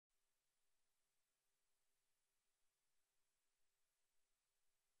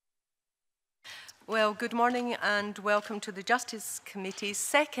Well, good morning and welcome to the Justice Committee's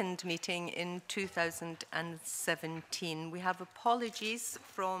second meeting in 2017. We have apologies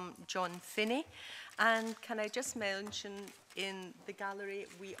from John Finney, and can I just mention in the gallery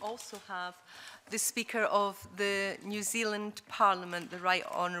we also have the Speaker of the New Zealand Parliament, the Right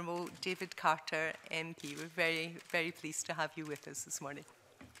Honourable David Carter MP. We're very, very pleased to have you with us this morning.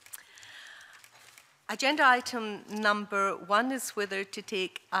 Agenda item number 1 is whether to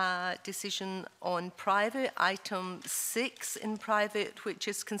take a decision on private. Item 6 in private, which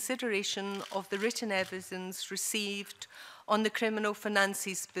is consideration of the written evidence received on the Criminal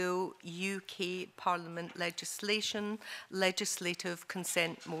Finances Bill UK Parliament legislation, legislative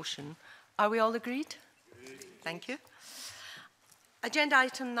consent motion. Are we all agreed? Thank you. Agenda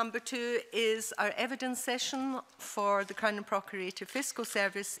item number 2 is our evidence session for the Crown and Procurator Fiscal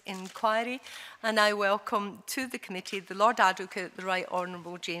Service inquiry, and I welcome to the committee the Lord Advocate, the Right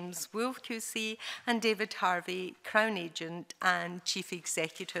Honourable James Wolfe QC, and David Harvey, Crown Agent and Chief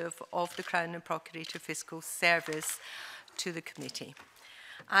Executive of the Crown and Procurator Fiscal Service, to the committee.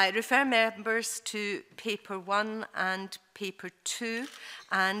 I refer members to paper 1 and paper 2,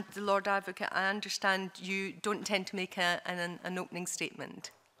 and the Lord Advocate, I understand you don't intend to make an opening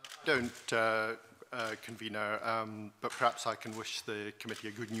statement. Don't, Convener, but perhaps I can wish the committee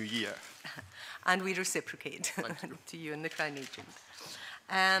a good new year. And we reciprocate to you and the Crown Agent.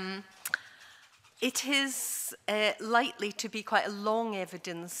 It is likely to be quite a long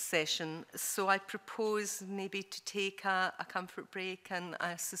evidence session, so I propose maybe to take a comfort break and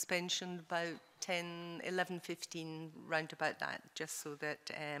a suspension about 10, 11, 15, round about that, just so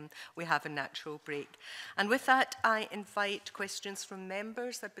that we have a natural break. And with that, I invite questions from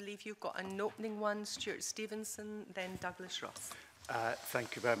members. I believe you've got an opening one, Stuart Stevenson, then Douglas Ross.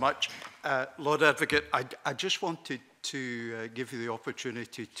 Thank you very much. Lord Advocate, I just wanted to give you the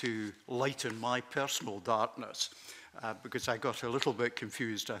opportunity to lighten my personal darkness, because I got a little bit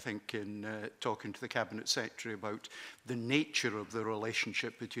confused, I think, in talking to the Cabinet Secretary about the nature of the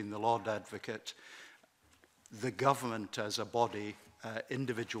relationship between the Lord Advocate, the government as a body,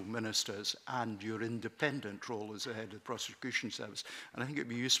 individual ministers, and your independent role as the head of the Prosecution Service. And I think it would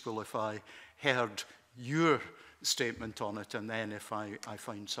be useful if I heard your statement on it, and then if I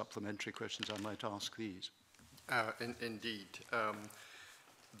find supplementary questions, I might ask these. Indeed.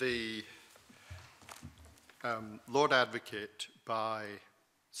 The Lord Advocate, by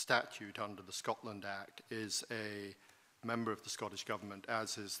statute under the Scotland Act, is a member of the Scottish Government,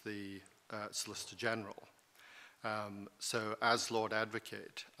 as is the Solicitor General. So as Lord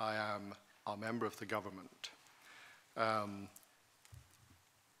Advocate, I am a member of the government.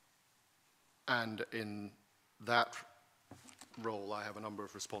 And in that role, I have a number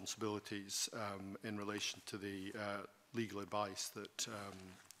of responsibilities in relation to the legal advice that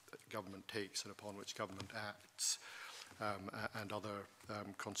government takes and upon which government acts, and other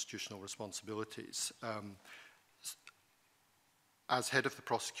constitutional responsibilities. As head of the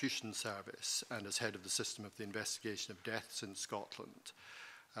Prosecution Service and as head of the system of the investigation of deaths in Scotland,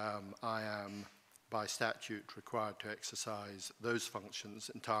 I am by statute required to exercise those functions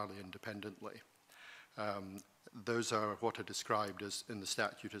entirely independently. Those are what are described as in the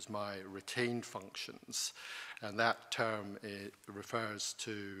statute as my retained functions, and that term refers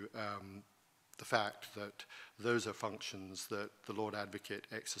to the fact that those are functions that the Lord Advocate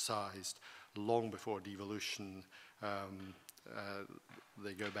exercised long before devolution.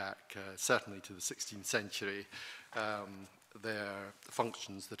 They go back certainly to the 16th century. They're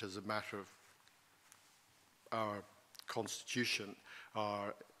functions that, as a matter of our constitution,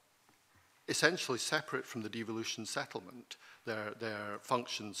 are essentially separate from the devolution settlement. They're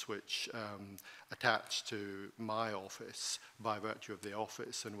functions which attach to my office by virtue of the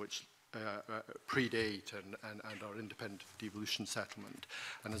office, and which predate and are independent of devolution settlement.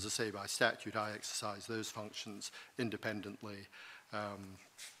 And as I say, by statute, I exercise those functions independently,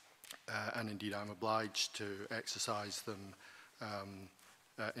 and indeed I'm obliged to exercise them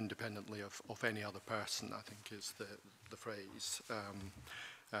independently of any other person, I think is the phrase.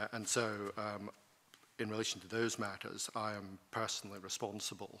 And so, in relation to those matters, I am personally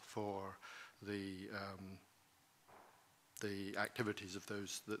responsible for the activities of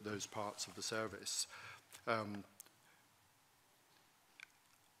those parts of the service. I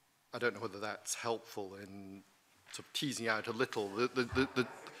don't know whether that's helpful in sort of teasing out a little the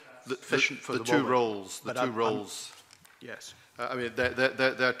two roles. Yes. I mean,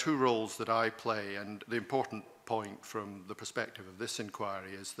 there are two roles that I play, and the important point from the perspective of this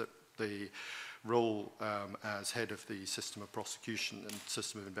inquiry is that the role as head of the system of prosecution and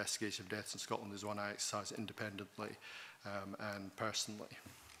system of investigation of deaths in Scotland is one I exercise independently and personally.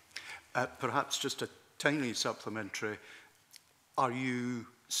 Perhaps just a tiny supplementary. Are you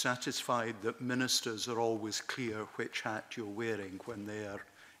satisfied that ministers are always clear which hat you're wearing when they are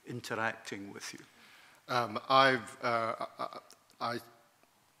interacting with you?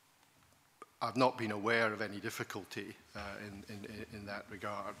 I've not been aware of any difficulty in that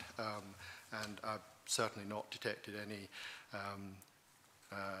regard, and I've certainly not detected any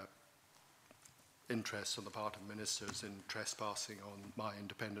interest on the part of ministers in trespassing on my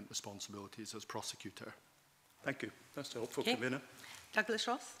independent responsibilities as prosecutor. Thank you. That's helpful, Okay. Convener. Douglas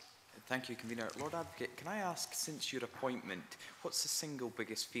Ross. Thank you, Convener. Lord Advocate, can I ask, since your appointment, what's the single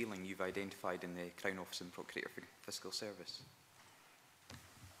biggest feeling you've identified in the Crown Office and Procurator for Fiscal Service?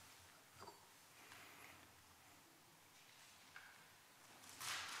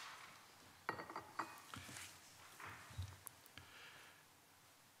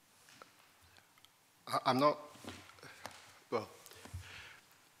 I'm not, well,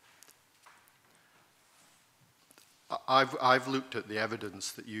 I've looked at the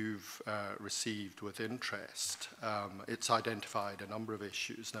evidence that you've received with interest. It's identified a number of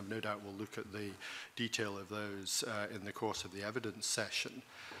issues, and I've no doubt we'll look at the detail of those in the course of the evidence session.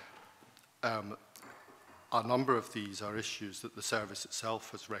 A number of these are issues that the service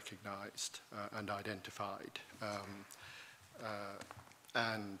itself has recognised and identified.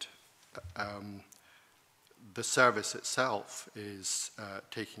 The service itself is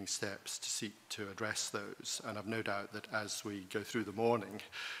taking steps to seek to address those, and I've no doubt that as we go through the morning,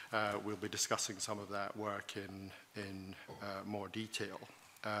 we'll be discussing some of that work in more detail.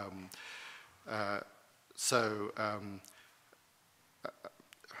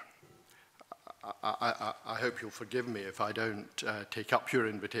 I hope you'll forgive me if I don't take up your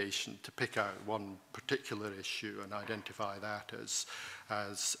invitation to pick out one particular issue and identify that as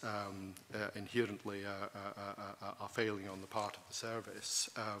inherently a failing on the part of the service.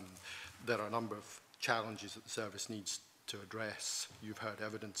 There are a number of challenges that the service needs to address. You've heard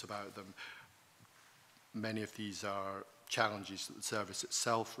evidence about them. Many of these are challenges that the service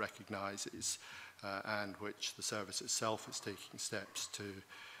itself recognises and which the service itself is taking steps to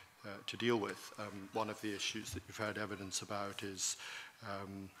deal with. One of the issues that you've heard evidence about is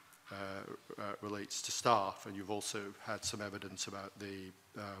relates to staff, and you've also had some evidence about the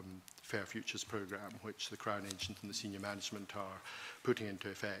Fair Futures programme, which the Crown Agent and the senior management are putting into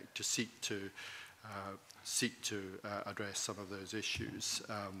effect to seek to address some of those issues.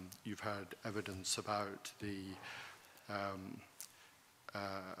 You've heard evidence about the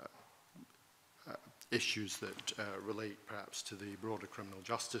issues that relate perhaps to the broader criminal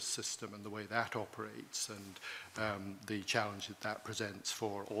justice system and the way that operates, and the challenge that that presents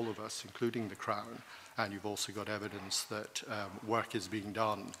for all of us, including the Crown. And you've also got evidence that work is being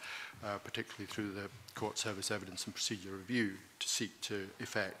done, particularly through the Court Service Evidence and Procedure Review, to seek to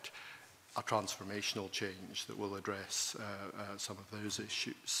effect a transformational change that will address some of those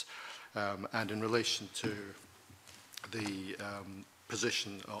issues. And in relation to the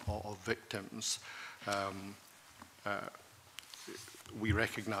position of victims, we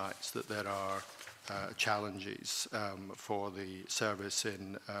recognise that there are challenges for the service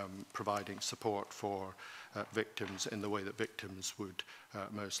in providing support for victims in the way that victims would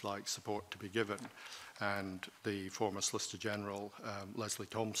most like support to be given. And the former Solicitor General, Leslie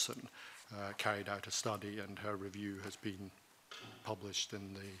Thompson, carried out a study, and her review has been published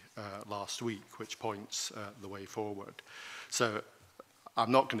in the last week, which points the way forward. So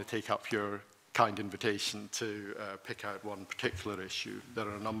I'm not going to take up your kind invitation to pick out one particular issue. There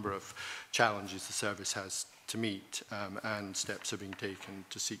are a number of challenges the service has to meet, and steps are being taken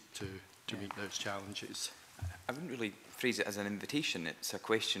to seek to meet those challenges. I wouldn't really phrase it as an invitation. It's a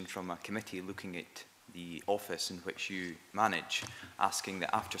question from a committee looking at the office in which you manage, asking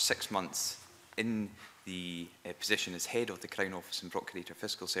that after 6 months in the position as head of the Crown Office and Procurator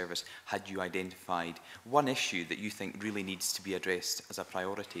Fiscal Service, had you identified one issue that you think really needs to be addressed as a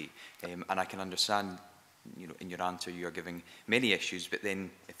priority? And I can understand, you know, in your answer you are giving many issues, but then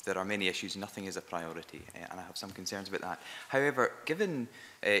if there are many issues, nothing is a priority, and I have some concerns about that. However, given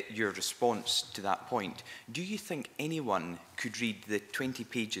your response to that point, do you think anyone could read the 20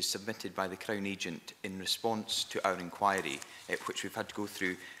 pages submitted by the Crown Agent in response to our inquiry, which we've had to go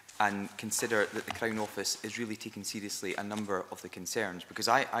through, and consider that the Crown Office is really taking seriously a number of the concerns? Because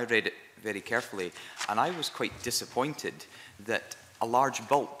I read it very carefully, and I was quite disappointed that a large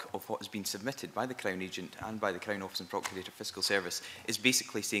bulk of what has been submitted by the Crown Agent and by the Crown Office and Procurator Fiscal Service is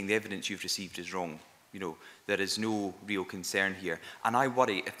basically saying the evidence you've received is wrong. You know, there is no real concern here. And I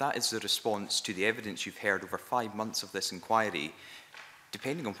worry, if that is the response to the evidence you've heard over 5 months of this inquiry,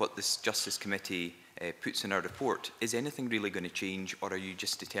 Depending on what this Justice Committee puts in our report, is anything really going to change, or are you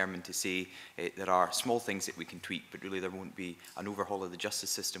just determined to say there are small things that we can tweak, but really there won't be an overhaul of the justice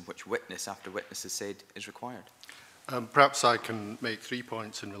system, which witness after witness has said is required? Perhaps I can make 3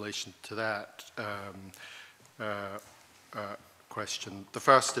 points in relation to that question. The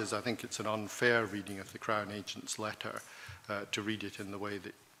first is, I think it's an unfair reading of the Crown Agent's letter to read it in the way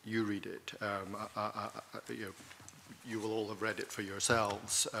that you read it. You will all have read it for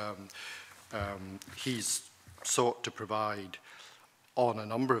yourselves. He's sought to provide, on a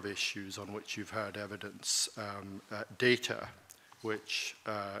number of issues on which you've heard evidence, data which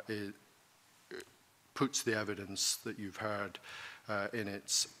puts the evidence that you've heard in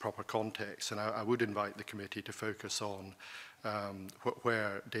its proper context. And I would invite the committee to focus on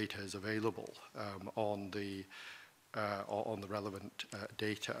where data is available on the relevant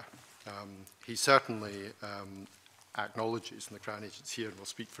data. He certainly acknowledges, and the Crown Agent's here and will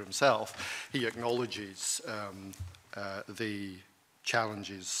speak for himself, he acknowledges the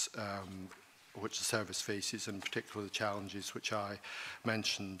challenges which the service faces, and particularly the challenges which I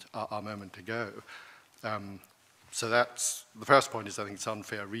mentioned a moment ago. So that's, the first point is, I think it's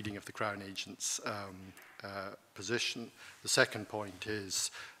unfair reading of the Crown Agent's position. The second point is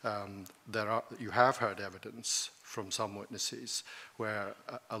you have heard evidence from some witnesses where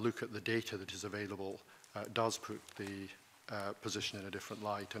a look at the data that is available does put the position in a different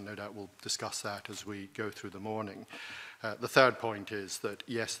light, and no doubt we'll discuss that as we go through the morning. The third point is that,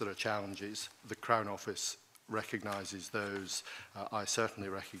 yes, there are challenges. The Crown Office recognises those. I certainly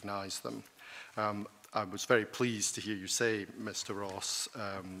recognise them. I was very pleased to hear you say, Mr. Ross,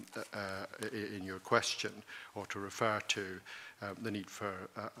 in your question, or to refer to the need for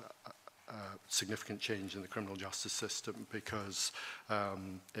significant change in the criminal justice system, because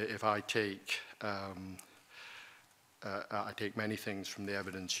if I take many things from the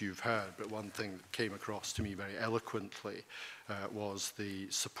evidence you've heard, but one thing that came across to me very eloquently was the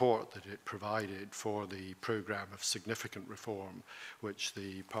support that it provided for the programme of significant reform which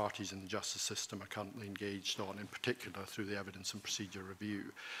the parties in the justice system are currently engaged on, in particular through the Evidence and Procedure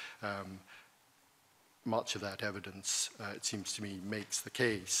Review. Much of that evidence, it seems to me, makes the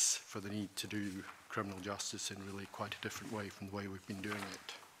case for the need to do criminal justice in really quite a different way from the way we've been doing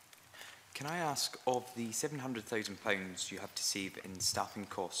it. Can I ask, of the £700,000 you have to save in staffing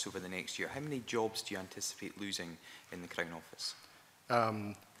costs over the next year, how many jobs do you anticipate losing in the Crown Office?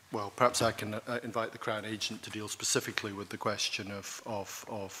 Well, perhaps I can invite the Crown Agent to deal specifically with the question of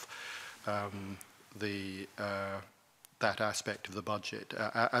that aspect of the budget.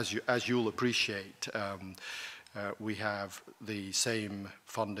 As you'll appreciate, we have the same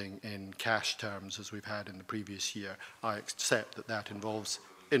funding in cash terms as we've had in the previous year. I accept that that involves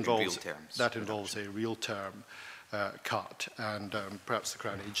a real term cut, and perhaps the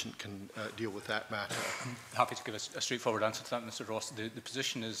Crown Agent can deal with that matter. I'm happy to give a straightforward answer to that, Mr. Ross. The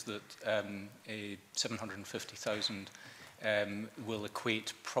position is that a 750,000 will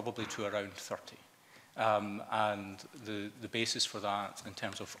equate probably to around 30. And the basis for that, in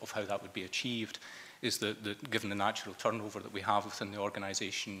terms of how that would be achieved, is that given the natural turnover that we have within the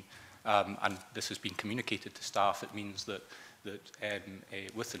organisation, and this has been communicated to staff, it means that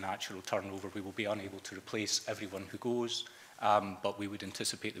with the natural turnover we will be unable to replace everyone who goes, but we would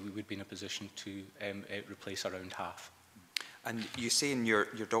anticipate that we would be in a position to replace around half. And you say in your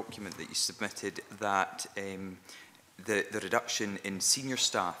document that you submitted that the reduction in senior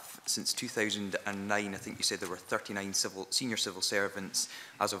staff since 2009, I think you said there were 39 senior civil servants.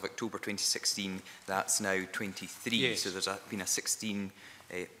 As of October 2016, that's now 23. Yes. So there's been a 16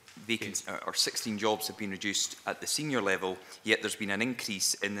 or 16 jobs have been reduced at the senior level, yet there's been an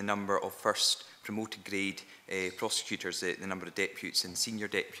increase in the number of first promoted grade prosecutors, the number of deputies and senior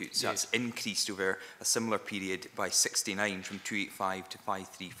deputies. Yes. That's increased over a similar period by 69, from 285 to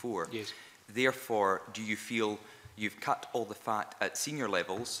 534. Yes. Therefore, do you feel you've cut all the fat at senior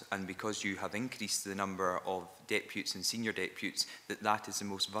levels, and because you have increased the number of deputies and senior deputies, that is the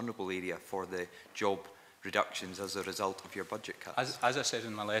most vulnerable area for the job reductions as a result of your budget cuts? As I said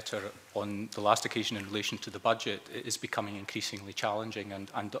in my letter on the last occasion in relation to the budget, it is becoming increasingly challenging,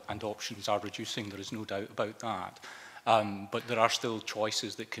 and options are reducing. There is no doubt about that. But there are still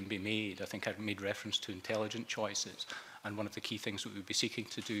choices that can be made. I think I made reference to intelligent choices, and one of the key things that we'll be seeking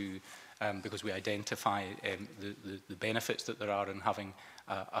to do, because we identify the benefits that there are in having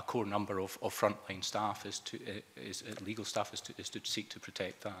a core number of frontline staff, legal staff, is to seek to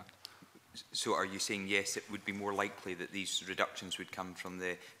protect that. So are you saying, yes, it would be more likely that these reductions would come from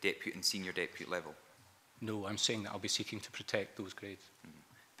the deputy and senior deputy level? No, I'm saying that I'll be seeking to protect those grades.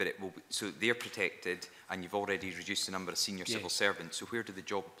 but it will be, so they're protected, and you've already reduced the number of senior civil servants. So where do the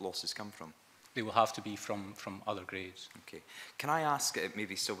job losses come from? They will have to be from other grades. Okay. Can I ask,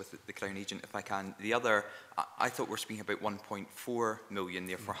 maybe still with the Crown Agent, if I can, the other, I thought we're speaking about 1.4 million,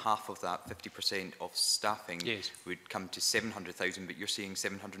 therefore half of that, 50% of staffing would come to 700,000, but you're saying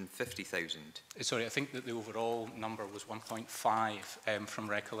 750,000. Sorry, I think that the overall number was 1.5 from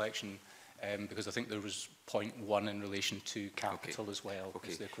recollection, because I think there was 0.1 in relation to capital as well.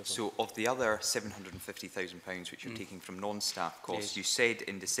 Okay. As the equivalent. So of the other £750,000 which you're taking from non-staff costs, you said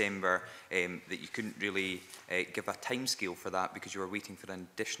in December that you couldn't really give a timescale for that because you were waiting for an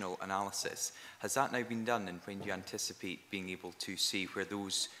additional analysis. Has that now been done, and when do you anticipate being able to see where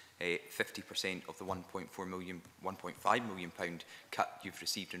those 50% of the £1.5 million cut you've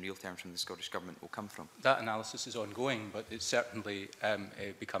received in real terms from the Scottish Government will come from? That analysis is ongoing, but it's certainly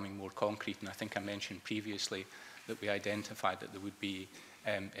becoming more concrete. And I think I mentioned previously that we identified that there would be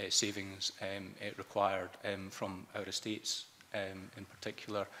savings required from our estates in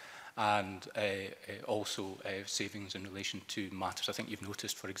particular, and also savings in relation to matters. I think you've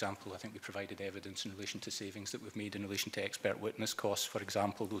noticed, for example, I think we provided evidence in relation to savings that we've made in relation to expert witness costs, for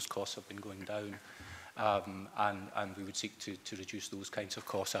example. Those costs have been going down, and we would seek to reduce those kinds of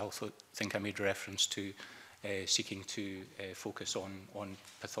costs. I also think I made reference to seeking to focus on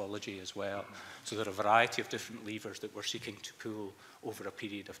pathology as well. So there are a variety of different levers that we're seeking to pull over a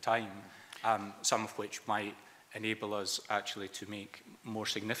period of time, some of which might enable us actually to make more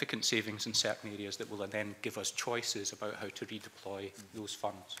significant savings in certain areas that will then give us choices about how to redeploy those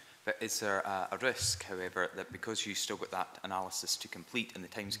funds. But is there a risk, however, that because you've still got that analysis to complete and the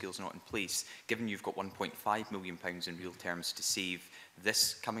timescale's not in place, given you've got £1.5 million in real terms to save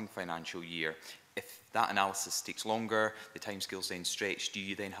this coming financial year, if that analysis takes longer, the timescale's then stretched, do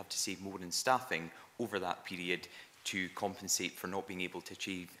you then have to save more in staffing over that period to compensate for not being able to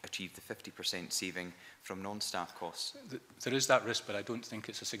achieve the 50% saving from non-staff costs? There is that risk, but I don't think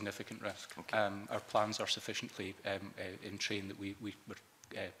it's a significant risk. Okay. Our plans are sufficiently in train that we're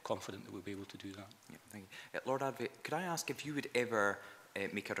confident that we'll be able to do that. Yeah, thank you. Lord Advocate, could I ask if you would ever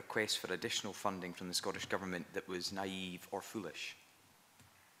make a request for additional funding from the Scottish Government that was naive or foolish?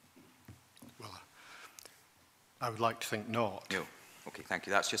 Well, I would like to think not. No. Okay, thank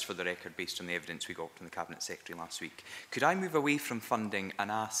you. That's just for the record based on the evidence we got from the Cabinet Secretary last week. Could I move away from funding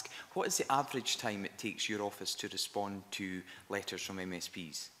and ask, what is the average time it takes your office to respond to letters from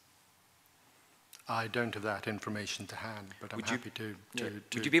MSPs? I don't have that information to hand, but I'm happy to...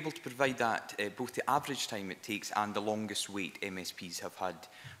 Would you be able to provide that, both the average time it takes and the longest wait MSPs have had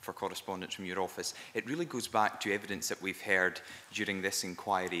for correspondence from your office? It really goes back to evidence that we've heard during this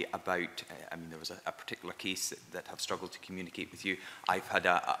inquiry about, I mean, there was a particular case that have struggled to communicate with you. I've had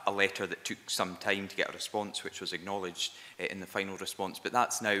a letter that took some time to get a response, which was acknowledged in the final response, but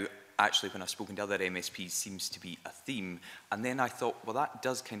that's now actually, when I've spoken to other MSPs, seems to be a theme. And then I thought, well, that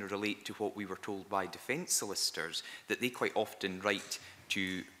does kind of relate to what we were told by defence solicitors, that they quite often write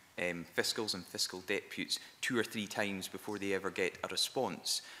to fiscals and fiscal deputies 2 or 3 times before they ever get a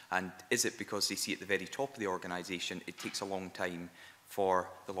response. And is it because they see at the very top of the organisation, it takes a long time for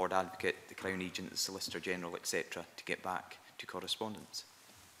the Lord Advocate, the Crown Agent, the Solicitor General, etc., to get back to correspondence?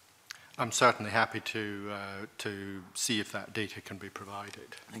 I'm certainly happy to see if that data can be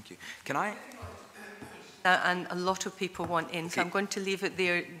provided. Thank you. Can I... And a lot of people want in, so I'm going to leave it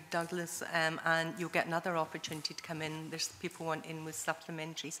there, Douglas, and you'll get another opportunity to come in. There's people want in with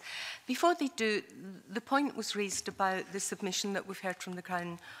supplementaries. Before they do, the point was raised about the submission that we've heard from the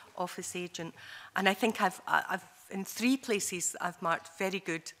Crown Office agent, and I think I've in 3 places I've marked very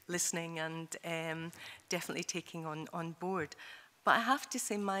good listening and definitely taking on board. But I have to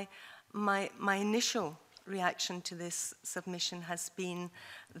say my initial reaction to this submission has been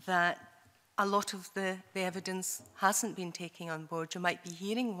that a lot of the evidence hasn't been taken on board. You might be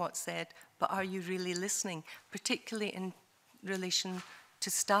hearing what's said, but are you really listening, particularly in relation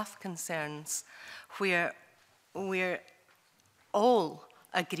to staff concerns, where we're all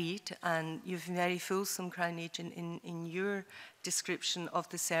agreed, and you've been very fulsome, Crown Agent, in your description of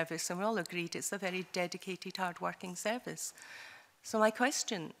the service, and we're all agreed it's a very dedicated, hard-working service. So my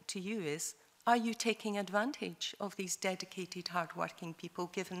question to you is, are you taking advantage of these dedicated, hard-working people,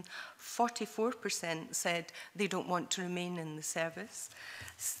 given 44% said they don't want to remain in the service,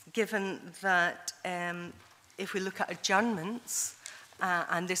 given that if we look at adjournments,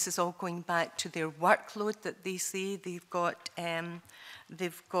 and this is all going back to their workload that they say they've got 40%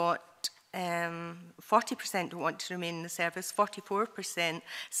 don't want to remain in the service, 44%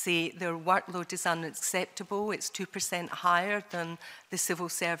 say their workload is unacceptable, it's 2% higher than the civil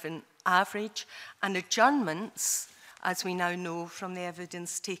servant average, and adjournments, as we now know from the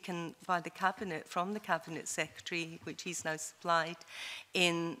evidence taken by the Cabinet, from the Cabinet Secretary, which he's now supplied,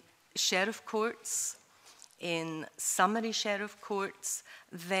 in sheriff courts, in summary sheriff courts,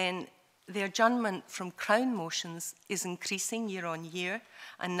 then the adjournment from Crown motions is increasing year on year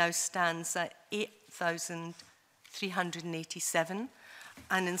and now stands at 8,387.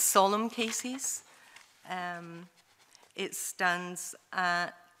 And in solemn cases, it stands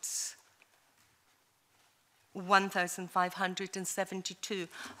at 1,572,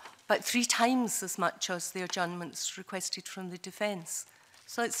 but 3 times as much as the adjournments requested from the defence.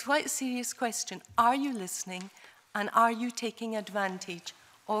 So it's quite a serious question. Are you listening, and are you taking advantage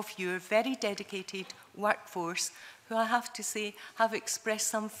of your very dedicated workforce, who I have to say have expressed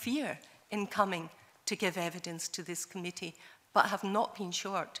some fear in coming to give evidence to this committee, but have not been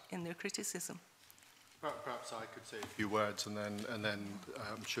short in their criticism? Perhaps I could say a few words, and then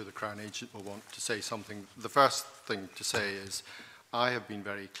I'm sure the Crown Agent will want to say something. The first thing to say is I have been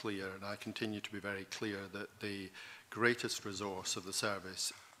very clear, and I continue to be very clear, that the greatest resource of the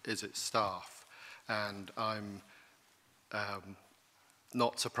service is its staff. And I'm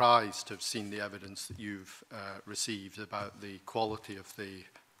not surprised to have seen the evidence that you've received about the quality of the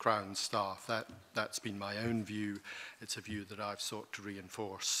Crown staff. That's been my own view. It's a view that I've sought to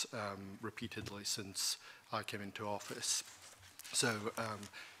reinforce repeatedly since I came into office. So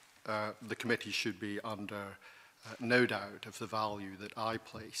the committee should be under no doubt of the value that I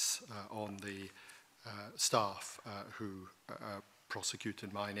place on the staff who prosecute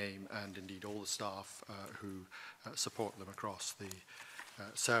in my name, and indeed all the staff who support them across the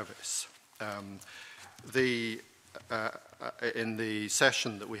service. In the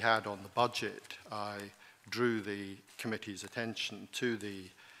session that we had on the budget, I drew the committee's attention to the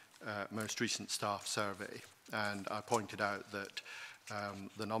most recent staff survey, and I pointed out that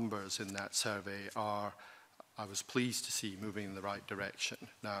the numbers in that survey are, I was pleased to see, moving in the right direction.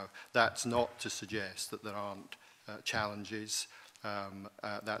 Now, that's not to suggest that there aren't challenges.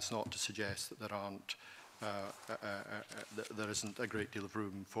 That's not to suggest that there aren't there isn't a great deal of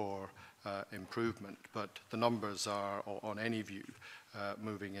room for improvement, but the numbers are, on any view,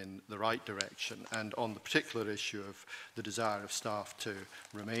 moving in the right direction. And on the particular issue of the desire of staff to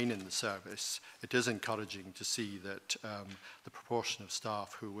remain in the service, it is encouraging to see that the proportion of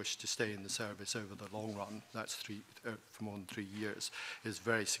staff who wish to stay in the service over the long run, that's for more than 3 years, is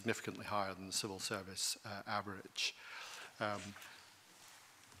very significantly higher than the civil service average.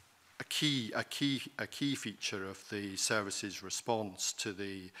 A key feature of the service's response to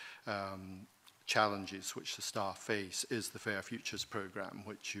the challenges which the staff face is the Fair Futures programme,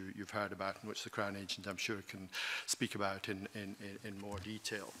 which you've heard about, and which the Crown Agent, I'm sure, can speak about in more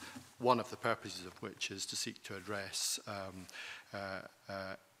detail. One of the purposes of which is to seek to address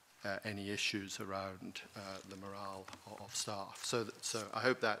any issues around the morale of staff. So I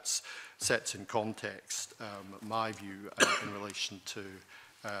hope that sets in context my view in relation to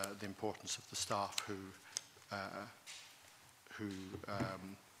the importance of the staff who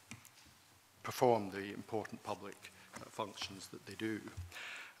perform the important public functions that they do.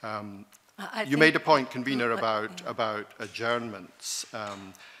 You made a point, Convener, about adjournments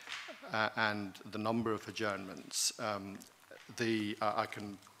and the number of adjournments. I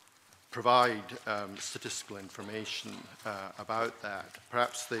can provide statistical information about that.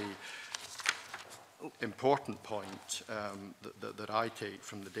 Perhaps the important point that I take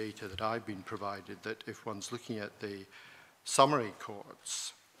from the data that I've been provided, that if one's looking at the summary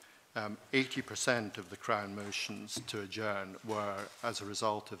courts, 80% of the Crown motions to adjourn were as a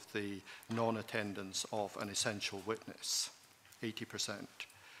result of the non-attendance of an essential witness, 80%.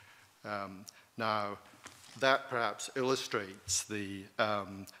 Now, that perhaps illustrates the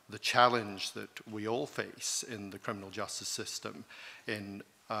challenge that we all face in the criminal justice system in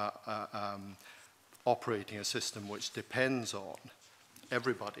operating a system which depends on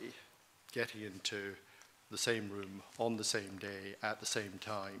everybody getting into the same room on the same day at the same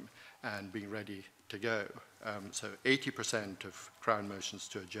time and being ready to go. So 80% of Crown motions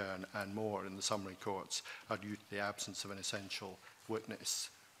to adjourn and more in the summary courts are due to the absence of an essential witness,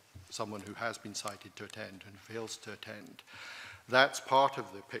 someone who has been cited to attend and fails to attend. That's part of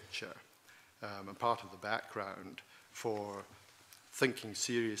the picture and part of the background for thinking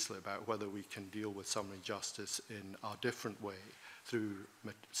seriously about whether we can deal with summary justice in a different way through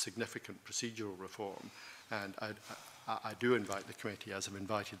significant procedural reform. And I do invite the committee, as I've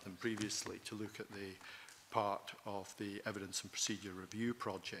invited them previously, to look at the part of the Evidence and Procedure Review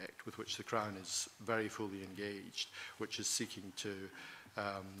project with which the Crown is very fully engaged, which is seeking to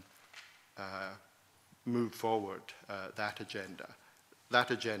move forward that agenda.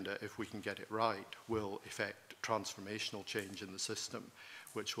 That agenda, if we can get it right, will affect transformational change in the system,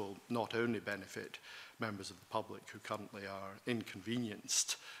 which will not only benefit members of the public who currently are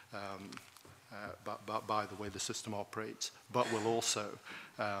inconvenienced by the way the system operates, but will also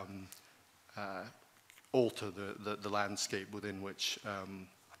alter the landscape within which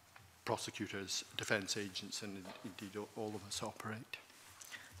prosecutors, defence agents, and indeed all of us operate.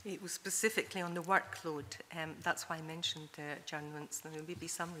 It was specifically on the workload. That's why I mentioned adjournments. There may be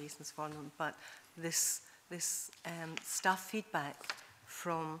some reasons for them, but this staff feedback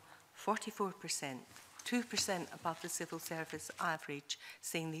from 44%, 2% above the civil service average,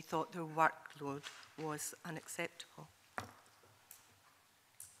 saying they thought their workload was unacceptable.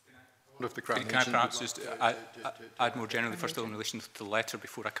 Can I perhaps just add more generally, first of all, in relation to the letter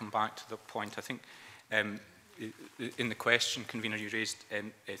before I come back to the point? I think in the question, Convener, you raised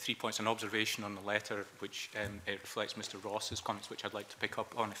 3 points, an observation on the letter, which reflects Mr. Ross's comments, which I'd like to pick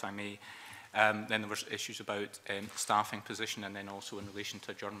up on, if I may. Then there were issues about staffing position, and then also in relation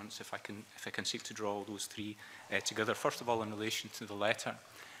to adjournments, if I can seek to draw all those three together. First of all, in relation to the letter,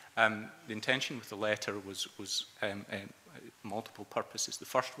 the intention with the letter was multiple purposes. The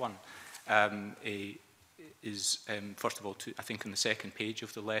first one is, first of all, I think on the second page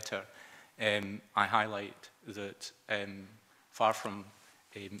of the letter, I highlight that far from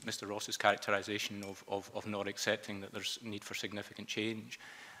Mr. Ross's characterisation of not accepting that there's need for significant change,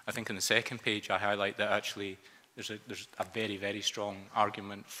 I think on the second page I highlight that actually there's a very, very strong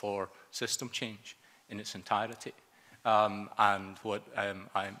argument for system change in its entirety. And what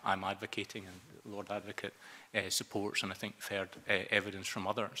I'm advocating, and Lord Advocate supports, and I think fair evidence from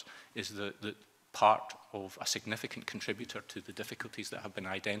others, is that part of a significant contributor to the difficulties that have been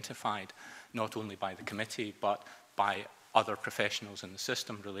identified, not only by the committee, but by other professionals in the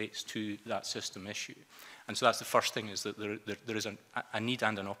system, relates to that system issue. And so that's the first thing, is that there is a need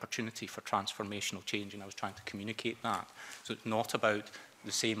and an opportunity for transformational change, and I was trying to communicate that. So it's not about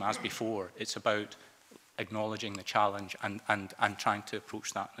the same as before, it's about acknowledging the challenge and trying to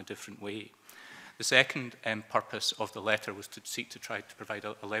approach that in a different way. The second purpose of the letter was to seek to try to provide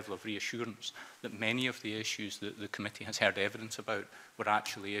a level of reassurance that many of the issues that the committee has heard evidence about were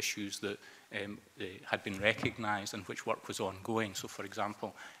actually issues that had been recognised and which work was ongoing. So, for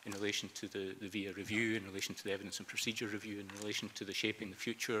example, in relation to the VIA review, in relation to the evidence and procedure review, in relation to the shaping the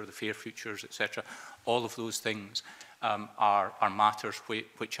future, the fair futures, etc., all of those things are matters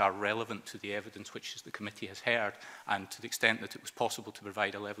which are relevant to the evidence which the committee has heard, and to the extent that it was possible to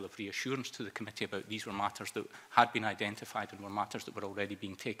provide a level of reassurance to the committee about these were matters that had been identified and were matters that were already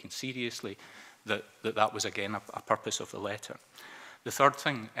being taken seriously, that was again a purpose of the letter. The third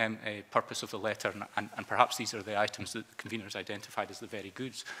thing, a purpose of the letter, and perhaps these are the items that the conveners identified as the very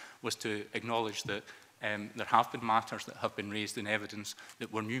goods, was to acknowledge that there have been matters that have been raised in evidence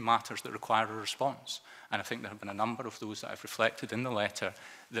that were new matters that require a response. And I think there have been a number of those that I've reflected in the letter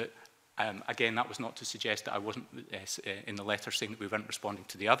that, again, that was not to suggest that I wasn't in the letter saying that we weren't responding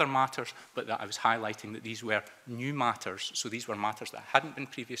to the other matters, but that I was highlighting that these were new matters. So these were matters that hadn't been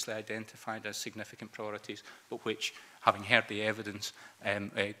previously identified as significant priorities, but which, having heard the evidence,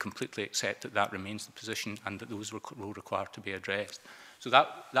 completely accept that that remains the position and that those will require to be addressed. So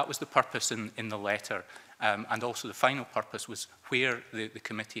that was the purpose in the letter. And also the final purpose was where the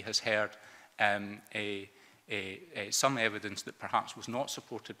committee has heard some evidence that perhaps was not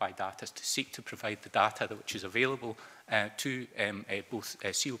supported by data, to seek to provide the data which is available to both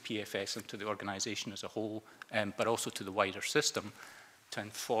COPFS and to the organisation as a whole, but also to the wider system, to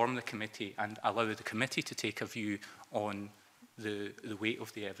inform the committee and allow the committee to take a view on the weight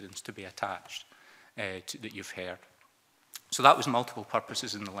of the evidence to be attached that you've heard. So that was multiple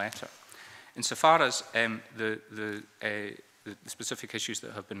purposes in the letter. Insofar as the specific issues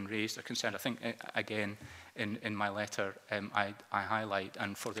that have been raised are concerned, I think, again, in my letter, I highlight,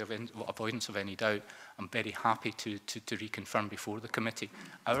 and for the avoidance of any doubt, I'm very happy to reconfirm before the committee,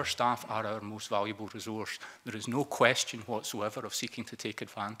 our staff are our most valuable resource. There is no question whatsoever of seeking to take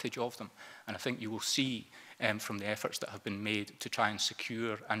advantage of them. And I think you will see from the efforts that have been made to try and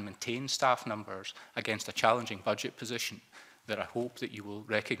secure and maintain staff numbers against a challenging budget position, that I hope that you will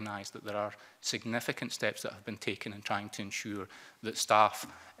recognise that there are significant steps that have been taken in trying to ensure that staff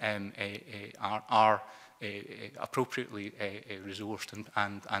are appropriately resourced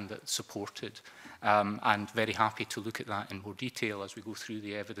and supported. And very happy to look at that in more detail as we go through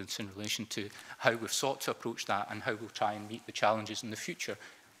the evidence in relation to how we've sought to approach that and how we'll try and meet the challenges in the future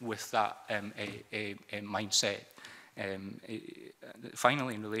with that mindset.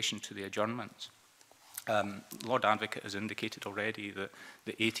 Finally, in relation to the adjournments, Lord Advocate has indicated already that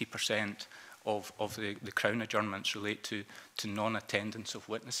the 80% of the Crown adjournments relate to non-attendance of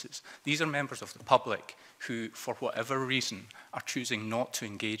witnesses. These are members of the public who, for whatever reason, are choosing not to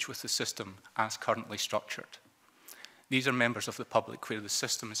engage with the system as currently structured. These are members of the public where the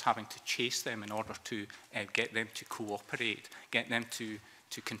system is having to chase them in order to get them to cooperate, get them to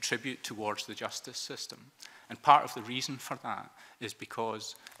contribute towards the justice system. And part of the reason for that is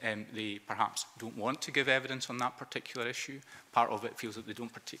because they perhaps don't want to give evidence on that particular issue. Part of it feels that they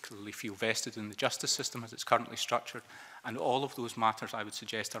don't particularly feel vested in the justice system as it's currently structured. And all of those matters, I would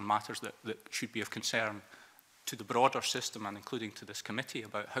suggest, are matters that should be of concern to the broader system and including to this committee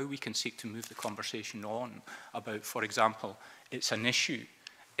about how we can seek to move the conversation on about, for example, it's an issue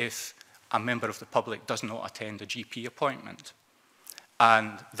if a member of the public does not attend a GP appointment.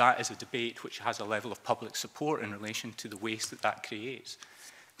 And that is a debate which has a level of public support in relation to the waste that that creates.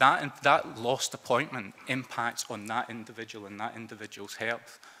 That lost appointment impacts on that individual and that individual's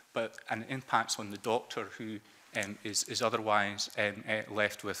health, and impacts on the doctor who is otherwise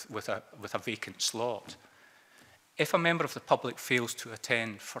left with a vacant slot. If a member of the public fails to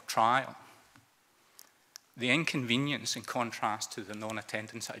attend for trial, the inconvenience, in contrast to the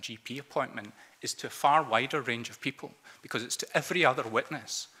non-attendance at a GP appointment, is to a far wider range of people, because it's to every other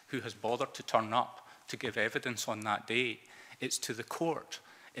witness who has bothered to turn up to give evidence on that day. It's to the court,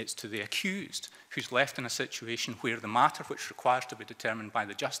 it's to the accused, who's left in a situation where the matter which requires to be determined by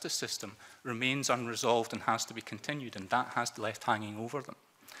the justice system remains unresolved and has to be continued, and that has left hanging over them.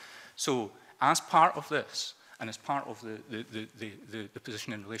 So, as part of this, and as part of the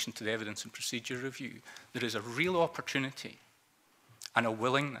position in relation to the evidence and procedure review, there is a real opportunity and a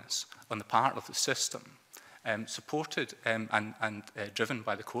willingness on the part of the system, supported and driven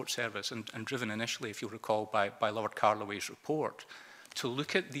by the court service, and driven initially, if you'll recall, by Lord Carloway's report, to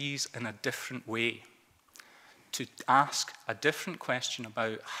look at these in a different way, to ask a different question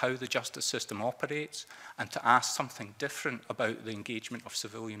about how the justice system operates, and to ask something different about the engagement of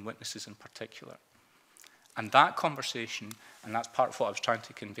civilian witnesses in particular. And that conversation, and that's part of what I was trying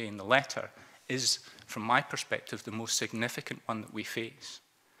to convey in the letter, is, from my perspective, the most significant one that we face.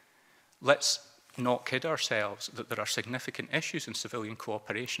 Let's not kid ourselves that there are significant issues in civilian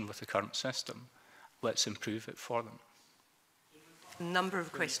cooperation with the current system. Let's improve it for them. A number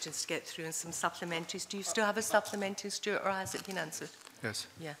of questions to get through and some supplementaries. Do you still have a supplementary, Stuart, or has it been answered? Yes.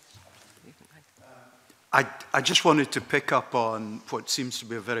 Yeah. I just wanted to pick up on what seems to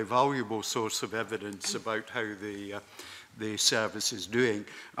be a very valuable source of evidence about how the service is doing.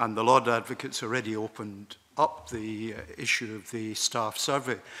 And the Lord Advocate's already opened up the issue of the staff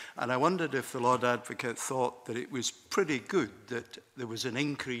survey. And I wondered if the Lord Advocate thought that it was pretty good that there was an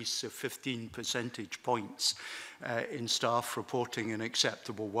increase of 15 percentage points in staff reporting an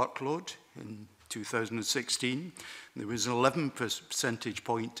acceptable workload in 2016. There was an 11 percentage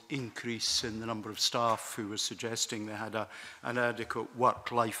point increase in the number of staff who were suggesting they had an adequate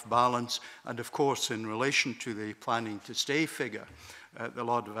work-life balance. And of course, in relation to the planning to stay figure, the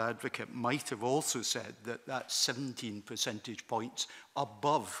Lord Advocate might have also said that that's 17 percentage points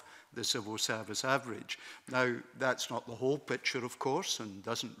above the civil service average. Now, that's not the whole picture, of course, and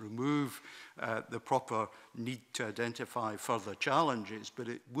doesn't remove the proper need to identify further challenges, but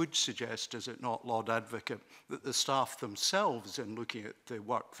it would suggest, is it not, Lord Advocate, that the staff themselves, in looking at the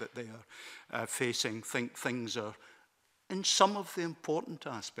work that they are facing, think things are, in some of the important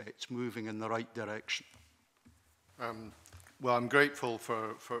aspects, moving in the right direction? Well, I'm grateful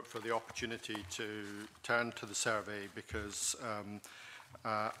for the opportunity to turn to the survey, because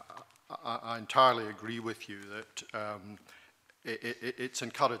I entirely agree with you that it's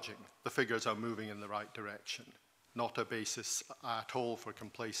encouraging. The figures are moving in the right direction, not a basis at all for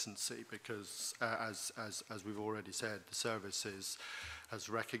complacency, because as we've already said, the service has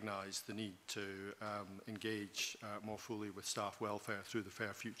recognised the need to engage more fully with staff welfare through the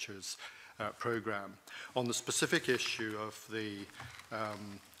Fair Futures programme. On the specific issue of the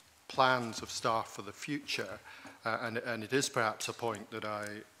plans of staff for the future, and it is perhaps a point that I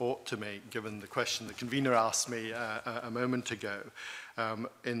ought to make, given the question the convener asked me a moment ago.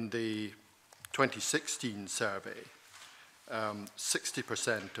 In the 2016 survey,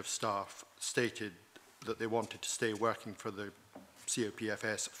 60% of staff stated that they wanted to stay working for the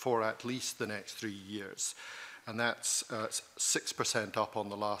COPFS for at least the next 3 years. And that's 6% up on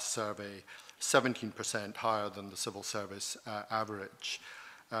the last survey, 17% higher than the civil service average.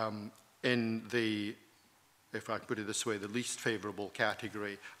 In the, if I put it this way, the least favourable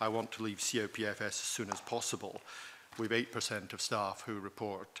category, I want to leave COPFS as soon as possible. We've 8% of staff who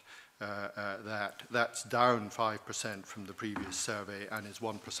report That's down 5% from the previous survey and is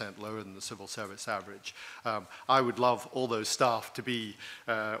 1% lower than the civil service average. I would love all those staff to be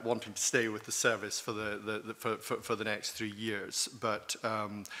wanting to stay with the service for the next 3 years, but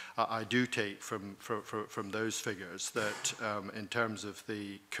I do take from those figures that in terms of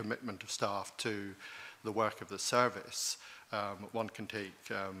the commitment of staff to the work of the service, one can take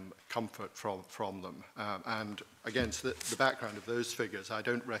comfort from them. And against the background of those figures, I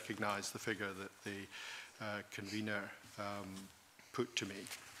don't recognise the figure that the convener put to me.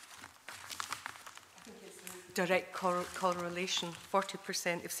 Direct correlation,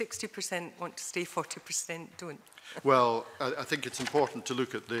 40%. If 60% want to stay, 40% don't. Well, I think it's important to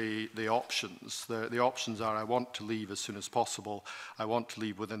look at the options. The options are: I want to leave as soon as possible. I want to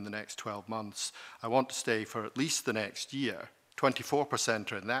leave within the next 12 months. I want to stay for at least the next year.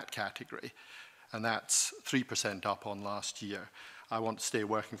 24% are in that category, and that's 3% up on last year. I want to stay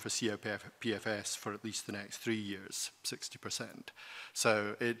working for COPFS for at least the next 3 years, 60%.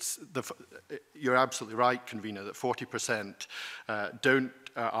 So you're absolutely right, convener, that 40%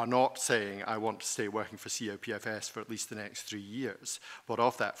 are not saying I want to stay working for COPFS for at least the next 3 years. But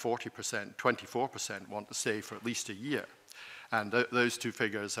of that 40%, 24% want to stay for at least a year. And those two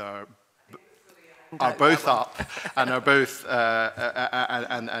figures are both up, and are both,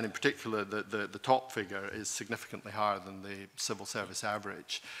 and in particular, the top figure is significantly higher than the civil service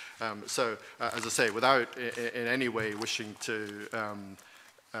average. So, as I say, without in any way wishing to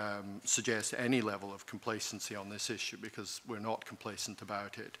suggest any level of complacency on this issue, because we're not complacent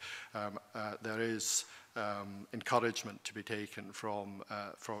about it, there is encouragement to be taken from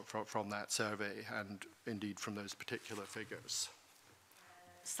that survey, and indeed from those particular figures.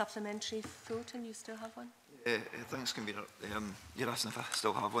 Supplementary, Fulton, you still have one? Thanks, convener. You're asking if I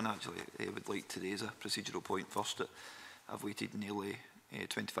still have one. Actually, I would like to raise a procedural point first. I've waited nearly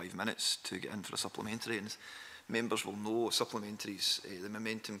 25 minutes to get in for a supplementary, and members will know supplementaries, the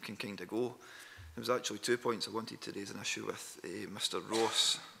momentum can kind of go. There was actually 2 points I wanted to raise an issue with Mr.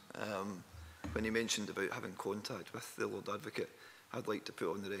 Ross. When he mentioned about having contact with the Lord Advocate, I'd like to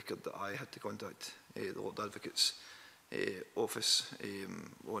put on the record that I had to contact the Lord Advocate's office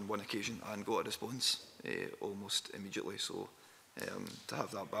on one occasion and got a response almost immediately. So to have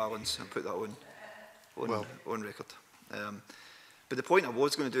that balance and put that on record. But the point I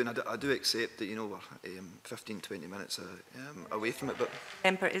was going to do, and I do accept that, you know, we're 15-20 minutes away from it, but...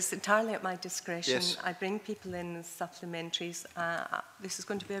 Member, it's entirely at my discretion. Yes. I bring people in as supplementaries. This is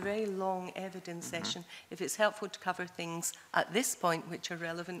going to be a very long evidence session. If it's helpful to cover things at this point which are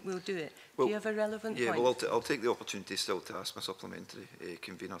relevant, we'll do it. Well, do you have a relevant point? Yeah, well, I'll take the opportunity still to ask my supplementary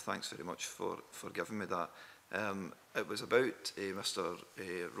convener. Thanks very much for giving me that. It was about Mr.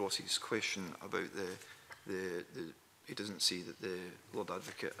 Ross's question about he doesn't see that the Lord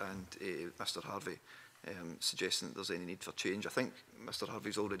Advocate and Mr. Harvey suggesting that there's any need for change. I think Mr.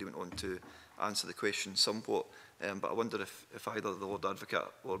 Harvey's already went on to answer the question somewhat, but I wonder if either the Lord Advocate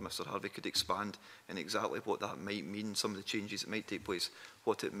or Mr. Harvey could expand on exactly what that might mean, some of the changes that might take place,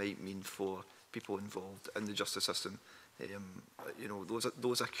 what it might mean for people involved in the justice system, you know,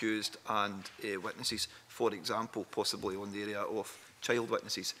 those accused and witnesses, for example, possibly on the area of child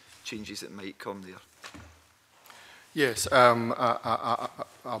witnesses, changes that might come there. Yes,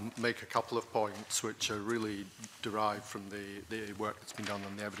 I'll make a couple of points which are really derived from the work that's been done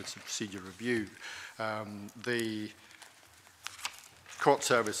on the evidence and procedure review. The court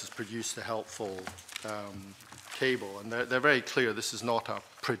service has produced a helpful table, and they're very clear this is not a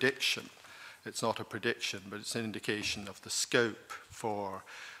prediction. It's not a prediction, but it's an indication of the scope for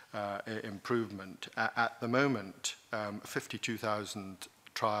improvement. At the moment, 52,000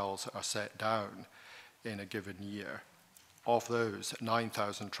 trials are set down in a given year. Of those,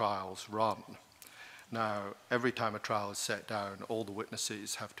 9,000 trials run. Now, every time a trial is set down, all the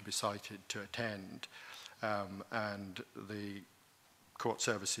witnesses have to be cited to attend, and the court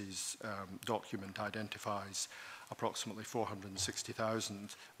services document identifies approximately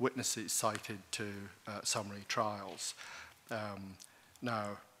 460,000 witnesses cited to summary trials.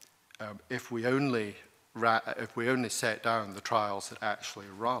 Now, if we only set down the trials that actually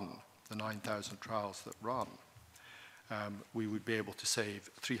run, the 9,000 trials that run, we would be able to save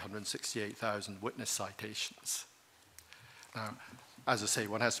 368,000 witness citations. As I say,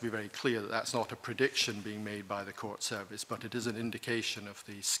 one has to be very clear that that's not a prediction being made by the court service, but it is an indication of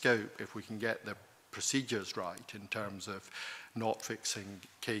the scope if we can get the procedures right in terms of not fixing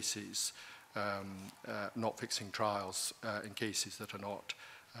cases, not fixing trials in cases that are not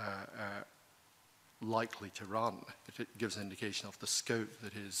likely to run. It gives an indication of the scope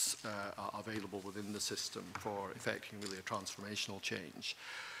that is available within the system for effecting really a transformational change.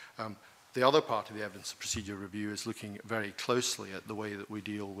 The other part of the evidence of procedure review is looking very closely at the way that we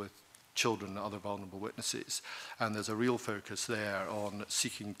deal with children and other vulnerable witnesses. And there's a real focus there on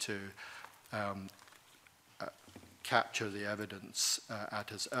seeking to capture the evidence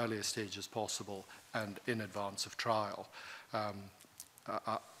at as early a stage as possible and in advance of trial.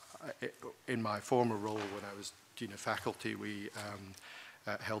 In my former role, when I was Dean of Faculty, we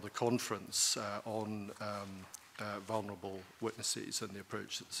held a conference on vulnerable witnesses and the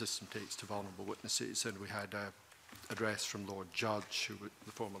approach that the system takes to vulnerable witnesses. And we had an address from Lord Judge, who was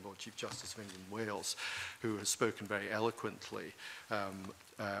the former Lord Chief Justice of England and Wales, who has spoken very eloquently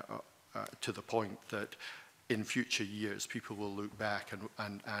to the point that in future years people will look back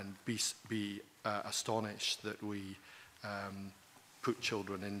and be astonished that we put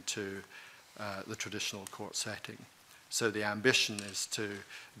children into the traditional court setting. So the ambition is to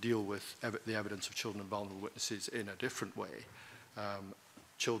deal with the evidence of children and vulnerable witnesses in a different way.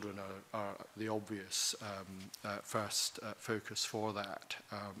 Children are the obvious first focus for that.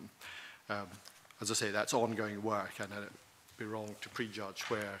 As I say, that's ongoing work, and it'd be wrong to prejudge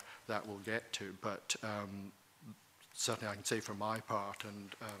where that will get to, but certainly I can say for my part, and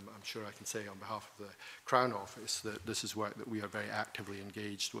I'm sure I can say on behalf of the Crown Office, that this is work that we are very actively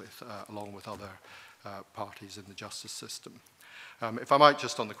engaged with, along with other parties in the justice system. If I might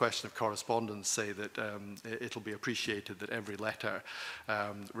just on the question of correspondence say that it'll be appreciated that every letter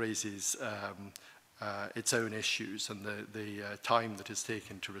raises its own issues, and the time that is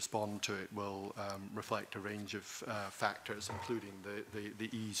taken to respond to it will reflect a range of factors, including the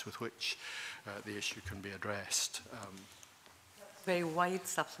ease with which the issue can be addressed. Very wide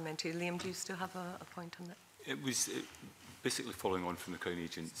supplementary. Liam, do you still have a point on that? It was basically following on from the Crown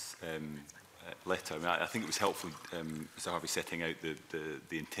Agent's letter. I mean, I think it was helpful, Mr Harvey, setting out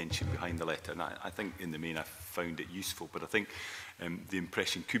the intention behind the letter, and I think in the main I found it useful, but I think the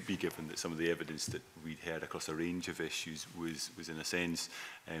impression could be given that some of the evidence that we'd heard across a range of issues was in a sense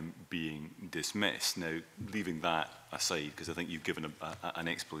being dismissed. Now, leaving that aside, because I think you've given an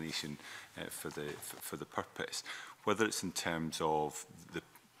explanation for the purpose, whether it's in terms of the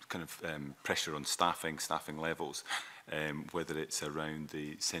kind of pressure on staffing levels, whether it's around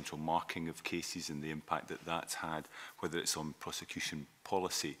the central marking of cases and the impact that that's had, whether it's on prosecution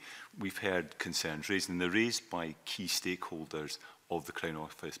policy. We've heard concerns raised, and they're raised by key stakeholders of the Crown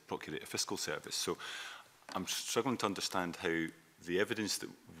Office, Procurator Fiscal Service. So I'm struggling to understand how the evidence that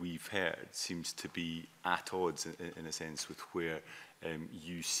we've heard seems to be at odds, in a sense, with where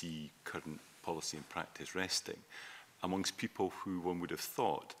you see current policy and practice resting amongst people who one would have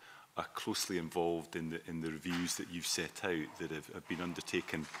thought are closely involved in the reviews that you've set out that have been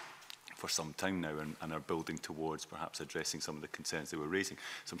undertaken for some time now and are building towards perhaps addressing some of the concerns they were raising.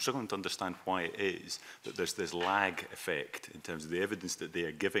 So I'm struggling to understand why it is that there's this lag effect in terms of the evidence that they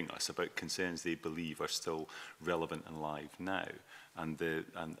are giving us about concerns they believe are still relevant and live now, and the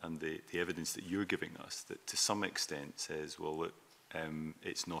evidence that you're giving us that to some extent says, well, look,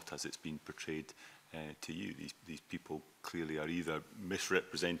 it's not as it's been portrayed to you. These people clearly are either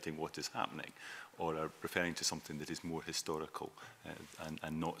misrepresenting what is happening or are referring to something that is more historical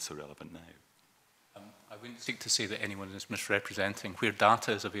and not so relevant now. I wouldn't seek to say that anyone is misrepresenting. Where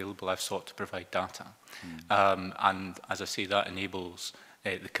data is available, I've sought to provide data. And as I say, that enables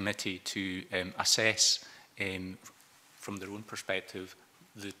the committee to assess from their own perspective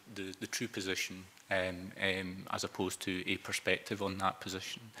the true position as opposed to a perspective on that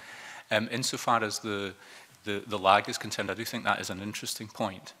position. Insofar as the lag is concerned, I do think that is an interesting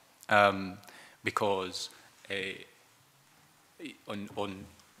point, because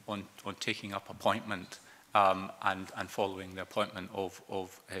on taking up appointment and following the appointment of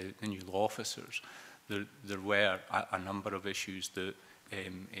the new law officers, there were a number of issues that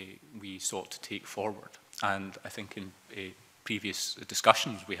we sought to take forward, and I think in previous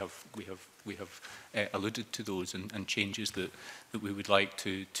discussions we have alluded to those and changes that we would like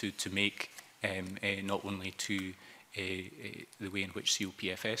to make, not only to the way in which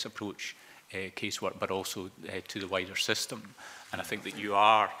COPFS approach casework, but also to the wider system. And I think that you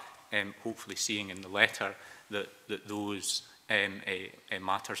are hopefully seeing in the letter that those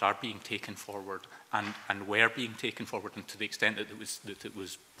matters are being taken forward and were being taken forward, and to the extent that it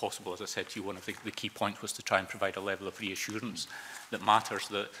was possible, as I said to you, one of the key points was to try and provide a level of reassurance that matters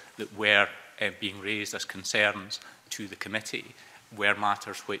that were being raised as concerns to the committee were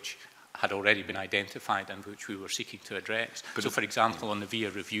matters which had already been identified and which we were seeking to address. So, for example, on the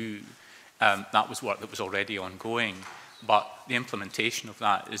VIA review, that was work that was already ongoing, but the implementation of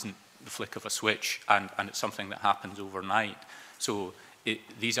that isn't the flick of a switch, and it's something that happens overnight. So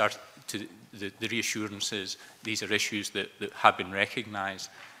these are, to the reassurances, these are issues that have been recognised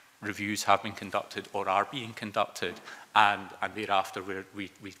reviews have been conducted or are being conducted, and thereafter we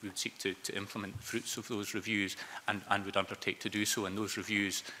would seek to implement the fruits of those reviews and would undertake to do so, and those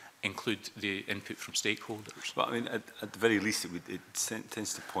reviews include the input from stakeholders. But I mean, at the very least, it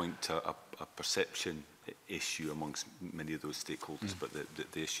tends to point to a perception issue amongst many of those stakeholders, but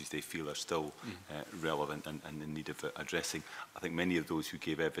the issues they feel are still relevant and in need of addressing. I think many of those who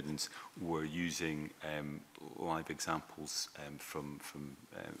gave evidence were using live examples from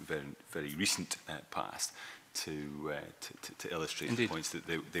very recent past to illustrate Indeed. the points that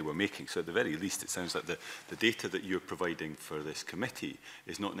they were making. So at the very least, it sounds like the data that you're providing for this committee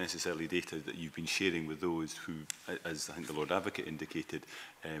is not necessarily data that you've been sharing with those who, as I think the Lord Advocate indicated,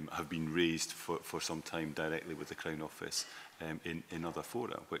 have been raised for some time directly with the Crown Office in other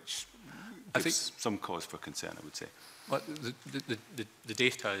fora, which gives some cause for concern, I would say. Well, the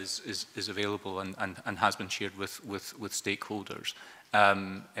data is available and has been shared with stakeholders.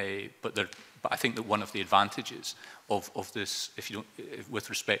 But I think that one of the advantages of this, with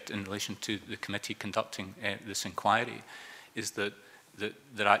respect in relation to the committee conducting this inquiry, is that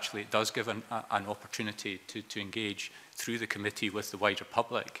actually it does give an opportunity to engage through the committee with the wider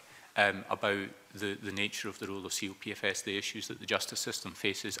public about the nature of the role of COPFS, the issues that the justice system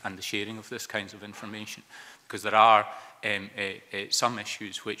faces, and the sharing of this kinds of information. Because there are some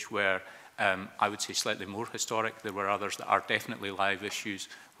issues which were, I would say, slightly more historic. There were others that are definitely live issues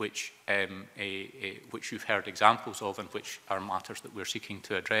which you've heard examples of and which are matters that we're seeking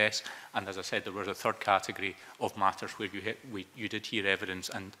to address. And as I said, there was a third category of matters where you did hear evidence,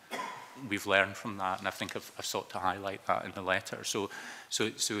 and we've learned from that, and I think I've sought to highlight that in the letter. So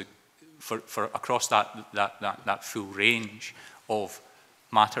for across that full range of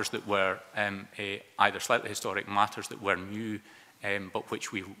matters that were either slightly historic, matters that were new, but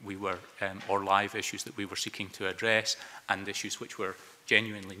which we were, or live issues that we were seeking to address, and issues which were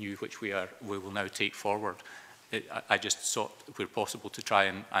genuinely new, which we will now take forward. I just sought, where possible, to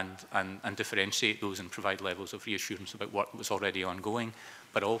try and differentiate those and provide levels of reassurance about what was already ongoing,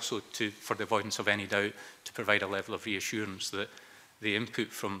 but also for the avoidance of any doubt, to provide a level of reassurance that the input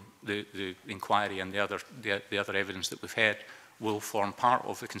from the inquiry and the other evidence that we've had will form part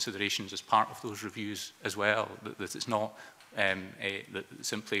of the considerations as part of those reviews as well. That it's not that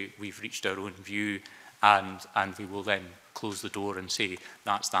simply we've reached our own view and we will then close the door and say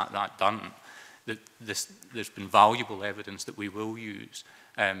that's that done. There's been valuable evidence that we will use.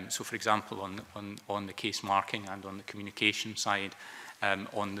 So, for example, on the case marking and on the communication side,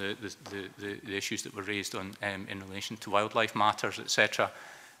 on the issues that were raised in relation to wildlife matters, etc.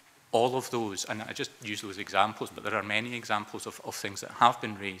 All of those, and I just use those examples, but there are many examples of things that have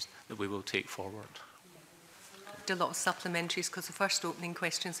been raised that we will take forward. A lot of supplementaries, because the first opening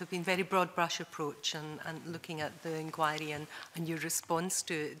questions have been very broad brush approach and looking at the inquiry and your response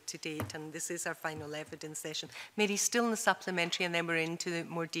to it to date, and this is our final evidence session. Mary, still in the supplementary, and then we're into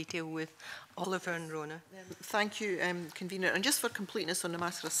more detail with Oliver and Rona. Thank you, Convener. And just for completeness on the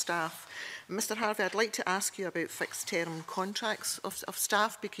matter of staff, Mr Harvey, I'd like to ask you about fixed term contracts of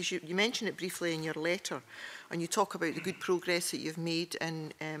staff, because you mentioned it briefly in your letter, and you talk about the good progress that you've made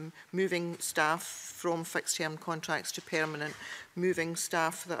in moving staff from fixed term contracts to permanent, moving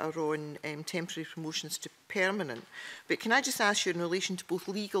staff that are on temporary promotions to permanent. But can I just ask you, in relation to both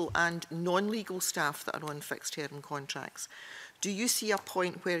legal and non-legal staff that are on fixed term contracts, do you see a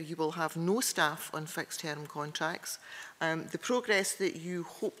point where you will have no staff on fixed term contracts? The progress that you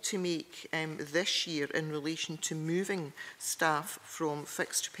hope to make this year in relation to moving staff from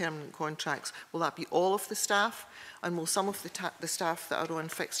fixed to permanent contracts, will that be all of the staff? And will some of the staff that are on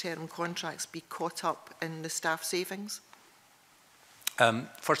fixed term contracts be caught up in the staff savings?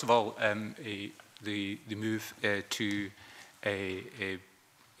 First of all, the move to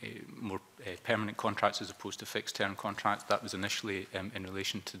more permanent contracts as opposed to fixed term contracts, that was initially in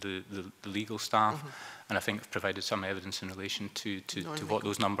relation to the legal staff, and I think I've provided some evidence in relation to what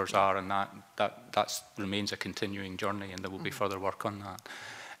those numbers are, and that remains a continuing journey, and there will be further work on that.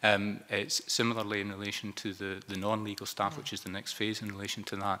 It's similarly in relation to the non-legal staff, which is the next phase in relation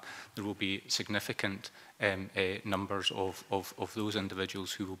to that. There will be significant numbers of those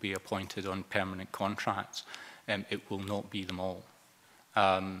individuals who will be appointed on permanent contracts. It will not be them all.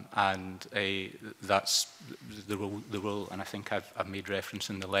 And that's the rule, and I think I've made reference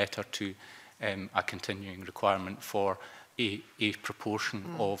in the letter to a continuing requirement for a proportion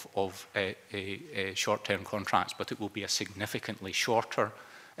of short-term contracts, but it will be a significantly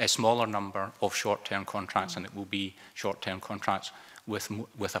a smaller number of short-term contracts, and it will be short-term contracts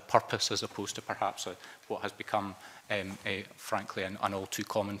with a purpose, as opposed to perhaps what has become frankly, an all too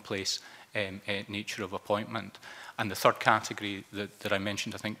commonplace nature of appointment. And the third category that I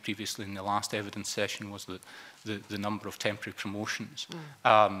mentioned, I think, previously in the last evidence session was the number of temporary promotions.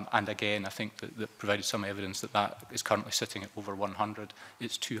 And again, I think that provided some evidence that is currently sitting at over 100.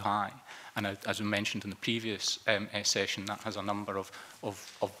 It's too high. And as we mentioned in the previous session, that has a number of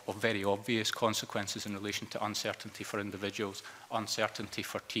very obvious consequences in relation to uncertainty for individuals, uncertainty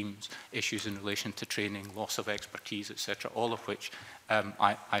for teams, issues in relation to training, loss of expertise, etc., all of which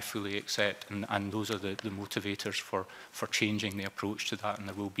I fully accept, and those are the motivators for changing the approach to that, and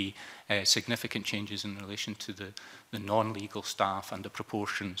there will be significant changes in relation to the non-legal staff and the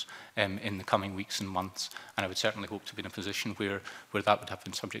proportions in the coming weeks and months, and I would certainly hope to be in a position where that would have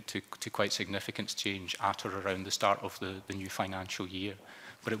been subject to quite significant change at or around the start of the new financial year,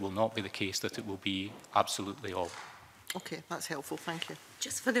 but it will not be the case that it will be absolutely all. Okay, that's helpful, thank you.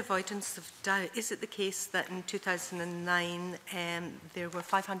 Just for the avoidance of doubt, is it the case that in 2009 there were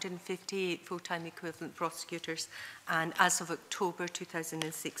 558 full-time equivalent prosecutors, and as of October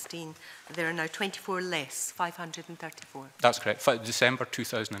 2016 there are now 24 less, 534? That's correct. December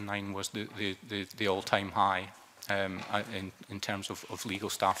 2009 was the all-time high in terms of legal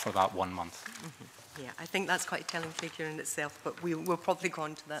staff for that 1 month. Mm-hmm. Yeah, I think that's quite a telling figure in itself, but we'll probably go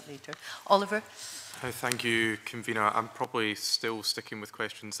on to that later. Oliver? Thank you, Convener. I'm probably still sticking with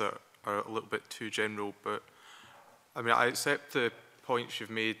questions that are a little bit too general, but I mean, I accept the points you've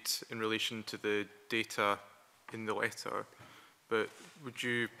made in relation to the data in the letter, but would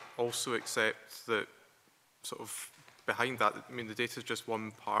you also accept that sort of behind that, I mean, the data is just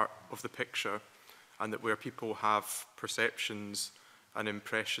one part of the picture, and that where people have perceptions and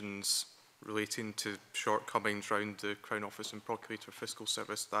impressions relating to shortcomings around the Crown Office and Procurator Fiscal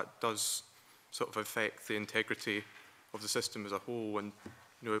Service, that does sort of affect the integrity of the system as a whole? And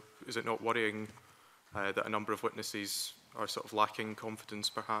is it not worrying that a number of witnesses are sort of lacking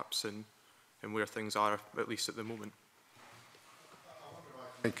confidence perhaps in where things are, at least at the moment?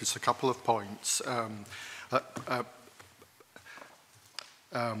 I think it's a couple of points. The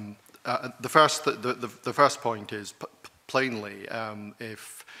first point is plainly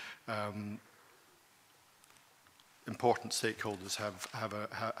if important stakeholders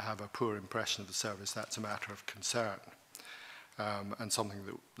have a poor impression of the service, that's a matter of concern and something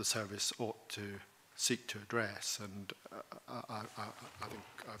that the service ought to seek to address. And I think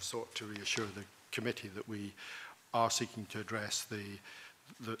I've sought to reassure the committee that we are seeking to address the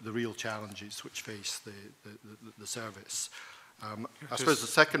real challenges which face the service. I suppose the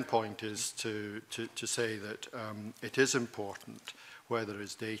second point is to say that it is important where there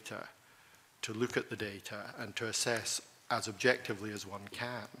is data to look at the data and to assess as objectively as one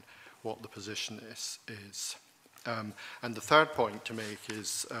can what the position is. And the third point to make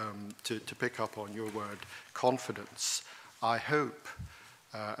is to pick up on your word, confidence. I hope,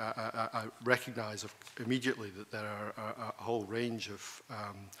 I recognise immediately that there are a whole range of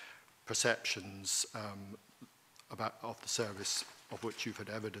perceptions of the service of which you've had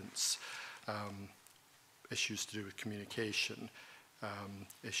evidence, issues to do with communication,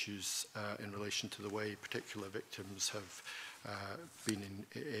 issues in relation to the way particular victims have been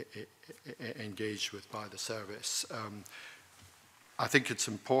engaged with by the service. I think it's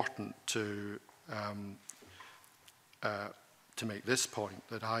important to make this point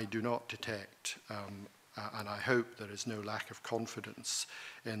that I do not detect, and I hope there is no lack of confidence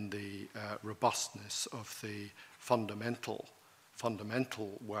in the robustness of the fundamental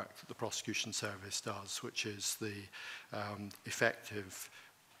work that the prosecution service does, which is the effective,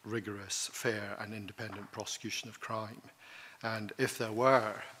 rigorous, fair and independent prosecution of crime. And if there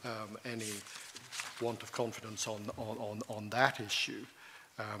were any want of confidence on that issue,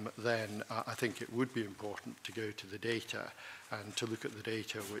 then I think it would be important to go to the data and to look at the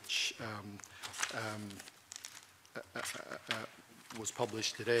data which was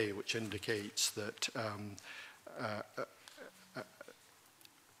published today, which indicates that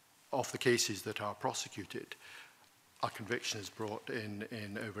of the cases that are prosecuted, a conviction is brought in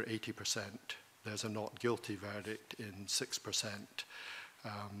over 80%. There's a not guilty verdict in 6%,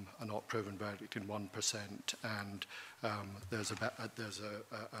 a not proven verdict in 1%, and there's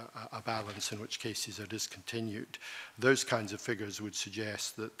a balance in which cases are discontinued. Those kinds of figures would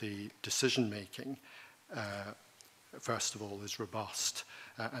suggest that the decision-making, first of all, is robust,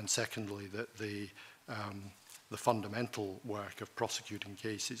 and secondly, that the fundamental work of prosecuting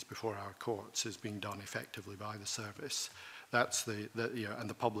cases before our courts is being done effectively by the service. That's and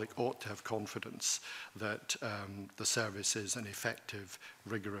the public ought to have confidence that the service is an effective,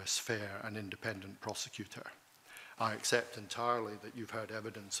 rigorous, fair and independent prosecutor. I accept entirely that you've heard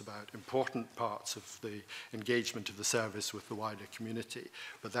evidence about important parts of the engagement of the service with the wider community,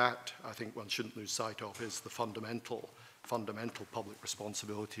 but that, I think one shouldn't lose sight of, is the fundamental public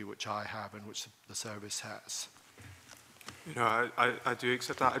responsibility which I have and which the service has. You know, I do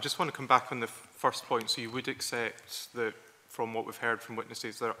accept that. I just want to come back on the first point. So you would accept that from what we've heard from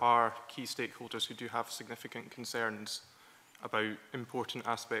witnesses, there are key stakeholders who do have significant concerns about important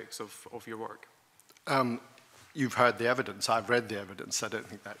aspects of your work? You've heard the evidence. I've read the evidence. I don't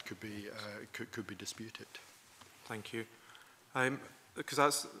think that could be disputed. Thank you.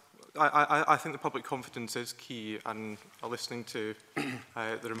 Because I think the public confidence is key, and listening to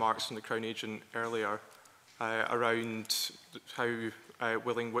the remarks from the Crown Agent earlier around how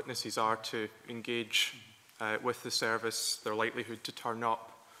willing witnesses are to engage with the service, their likelihood to turn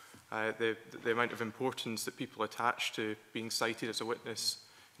up, the amount of importance that people attach to being cited as a witness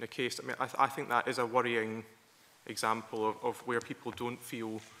in a case. I mean, I think that is a worrying example of where people don't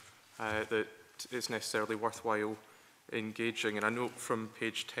feel that it's necessarily worthwhile engaging. And I note from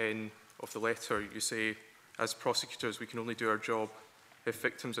page 10 of the letter, you say, as prosecutors, we can only do our job if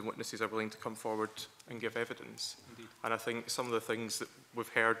victims and witnesses are willing to come forward and give evidence. Indeed. And I think some of the things that we've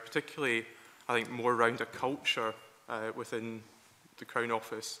heard, particularly, I think, more around a culture within the Crown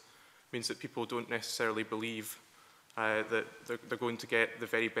Office, means that people don't necessarily believe that they're going to get the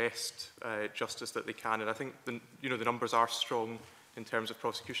very best justice that they can. And I think the numbers are strong in terms of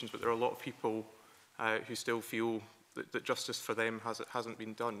prosecutions, but there are a lot of people who still feel that justice for them hasn't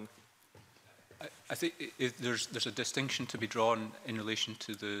been done. I think there's a distinction to be drawn in relation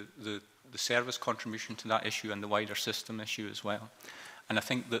to the service contribution to that issue and the wider system issue as well. And I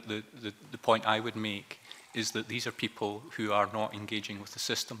think that the point I would make is that these are people who are not engaging with the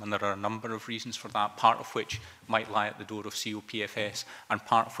system, and there are a number of reasons for that, part of which might lie at the door of COPFS and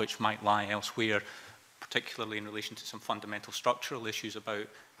part of which might lie elsewhere, particularly in relation to some fundamental structural issues about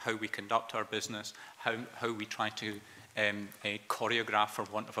how we conduct our business, how we try to choreograph, for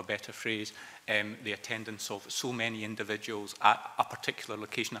want of a better phrase, the attendance of so many individuals at a particular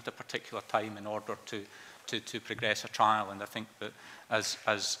location at a particular time in order to progress a trial. And I think that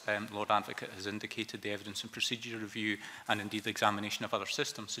as Lord Advocate has indicated, the evidence and procedure review and indeed the examination of other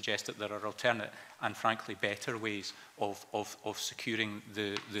systems suggest that there are alternate and frankly better ways of securing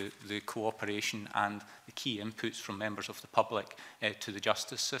the cooperation and the key inputs from members of the public to the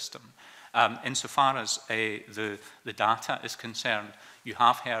justice system. Insofar as the data is concerned, you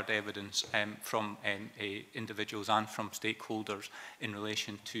have heard evidence from individuals and from stakeholders in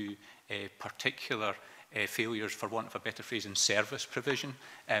relation to particular failures, for want of a better phrase, in service provision,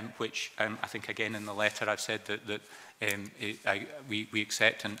 which I think again in the letter I've said that we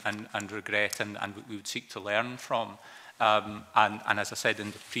accept and regret and we would seek to learn from. And as I said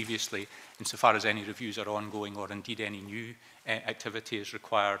previously, insofar as any reviews are ongoing or indeed any new activity is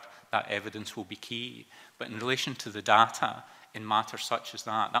required, that evidence will be key. But in relation to the data, in matters such as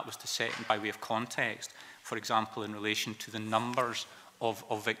that was to set by way of context, for example, in relation to the numbers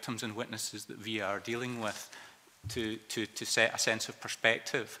of victims and witnesses that VIA are dealing with, to set a sense of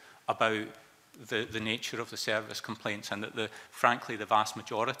perspective about the nature of the service complaints, and that frankly the vast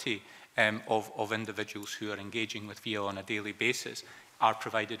majority of individuals who are engaging with VIA on a daily basis are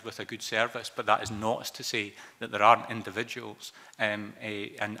provided with a good service. But that is not to say that there aren't individuals, and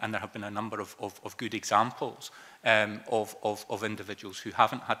there have been a number of good examples of individuals who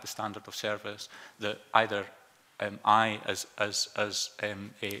haven't had the standard of service that either I, as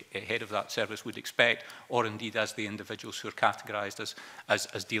a head of that service, would expect, or indeed as the individuals who are categorised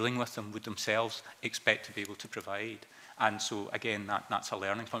as dealing with them would themselves expect to be able to provide. And so, again, that's a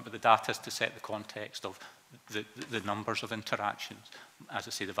learning point, but the data is to set the context of the numbers of interactions, as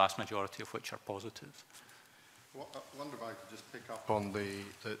I say, the vast majority of which are positive. Well, I wonder if I could just pick up on the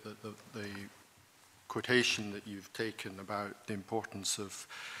quotation that you've taken about the importance of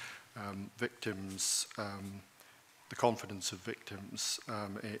victims, the confidence of victims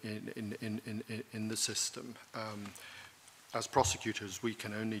in the system. As prosecutors, we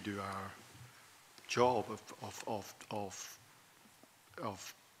can only do our job of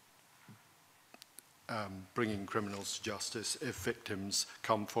bringing criminals to justice if victims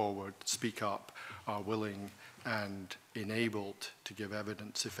come forward, speak up, are willing and enabled to give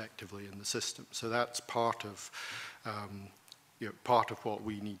evidence effectively in the system. So that's part of what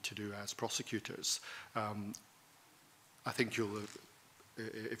we need to do as prosecutors. I think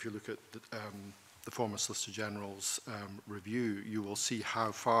if you look at the former Solicitor General's review, you will see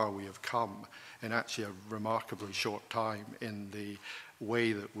how far we have come in actually a remarkably short time in the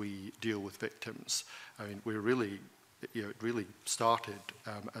way that we deal with victims. I mean, we're really it really started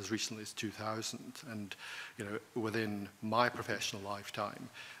as recently as 2000, and within my professional lifetime,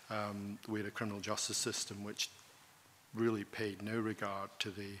 we had a criminal justice system which really paid no regard to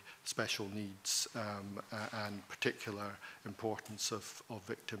the special needs and particular importance of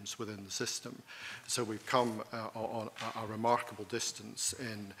victims within the system. So we've come on a remarkable distance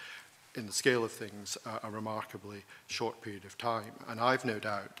in the scale of things, a remarkably short period of time. And I've no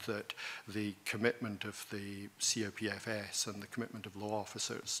doubt that the commitment of the COPFS and the commitment of law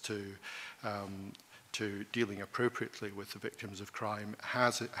officers to dealing appropriately with the victims of crime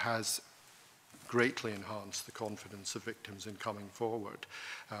has greatly enhanced the confidence of victims in coming forward.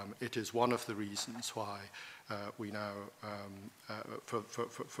 It is one of the reasons why we now,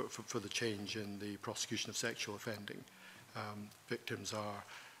 for the change in the prosecution of sexual offending, victims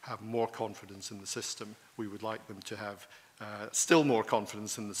have more confidence in the system. We would like them to have still more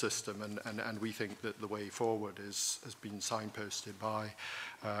confidence in the system, and we think that the way forward has been signposted by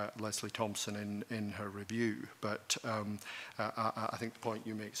Leslie Thompson in her review. But I think the point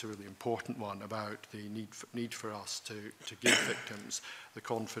you make is a really important one about the need for us to give victims the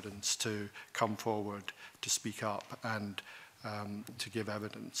confidence to come forward, to speak up, and to give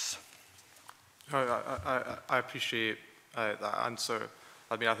evidence. I appreciate that answer.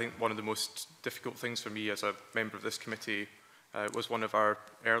 I mean, I think one of the most difficult things for me as a member of this committee was one of our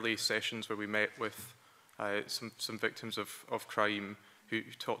early sessions where we met with some victims of crime who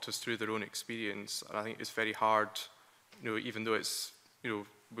talked us through their own experience. And I think it's very hard, even though it's, we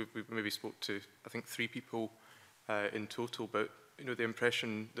maybe spoke to, I think, 3 people in total, but, the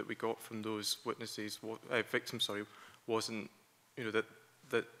impression that we got from those witnesses, victims, sorry, wasn't,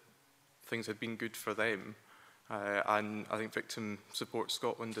 that things had been good for them. And I think Victim Support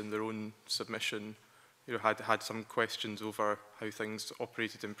Scotland in their own submission had some questions over how things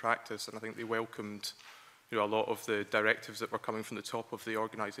operated in practice, and I think they welcomed a lot of the directives that were coming from the top of the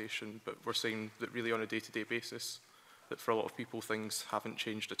organisation, but we're saying that really on a day-to-day basis that for a lot of people things haven't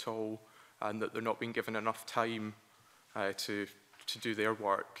changed at all, and that they're not being given enough time to do their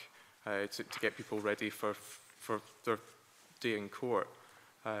work, to get people ready for their day in court,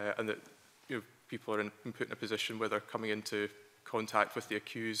 and that people are put in a position where they're coming into contact with the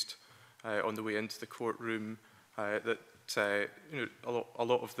accused on the way into the courtroom, that a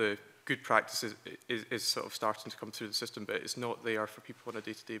lot of the good practice is sort of starting to come through the system, but it's not there for people on a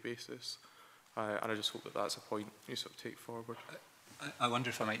day-to-day basis. And I just hope that that's a point you sort of take forward. I wonder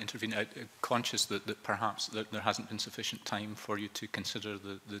if I might intervene. I'm conscious that perhaps there hasn't been sufficient time for you to consider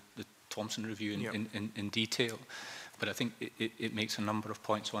the Thompson review in detail, but I think it makes a number of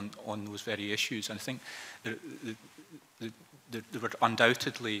points on those very issues. And I think there were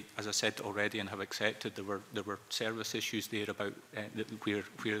undoubtedly, as I said already and have accepted, there were service issues there about where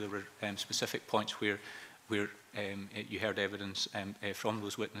there were specific points where you heard evidence from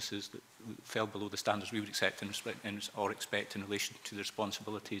those witnesses that fell below the standards we would accept or expect in relation to the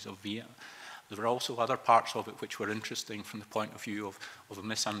responsibilities of VIA. There were also other parts of it which were interesting from the point of view of a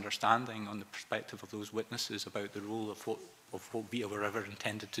misunderstanding on the perspective of those witnesses about the role of what VIA were ever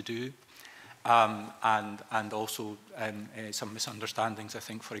intended to do. And also some misunderstandings, I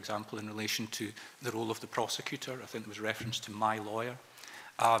think, for example, in relation to the role of the prosecutor. I think there was reference to my lawyer,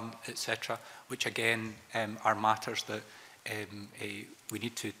 etc., which again are matters that we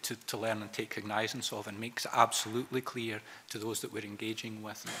need to learn and take cognizance of, and makes it absolutely clear to those that we're engaging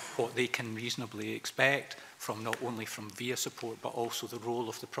with what they can reasonably expect from not only from VIA support but also the role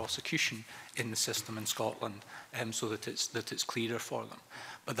of the prosecution in the system in Scotland, so that it's clearer for them.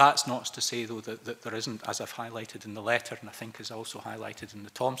 But that's not to say, though, that there isn't, as I've highlighted in the letter, and I think is also highlighted in the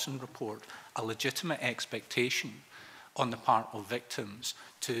Thompson report, a legitimate expectation on the part of victims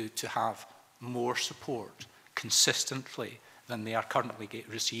to have more support consistently than they are currently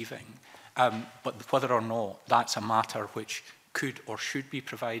receiving. But whether or not that's a matter which could or should be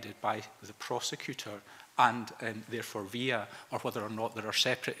provided by the prosecutor and therefore VIA, or whether or not there are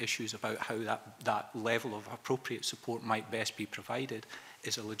separate issues about how that level of appropriate support might best be provided,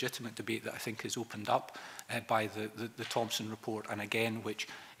 is a legitimate debate that I think is opened up by the Thompson report, and again, which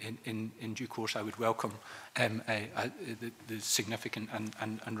in due course I would welcome the significant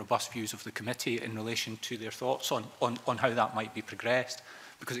and robust views of the committee in relation to their thoughts on how that might be progressed,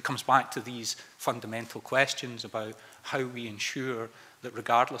 because it comes back to these fundamental questions about how we ensure that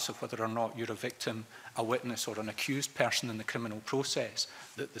regardless of whether or not you're a victim, a witness or an accused person in the criminal process,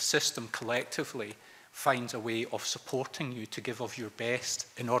 that the system collectively finds a way of supporting you to give of your best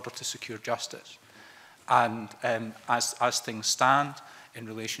in order to secure justice. And as things stand in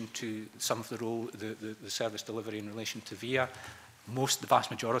relation to some of the role, the service delivery in relation to VIA, the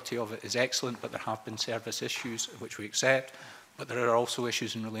vast majority of it is excellent, but there have been service issues which we accept. But there are also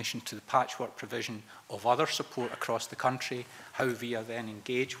issues in relation to the patchwork provision of other support across the country, how VIA then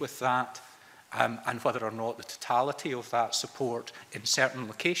engage with that, and whether or not the totality of that support in certain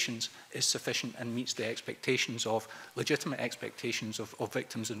locations is sufficient and meets the expectations of, legitimate expectations of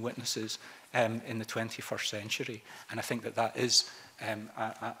victims and witnesses in the 21st century. And I think that that is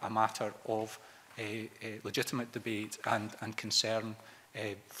a matter of a legitimate debate and concern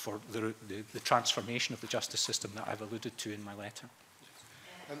for the transformation of the justice system that I've alluded to in my letter.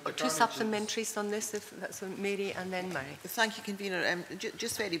 Two supplementaries on this, if that's Mary and then Murray. Thank you, Convener.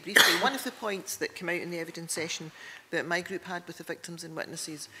 Just very briefly, one of the points that came out in the evidence session that my group had with the victims and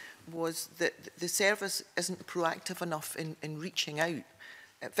witnesses was that the service isn't proactive enough in reaching out.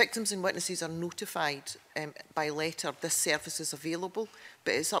 Victims and witnesses are notified by letter this service is available,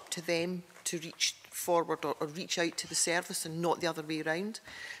 but it's up to them to reach forward or reach out to the service and not the other way around.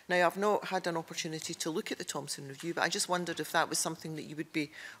 Now, I've not had an opportunity to look at the Thompson Review, but I just wondered if that was something that you would be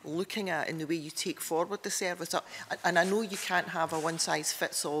looking at in the way you take forward the service. And I know you can't have a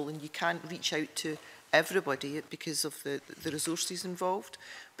one-size-fits-all and you can't reach out to everybody because of the resources involved,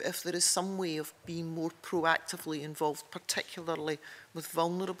 but if there is some way of being more proactively involved, particularly with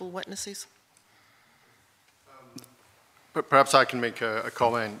vulnerable witnesses. But perhaps I can make a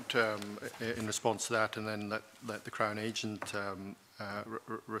comment in response to that, and then let the Crown Agent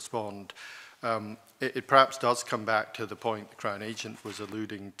respond. It perhaps does come back to the point the Crown Agent was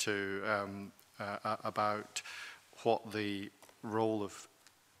alluding to about what the role of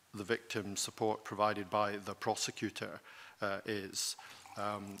the victim support provided by the prosecutor is.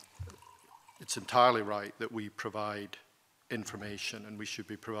 It's entirely right that we provide information, and we should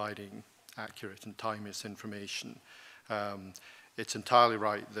be providing accurate and timeous information. It's entirely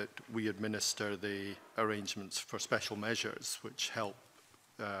right that we administer the arrangements for special measures which help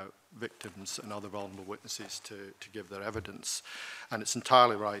victims and other vulnerable witnesses to give their evidence. And it's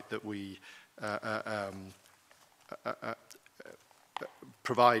entirely right that we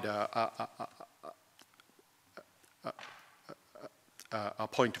provide a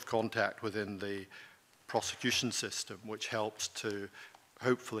point of contact within the prosecution system, which helps to,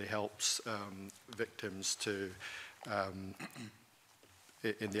 hopefully helps victims to,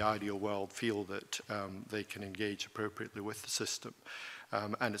 in the ideal world, feel that they can engage appropriately with the system.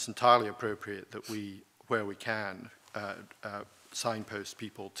 And it's entirely appropriate that we, where we can, signpost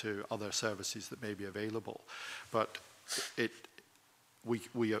people to other services that may be available. But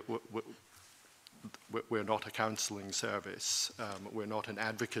we're not a counselling service. We're not an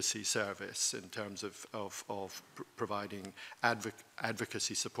advocacy service in terms of providing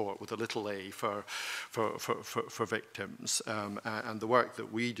advocacy support with a little a for victims. And the work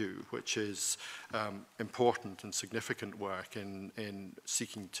that we do, which is important and significant work in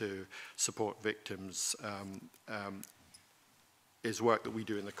seeking to support victims, is work that we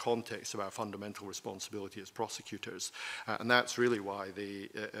do in the context of our fundamental responsibility as prosecutors. And that's really why the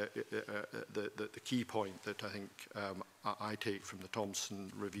key point that I think I take from the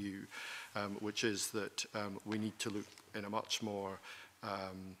Thompson Review, which is that we need to look in a much more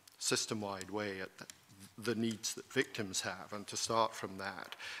system-wide way at the needs that victims have, and to start from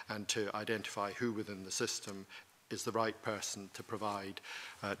that, and to identify who within the system is the right person to provide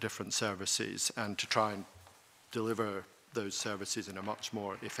different services, and to try and deliver those services in a much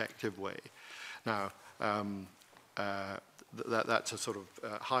more effective way. Now, that's a sort of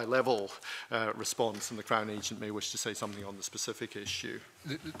high-level response, and the Crown Agent may wish to say something on the specific issue.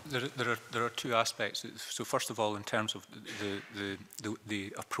 There are two aspects. So first of all, in terms of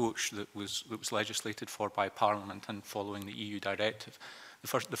the approach that was legislated for by Parliament and following the EU directive,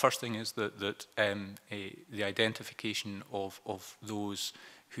 the first thing is that the identification of those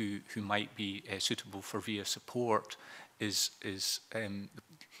who might be suitable for VIA support is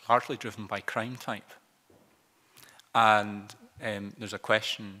largely driven by crime type. And there's a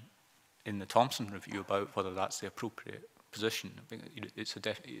question in the Thompson Review about whether that's the appropriate position.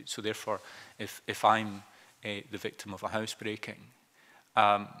 So therefore, if I'm the victim of a housebreaking,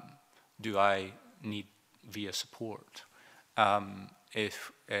 do I need VIA support?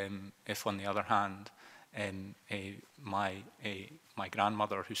 If on the other hand, my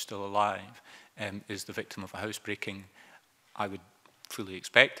grandmother, who's still alive, is the victim of a housebreaking, I would fully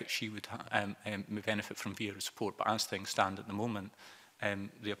expect that she would benefit from VIA support. But as things stand at the moment,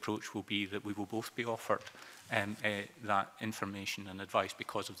 the approach will be that we will both be offered that information and advice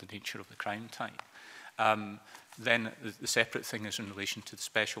because of the nature of the crime type. Then the separate thing is in relation to the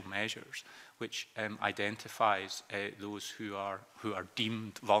special measures, which identifies those who are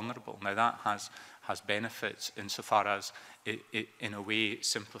deemed vulnerable. Now that has benefits insofar as it in a way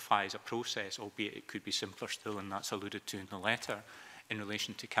simplifies a process, albeit it could be simpler still, and that's alluded to in the letter, in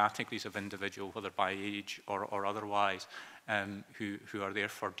relation to categories of individual, whether by age or otherwise, who are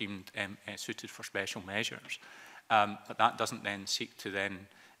therefore deemed suited for special measures. But that doesn't then seek to then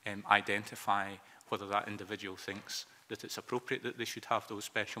identify whether that individual thinks that it's appropriate that they should have those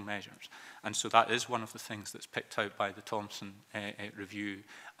special measures. And so that is one of the things that's picked out by the Thompson review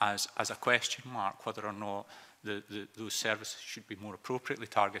as a question mark, whether or not those services should be more appropriately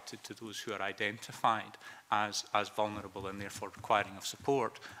targeted to those who are identified as vulnerable and therefore requiring of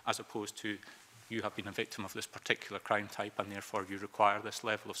support, as opposed to you have been a victim of this particular crime type and therefore you require this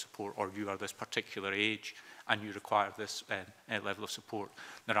level of support, or you are this particular age and you require this level of support.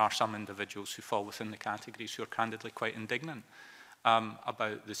 There are some individuals who fall within the categories who are candidly quite indignant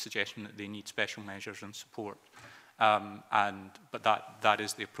about the suggestion that they need special measures and support. But that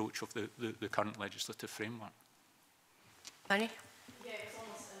is the approach of the current legislative framework. Fanny? Yeah, it's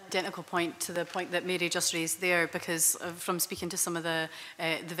almost an identical point to the point that Mary just raised there, because from speaking to some of the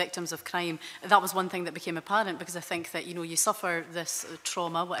victims of crime, that was one thing that became apparent, because I think that, you know, you suffer this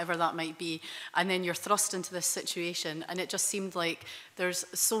trauma, whatever that might be, and then you're thrust into this situation, and it just seemed like there's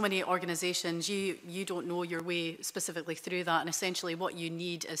so many organisations, you don't know your way specifically through that, and essentially what you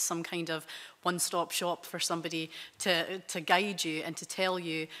need is some kind of one-stop shop for somebody to guide you and to tell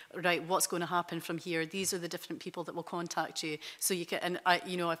you, right, what's going to happen from here. These are the different people that will contact you. So you can, and I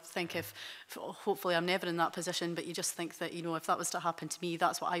think if, hopefully I'm never in that position, but you just think that, you know, if that was to happen to me,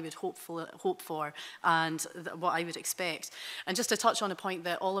 that's what I would hope for and what I would expect. And just to touch on a point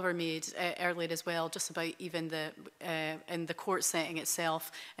that Oliver made earlier as well, just about even in the court setting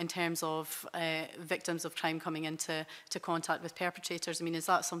itself, in terms of victims of crime coming into contact with perpetrators. I mean, is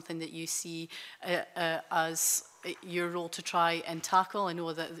that something that you see as your role to try and tackle? I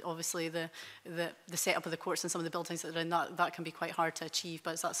know that obviously the setup of the courts and some of the buildings that are in that can be quite hard to achieve,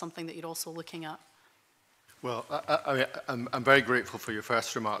 but is that something that you're also looking at? Well, I'm very grateful for your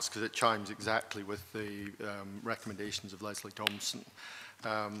first remarks, because it chimes exactly with the recommendations of Leslie Thompson.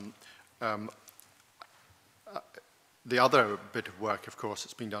 The other bit of work, of course,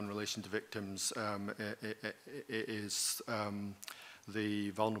 that's been done in relation to victims is the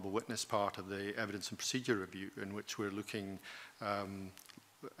vulnerable witness part of the evidence and procedure review, in which we're looking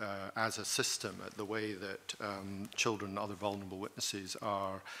as a system at the way that children and other vulnerable witnesses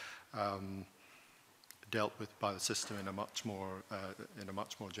are dealt with by the system in a much more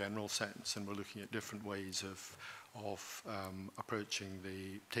general sense, and we're looking at different ways of approaching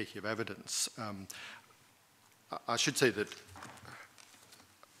the taking of evidence. I should say that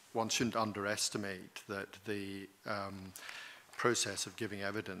one shouldn't underestimate that the process of giving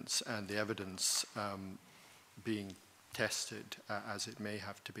evidence and the evidence being tested as it may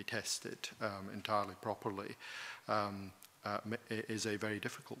have to be tested entirely properly is a very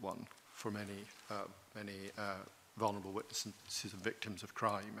difficult one for many vulnerable witnesses and victims of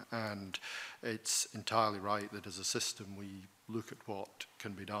crime. And it's entirely right that as a system we look at what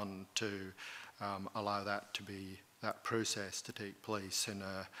can be done to allow that process to take place in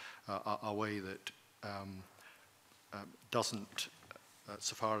a way that doesn't,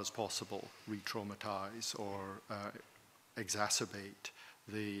 so far as possible, re-traumatize or exacerbate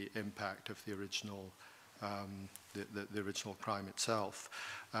the impact of the original crime itself.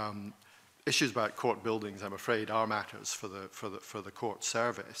 Issues about court buildings, I'm afraid, are matters for the court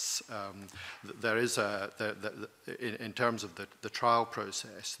service. There is in terms of the trial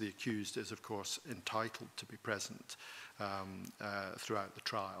process, the accused is, of course, entitled to be present throughout the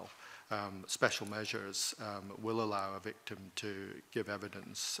trial. Special measures will allow a victim to give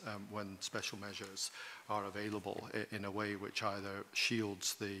evidence when special measures are available in a way which either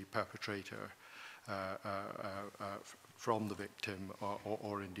shields the perpetrator from the victim,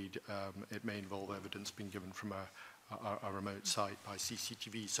 or indeed it may involve evidence being given from a remote site by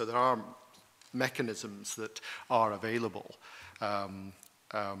CCTV. So there are mechanisms that are available.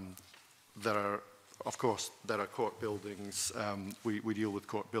 Of course, there are court buildings. We deal with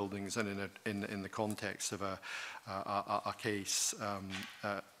court buildings, and in the context of a case,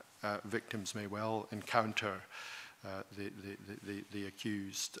 victims may well encounter the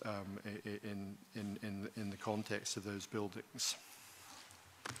accused in the context of those buildings.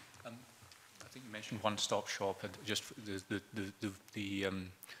 I think you mentioned one-stop shop, and just the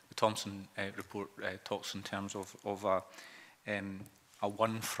Thompson report talks in terms of a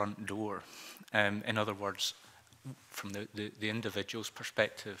one front door. In other words, from the individual's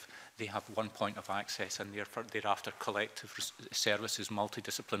perspective, they have one point of access, and thereafter collective services,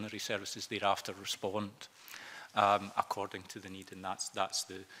 multidisciplinary services thereafter respond according to the need, and that's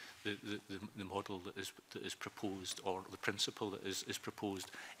the model that is proposed, or the principle that is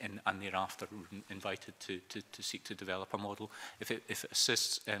proposed, and thereafter we're invited to seek to develop a model. If it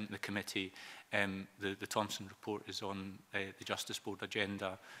assists the committee, the Thompson report is on the Justice Board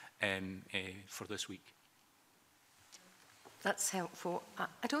agenda for this week. That's helpful.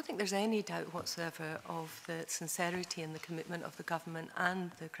 I don't think there's any doubt whatsoever of the sincerity and the commitment of the government and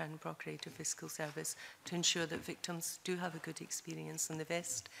the Crown Procurator Fiscal Service to ensure that victims do have a good experience and the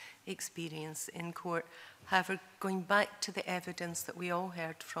best experience in court. However, going back to the evidence that we all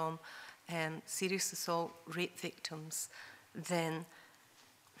heard from serious assault rape victims, then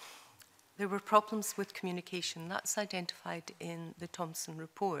there were problems with communication. That's identified in the Thompson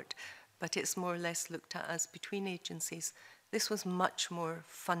report, but it's more or less looked at as between agencies. This was much more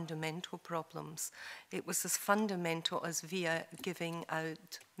fundamental problems. It was as fundamental as via giving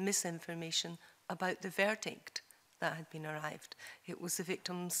out misinformation about the verdict that had been arrived. It was the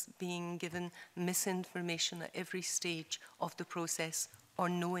victims being given misinformation at every stage of the process or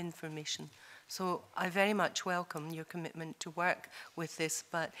no information. So I very much welcome your commitment to work with this,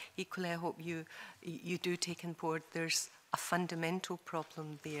 but equally I hope you do take on board there's a fundamental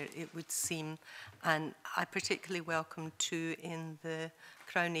problem there, it would seem, and I particularly welcome too in the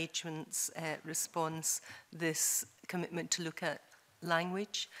Crown Agent's response this commitment to look at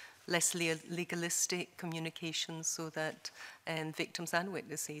language, less legalistic communication, so that victims and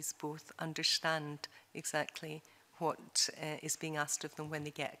witnesses both understand exactly what is being asked of them when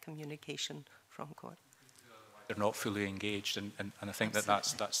they get communication from court. They're not fully engaged, and I think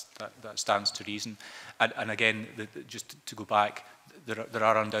that stands to reason. And again, just to go back, there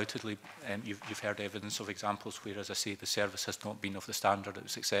are undoubtedly, you've heard evidence of examples where, as I say, the service has not been of the standard that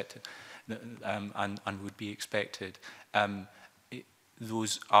was accepted and would be expected.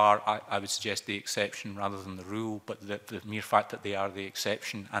 Those are, I would suggest, the exception rather than the rule, but the mere fact that they are the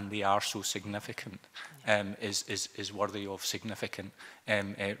exception and they are so significant is worthy of significant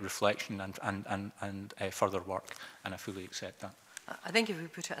reflection and further work, and I fully accept that. I think if we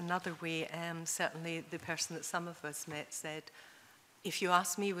put it another way, certainly the person that some of us met said, if you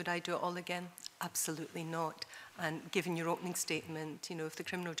ask me, would I do it all again? Absolutely not. And given your opening statement, you know, if the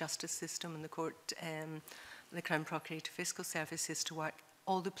criminal justice system and the court, the Crown Procurator Fiscal Service is to work,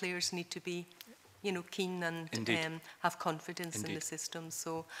 all the players need to be, you know, keen and have confidence in the system.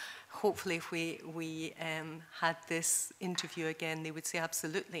 So hopefully if we had this interview again, they would say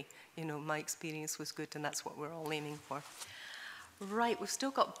absolutely, you know, my experience was good, and that's what we're all aiming for. Right, we've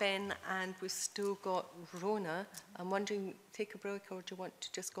still got Ben and we've still got Rona. I'm wondering, take a break, or do you want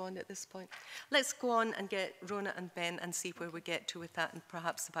to just go on at this point? Let's go on and get Rona and Ben and see where we get to with that, and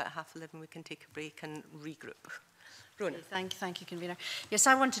perhaps about 11:30 we can take a break and regroup. Rona. Thank you, Convener. Yes,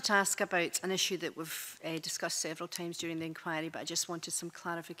 I wanted to ask about an issue that we've discussed several times during the inquiry, but I just wanted some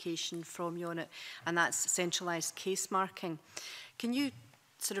clarification from you on it, and that's centralised case marking. Can you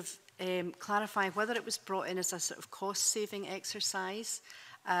sort of clarify whether it was brought in as a sort of cost-saving exercise,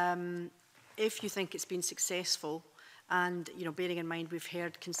 if you think it's been successful, and you know, bearing in mind we've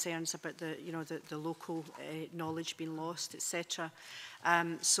heard concerns about the local knowledge being lost, etc.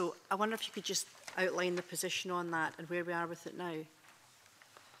 So I wonder if you could just outline the position on that and where we are with it now.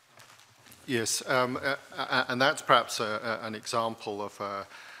 Yes, and that's perhaps an example of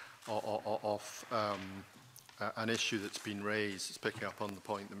an issue that's been raised. It's picking up on the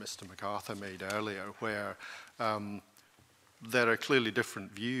point that Mr. MacArthur made earlier, where there are clearly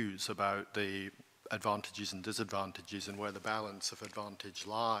different views about the advantages and disadvantages and where the balance of advantage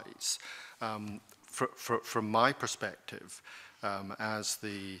lies. From my perspective, as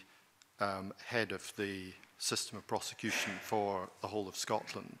the head of the system of prosecution for the whole of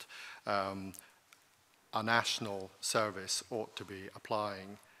Scotland, a national service ought to be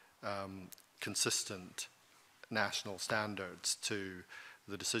applying consistent national standards to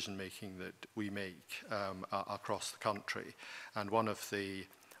the decision-making that we make across the country. And one of the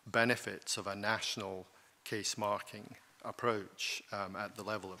benefits of a national case marking approach at the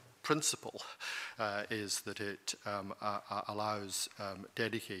level of principle is that it allows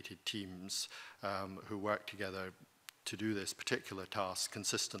dedicated teams who work together to do this particular task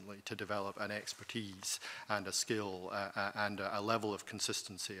consistently, to develop an expertise and a skill and a level of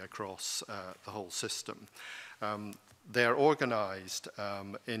consistency across the whole system. They're organised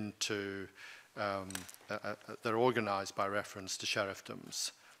they're organised by reference to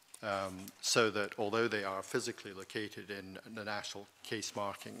sheriffdoms, so that although they are physically located in the national case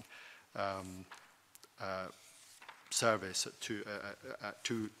marking service at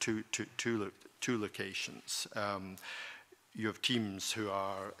two locations, you have teams who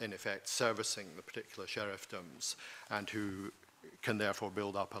are in effect servicing the particular sheriffdoms and who can therefore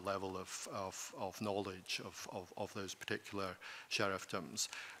build up a level of knowledge of those particular sheriffdoms.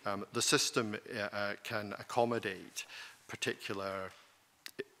 The system can accommodate particular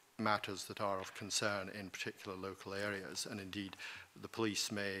matters that are of concern in particular local areas, and indeed the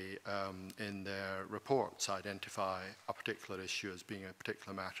police may, in their reports, identify a particular issue as being a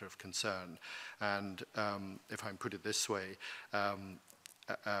particular matter of concern. And if I can put it this way,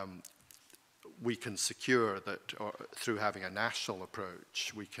 we can secure that, or through having a national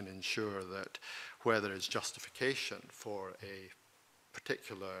approach, we can ensure that where there is justification for a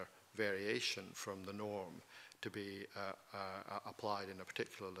particular variation from the norm to be applied in a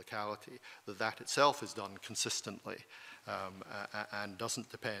particular locality, that itself is done consistently and doesn't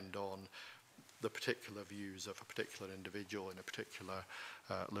depend on the particular views of a particular individual in a particular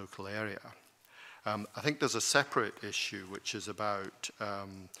local area. I think there's a separate issue which is about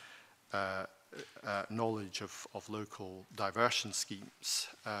knowledge of local diversion schemes.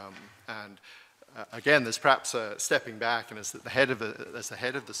 Again, there's perhaps stepping back, and as the head of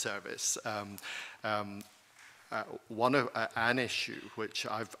the service, an issue which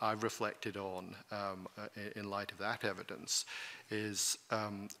I've reflected on in light of that evidence is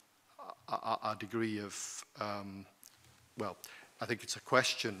a degree of, well, I think it's a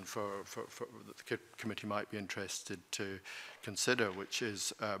question that the committee might be interested to consider, which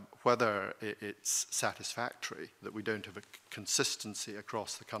is whether it's satisfactory that we don't have a consistency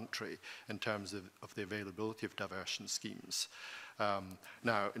across the country in terms of the availability of diversion schemes.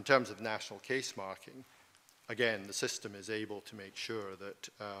 Now, in terms of national case marking, again, the system is able to make sure that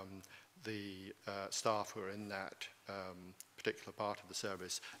the staff who are in that particular part of the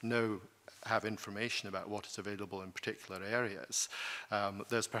service have information about what is available in particular areas.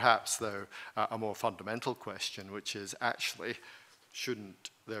 There's perhaps, though, a more fundamental question, which is actually, shouldn't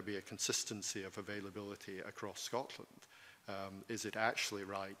there be a consistency of availability across Scotland? Is it actually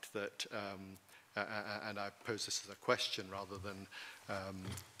right that, and I pose this as a question rather than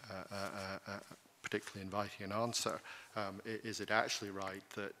particularly inviting an answer, is it actually right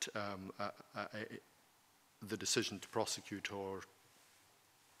that the decision to prosecute or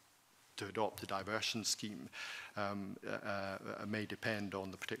to adopt a diversion scheme may depend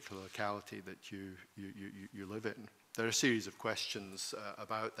on the particular locality that you live in? There are a series of questions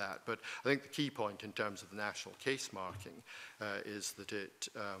about that, but I think the key point in terms of the national case marking is that it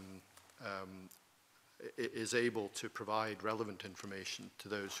is able to provide relevant information to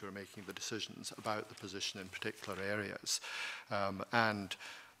those who are making the decisions about the position in particular areas.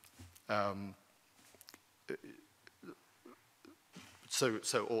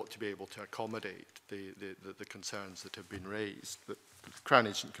 So ought to be able to accommodate the concerns that have been raised. But the Crown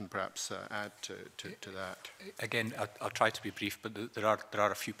Agent can perhaps add to that. Again, I'll try to be brief, but there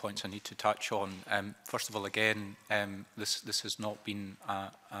are a few points I need to touch on. First of all, again, this has not been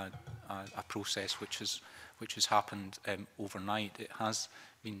a process which has happened overnight. It has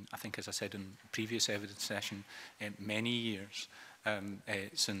been, I think, as I said in the previous evidence session, many years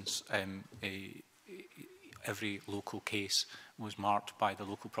since every local case was marked by the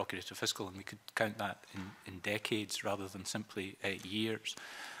local Procurator Fiscal, and we could count that in decades rather than simply years.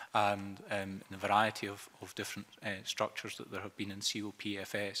 And the variety of different structures that there have been in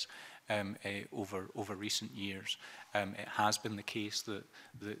COPFS over recent years, it has been the case that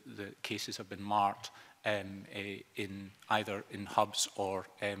the cases have been marked in either in hubs or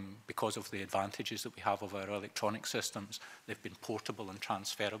because of the advantages that we have of our electronic systems, they've been portable and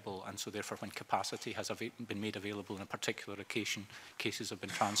transferable, and so therefore when capacity has been made available in a particular location, cases have been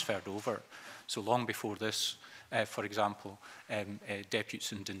transferred over. So long before this, for example,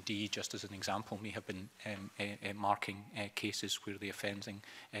 deputies in Dundee, just as an example, may have been marking cases where the offending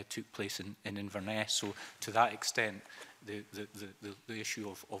took place in Inverness. So to that extent, the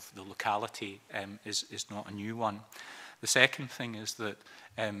issue of the locality is not a new one. The second thing is that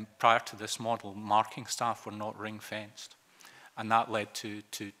prior to this model, marking staff were not ring-fenced. And that led to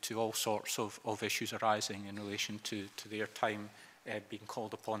all sorts of issues arising in relation to their time being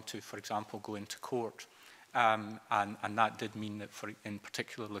called upon to, for example, go into court. And that did mean that in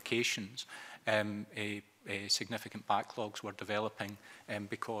particular locations, significant backlogs were developing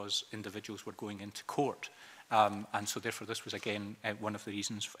because individuals were going into court. And so therefore this was again one of the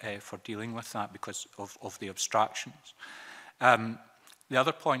reasons for dealing with that, because of the abstractions. The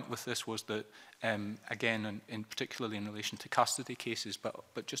other point with this was that, again, particularly in relation to custody cases,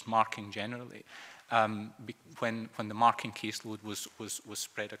 but just marking generally, when the marking caseload was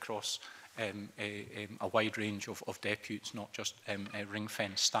spread across a wide range of deputies, not just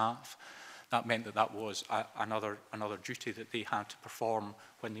ring-fence staff, that meant that that was another duty that they had to perform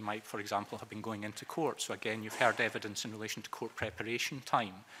when they might, for example, have been going into court. So again, you've heard evidence in relation to court preparation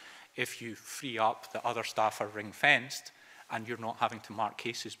time. If you free up the other staff are ring-fenced and you're not having to mark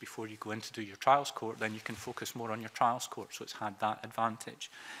cases before you go in to do your trials court, then you can focus more on your trials court. So it's had that advantage.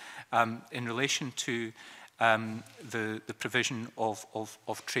 In relation to the provision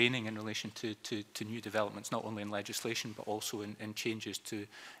of training in relation to new developments, not only in legislation, but also in changes to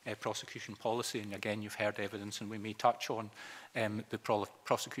prosecution policy. And again, you've heard evidence, and we may touch on the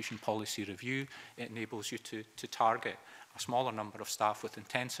prosecution policy review. It enables you to target a smaller number of staff with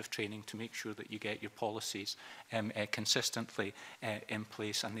intensive training to make sure that you get your policies consistently in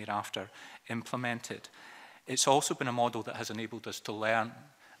place and thereafter implemented. It's also been a model that has enabled us to learn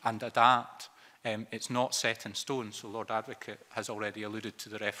and adapt. It's not set in stone, so Lord Advocate has already alluded to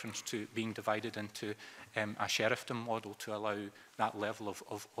the reference to being divided into a sheriffdom model to allow that level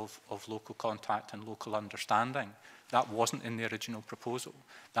of local contact and local understanding. That wasn't in the original proposal.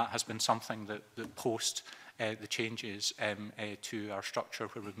 That has been something that post the changes to our structure,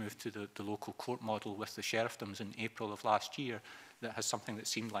 where we moved to the local court model with the sheriffdoms in April of last year, that has something that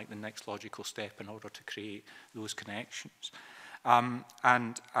seemed like the next logical step in order to create those connections.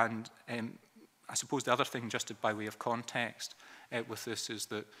 I suppose the other thing, just by way of context with this, is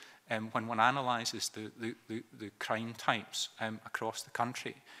that when one analyses the crime types across the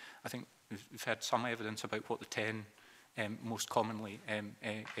country, I think we've had some evidence about what the 10 most commonly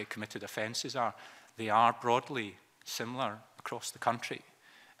committed offences are. They are broadly similar across the country.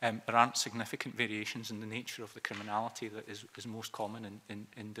 There aren't significant variations in the nature of the criminality that is most common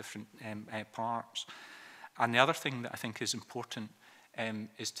in different parts. And the other thing that I think is important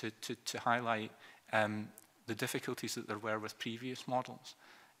is to highlight the difficulties that there were with previous models.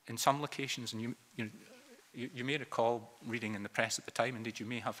 In some locations, and you may recall reading in the press at the time, indeed you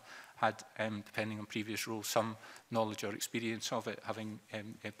may have had, depending on previous roles, some knowledge or experience of it, having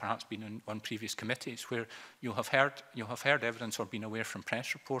perhaps been on previous committees, where you'll have heard evidence or been aware from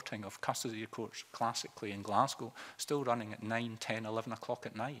press reporting of custody courts, classically in Glasgow, still running at 9, 10, 11 o'clock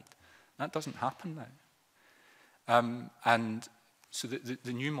at night. That doesn't happen now. And so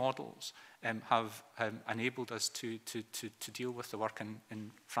the new models have enabled us to deal with the work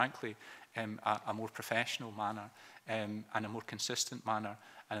in frankly, a more professional manner and a more consistent manner,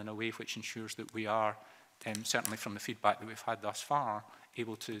 and in a way which ensures that we are, certainly from the feedback that we've had thus far,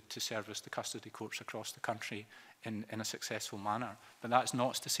 able to service the custody courts across the country in a successful manner. But that's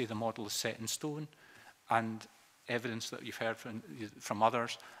not to say the model is set in stone, and evidence that you've heard from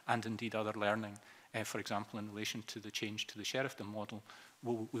others, and indeed other learning, for example, in relation to the change to the sheriffdom model,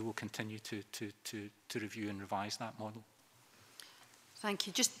 we will continue to review and revise that model. Thank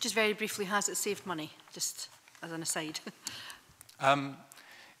you. Just very briefly, has it saved money, just as an aside?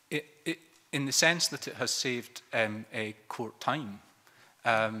 In the sense that it has saved a court time,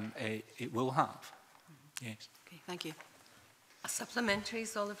 it will have, yes. Okay, thank you. A supplementary,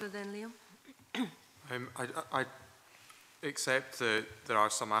 Oliver, then Liam. I accept that there are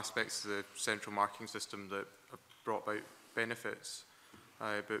some aspects of the central marking system that have brought about benefits,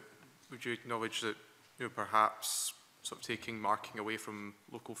 but would you acknowledge that perhaps sort of taking marking away from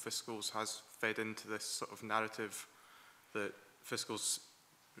local fiscals has fed into this sort of narrative that fiscals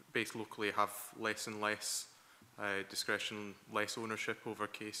based locally have less and less discretion, less ownership over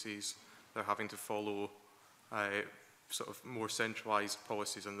cases, they're having to follow sort of more centralised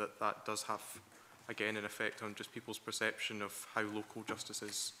policies, and that does have, again, an effect on just people's perception of how local justice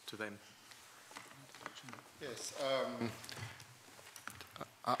is to them? Yes,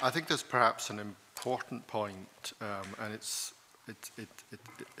 I think there's perhaps an important point, and it's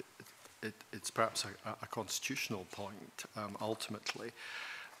perhaps a constitutional point. Ultimately,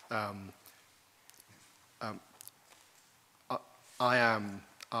 I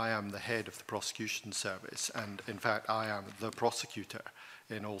am the head of the prosecution service, and in fact, I am the prosecutor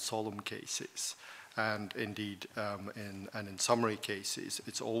in all solemn cases. And indeed, in summary cases,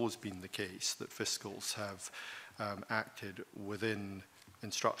 it's always been the case that fiscals have acted within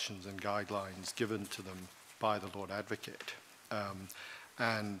instructions and guidelines given to them by the Lord Advocate.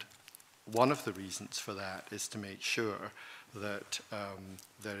 And one of the reasons for that is to make sure that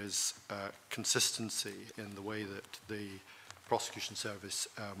there is consistency in the way that the prosecution service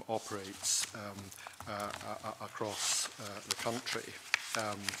operates across the country.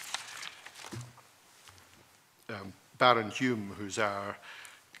 Baron Hume, who's our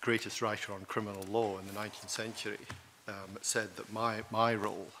greatest writer on criminal law in the 19th century, said that my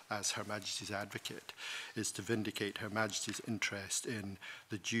role as Her Majesty's advocate is to vindicate Her Majesty's interest in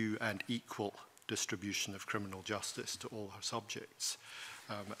the due and equal distribution of criminal justice to all her subjects.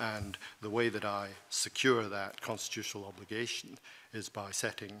 And the way that I secure that constitutional obligation is by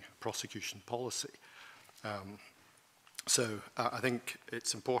setting prosecution policy. So I think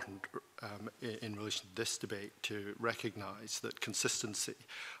it's important in relation to this debate to recognise that consistency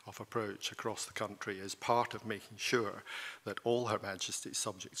of approach across the country is part of making sure that all Her Majesty's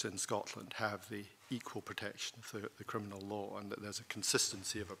subjects in Scotland have the equal protection of the criminal law, and that there's a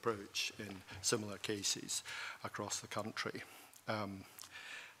consistency of approach in similar cases across the country.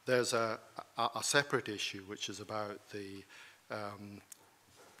 There's a separate issue which is about the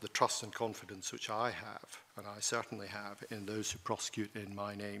trust and confidence which I have, and I certainly have, in those who prosecute in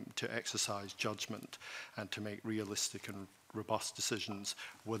my name to exercise judgment and to make realistic and robust decisions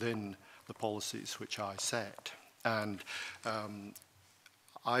within the policies which I set. And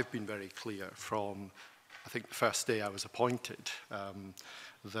I've been very clear from, I think, the first day I was appointed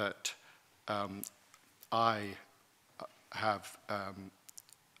that I have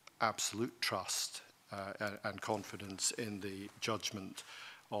absolute trust and confidence in the judgment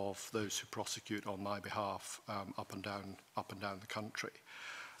of those who prosecute on my behalf up and down the country.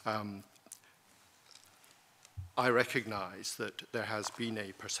 I recognise that there has been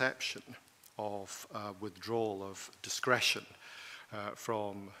a perception of withdrawal of discretion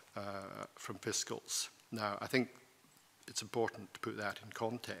from fiscals. Now, I think it's important to put that in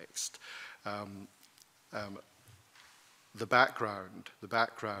context. The background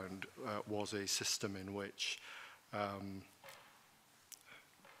was a system in which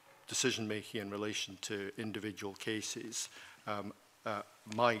decision-making in relation to individual cases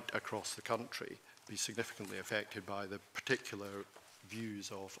might, across the country, be significantly affected by the particular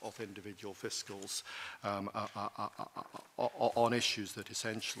views of individual fiscals on issues that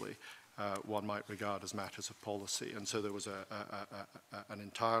essentially one might regard as matters of policy. And so there was an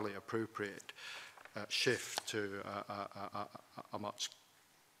entirely appropriate shift to a much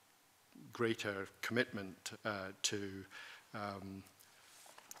greater commitment to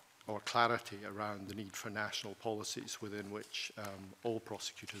or clarity around the need for national policies within which all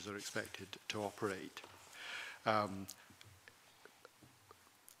prosecutors are expected to operate.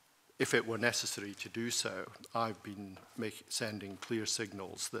 If it were necessary to do so, I've been sending clear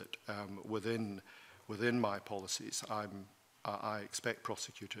signals that within my policies, I expect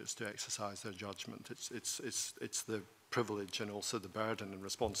prosecutors to exercise their judgment. It's the privilege and also the burden and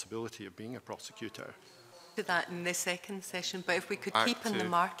responsibility of being a prosecutor. To that in the second session, but if we could keep in the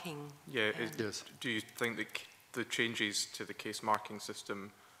marking. Yeah, yes. Do you think that the changes to the case marking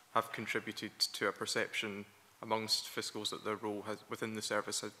system have contributed to a perception amongst fiscals that their role within the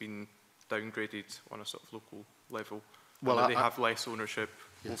service has been downgraded on a sort of local level? Well, that they have less ownership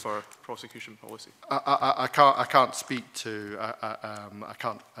over prosecution policy. I can't speak to I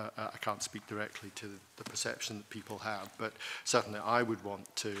can't speak directly to the perception that people have, but certainly I would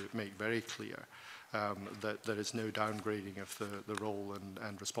want to make very clear that there is no downgrading of the role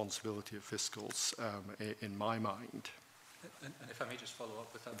and responsibility of fiscals in my mind. And if I may just follow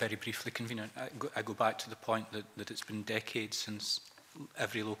up with that very briefly, Convener, I go back to the point that it's been decades since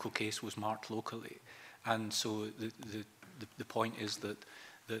every local case was marked locally, and so the point is that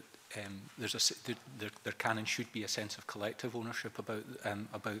there can and should be a sense of collective ownership about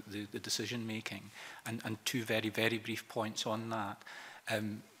the decision making. And two very brief points on that.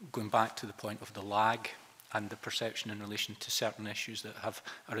 Going back to the point of the lag and the perception in relation to certain issues that have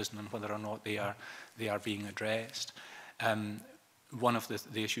arisen and whether or not they are being addressed. One of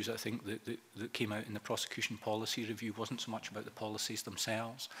the issues I think that came out in the prosecution policy review wasn't so much about the policies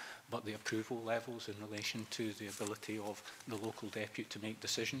themselves, but the approval levels in relation to the ability of the local deputy to make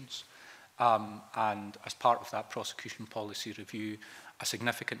decisions. And as part of that prosecution policy review, a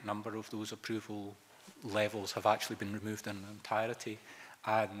significant number of those approval levels have actually been removed in entirety,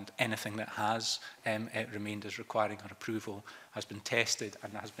 and anything that has remained as requiring our approval has been tested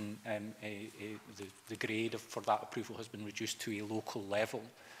and has been the grade for that approval has been reduced to a local level.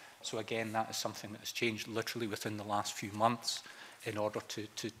 So again, that is something that has changed literally within the last few months in order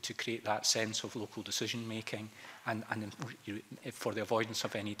to create that sense of local decision making and for the avoidance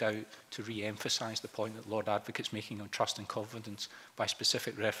of any doubt to re-emphasise the point that Lord Advocate's making on trust and confidence by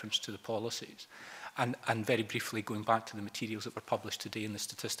specific reference to the policies. And very briefly, going back to the materials that were published today in the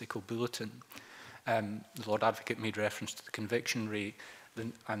statistical bulletin, the Lord Advocate made reference to the conviction rate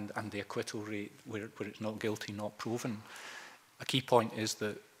and the acquittal rate where it's not guilty, not proven. A key point is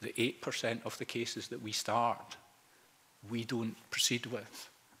that the 8% of the cases that we start we don't proceed with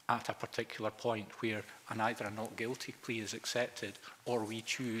at a particular point where either a not guilty plea is accepted or we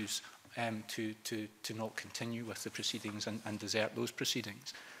choose to not continue with the proceedings and desert those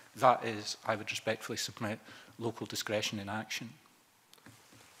proceedings. That is, I would respectfully submit, local discretion in action.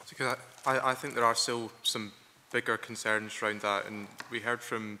 I think there are still some bigger concerns around that, and we heard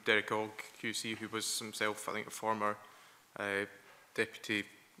from Derek Ogg, QC, who was himself, I think, a former deputy,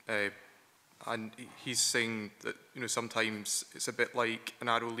 and he's saying that sometimes it's a bit like an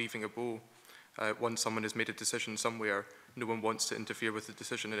arrow leaving a bow. Once someone has made a decision somewhere, no one wants to interfere with the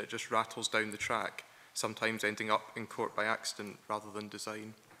decision, and it just rattles down the track, sometimes ending up in court by accident rather than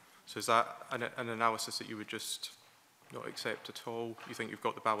design. So is that an analysis that you would just not accept at all? You think you've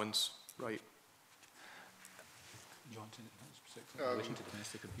got the balance right? Do you want to in relation to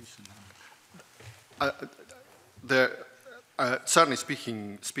domestic abuse? Certainly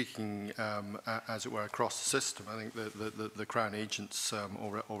speaking as it were, across the system, I think the Crown agents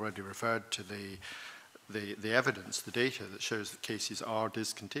already referred to the evidence, the data that shows that cases are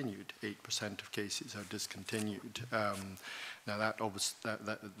discontinued. 8% of cases are discontinued. Now that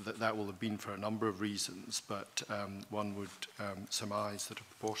will have been for a number of reasons, but one would surmise that a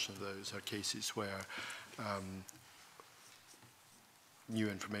proportion of those are cases where new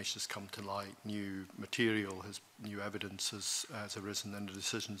information has come to light, new material, new evidence has arisen, and a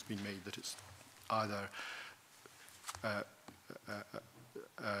decision has been made that it's either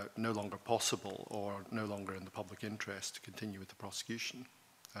no longer possible or no longer in the public interest to continue with the prosecution.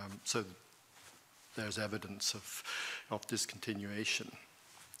 So there's evidence of discontinuation.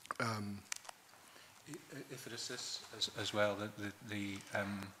 If it assists as well, the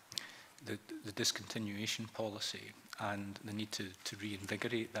discontinuation policy and the need to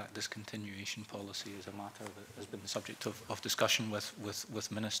reinvigorate that discontinuation policy is a matter that has been the subject of discussion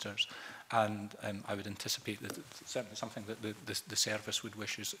with ministers, and I would anticipate that it's certainly something that the service would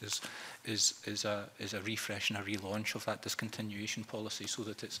wish is a refresh and a relaunch of that discontinuation policy, so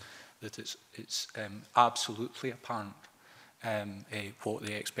that it's absolutely apparent what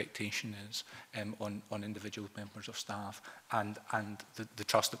the expectation is on individual members of staff and the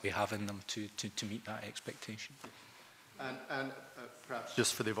trust that we have in them to meet that expectation. And perhaps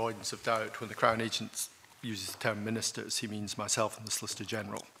just for the avoidance of doubt, when the Crown Agent uses the term ministers, he means myself and the Solicitor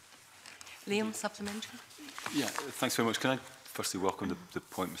General. Liam, supplementary? Yeah, thanks very much. Can I firstly welcome the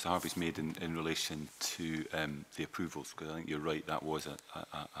point Mr Harvey's made in relation to the approvals, because I think you're right, that was a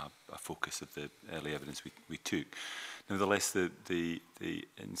focus of the early evidence we took. Nevertheless, the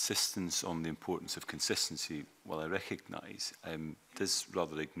insistence on the importance of consistency, while I recognise, does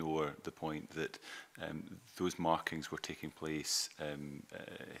rather ignore the point that those markings were taking place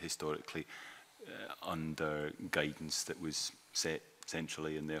historically under guidance that was set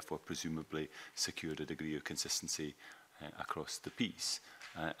centrally and therefore presumably secured a degree of consistency across the piece.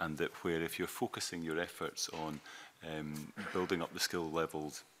 And that where if you're focusing your efforts on building up the skill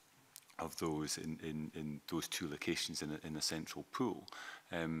levels of those in those two locations in a central pool,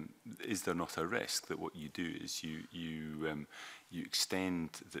 is there not a risk that what you do is you extend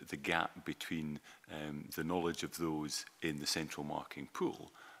the gap between the knowledge of those in the central marking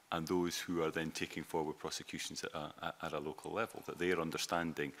pool and those who are then taking forward prosecutions at a local level, that their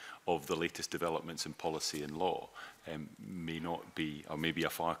understanding of the latest developments in policy and law may not be, or may be a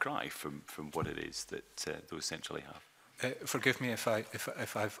far cry from what it is that those centrally have? Forgive me if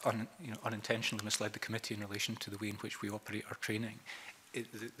I've unintentionally misled the committee in relation to the way in which we operate our training.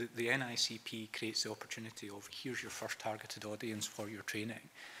 The NICP creates the opportunity of, here's your first targeted audience for your training.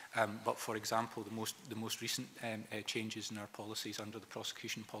 But for example, the most recent changes in our policies under the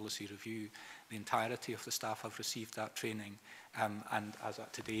prosecution policy review, the entirety of the staff have received that training, and as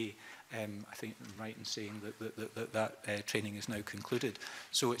at today, I think I'm right in saying that training is now concluded.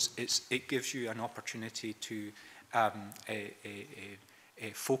 So it gives you an opportunity to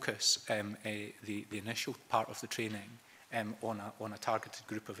focus the initial part of the training on a targeted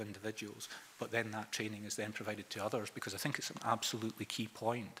group of individuals, but then that training is then provided to others, because I think it's an absolutely key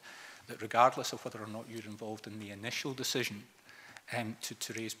point that regardless of whether or not you're involved in the initial decision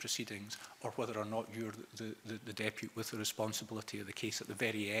to raise proceedings, or whether or not you're the deputy with the responsibility of the case at the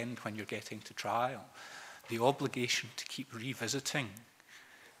very end when you're getting to trial, the obligation to keep revisiting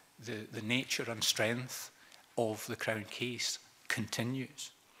the nature and strength of the Crown case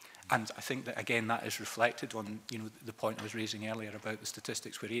continues. And I think that, again, that is reflected on the point I was raising earlier about the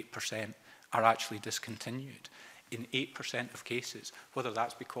statistics where 8% are actually discontinued. In 8% of cases, whether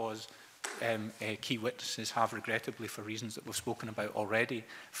that's because key witnesses have regrettably, for reasons that we've spoken about already,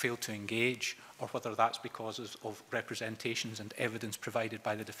 failed to engage, or whether that's because of representations and evidence provided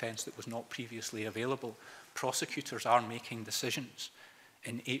by the defence that was not previously available. Prosecutors are making decisions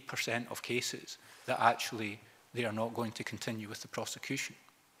in 8% of cases that actually they are not going to continue with the prosecution.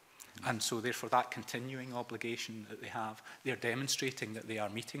 And so therefore that continuing obligation that they have, they're demonstrating that they are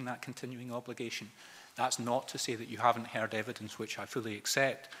meeting that continuing obligation. That's not to say that you haven't heard evidence, which I fully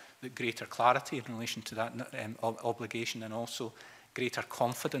accept, that greater clarity in relation to that obligation, and also greater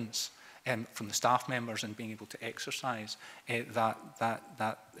confidence from the staff members in being able to exercise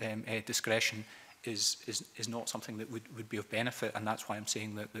that discretion is not something that would be of benefit. And that's why I'm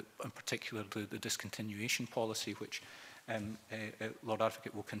saying that in particular the discontinuation policy, which Lord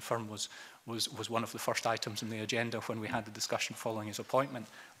Advocate will confirm was one of the first items in the agenda when we had the discussion following his appointment,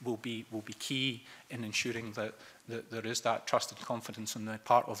 will be key in ensuring that there is that trust and confidence on the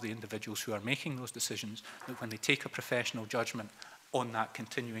part of the individuals who are making those decisions, that when they take a professional judgment on that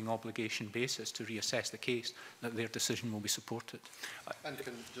continuing obligation basis to reassess the case, that their decision will be supported. And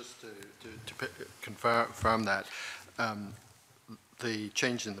just to confirm that, the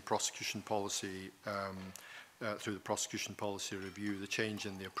change in the prosecution policy through the prosecution policy review, the change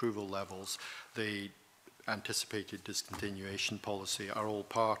in the approval levels, the anticipated discontinuation policy are all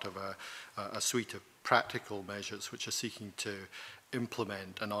part of a suite of practical measures which are seeking to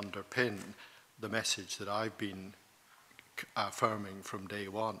implement and underpin the message that I've been affirming from day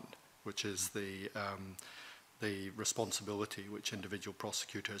one, which is the responsibility which individual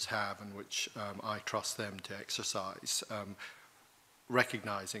prosecutors have and which I trust them to exercise.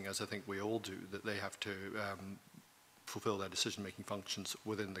 Recognising, as I think we all do, that they have to fulfil their decision-making functions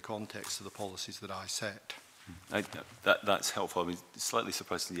within the context of the policies that I set. That's helpful. I mean, slightly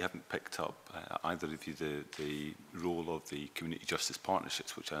surprising you haven't picked up, either of you, the role of the community justice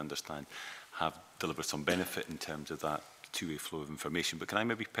partnerships, which I understand have delivered some benefit in terms of that two-way flow of information. But can I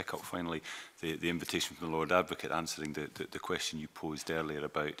maybe pick up finally the invitation from the Lord Advocate answering the question you posed earlier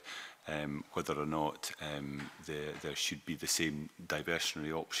about whether or not there should be the same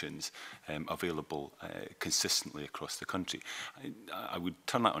diversionary options available consistently across the country. I would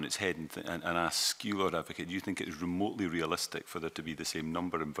turn that on its head and ask you, Lord Advocate, do you think it is remotely realistic for there to be the same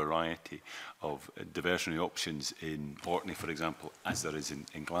number and variety of diversionary options in Orkney, for example, as there is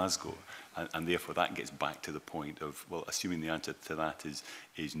in Glasgow? And therefore that gets back to the point of, well, assuming the answer to that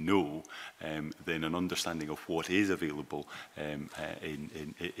is no, then an understanding of what is available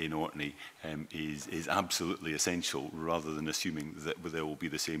in Orkney is absolutely essential, rather than assuming that there will be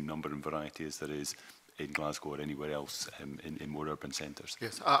the same number and variety as there is in Glasgow or anywhere else in more urban centres.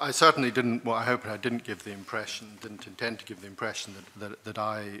 Yes, I certainly didn't, well, I hope I didn't give the impression, didn't intend to give the impression that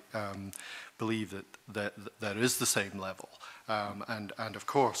I believe that there is the same level. And of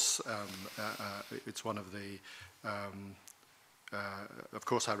course, it's one of the, of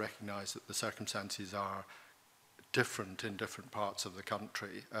course I recognise that the circumstances are different in different parts of the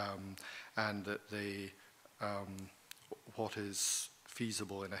country, and that what is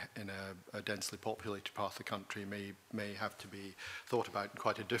feasible in a densely populated part of the country may have to be thought about in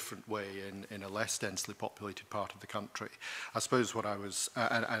quite a different way in a less densely populated part of the country. I suppose what I was,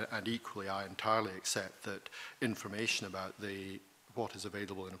 and equally I entirely accept that information about what is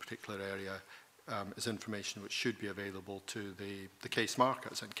available in a particular area is information which should be available to the case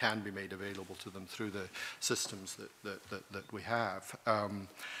markers and can be made available to them through the systems that we have.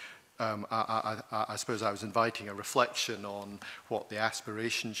 I suppose I was inviting a reflection on what the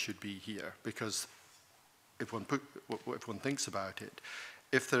aspiration should be here, because if one thinks about it,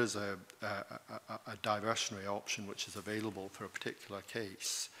 if there is a diversionary option which is available for a particular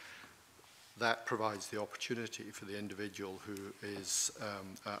case, that provides the opportunity for the individual who is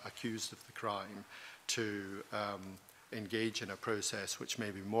accused of the crime to engage in a process which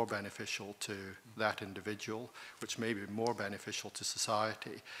may be more beneficial to that individual, which may be more beneficial to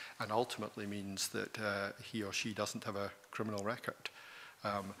society, and ultimately means that he or she doesn't have a criminal record.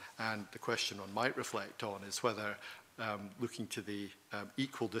 And the question one might reflect on is whether, looking to the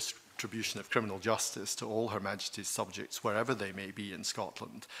equal distribution of criminal justice to all Her Majesty's subjects, wherever they may be in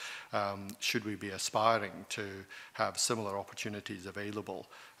Scotland, should we be aspiring to have similar opportunities available,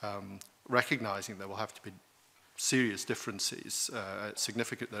 recognising there will have to be serious differences, there are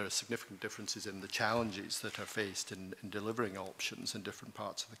significant differences in the challenges that are faced in delivering options in different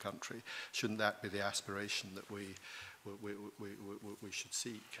parts of the country. Shouldn't that be the aspiration that we should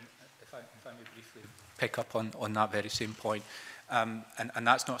seek? If I may briefly pick up on that very same point, and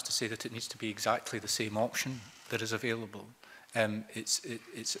that's not to say that it needs to be exactly the same option that is available.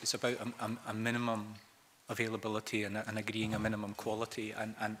 It's about a minimum availability and agreeing a minimum quality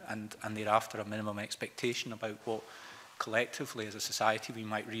and thereafter a minimum expectation about what collectively as a society we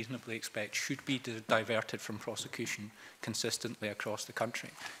might reasonably expect should be diverted from prosecution consistently across the country.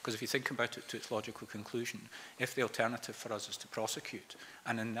 Because if you think about it to its logical conclusion, if the alternative for us is to prosecute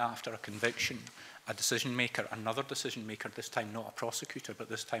and then after a conviction a decision maker, another decision maker, this time not a prosecutor but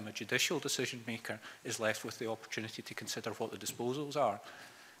this time a judicial decision maker, is left with the opportunity to consider what the disposals are,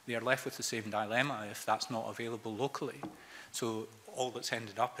 they are left with the same dilemma if that's not available locally. So all that's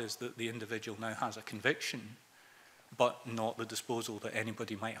ended up is that the individual now has a conviction but not the disposal that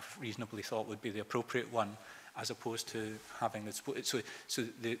anybody might have reasonably thought would be the appropriate one, as opposed to having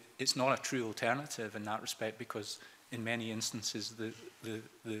the it's not a true alternative in that respect, because in many instances the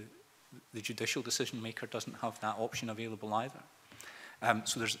judicial decision maker doesn't have that option available either.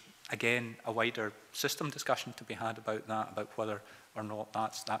 So there's again a wider system discussion to be had about that, about whether or not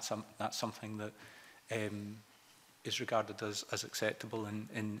that's something that is regarded as acceptable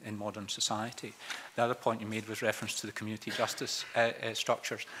in modern society. The other point you made was reference to the community justice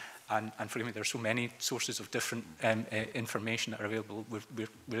structures. And forgive me, there are so many sources of different information that are available.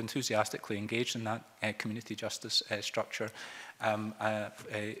 We're enthusiastically engaged in that community justice structure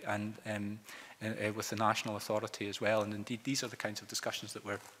with the national authority as well. And indeed, these are the kinds of discussions that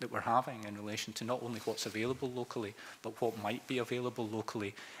we're having in relation to not only what's available locally, but what might be available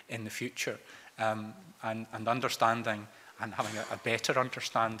locally in the future. And understanding and having a better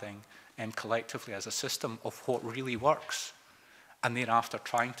understanding collectively as a system of what really works, and thereafter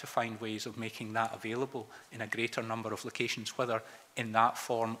trying to find ways of making that available in a greater number of locations, whether in that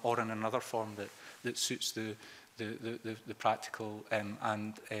form or in another form that suits the practical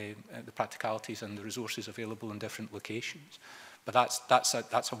and the practicalities and the resources available in different locations. But that's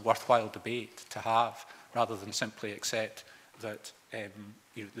a worthwhile debate to have, rather than simply accept that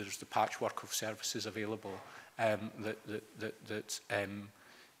there's the patchwork of services available that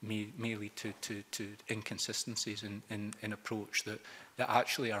may lead to inconsistencies in approach that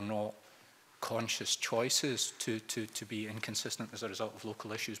actually are not conscious choices to be inconsistent as a result of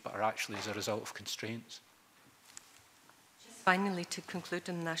local issues, but are actually as a result of constraints. Finally, to conclude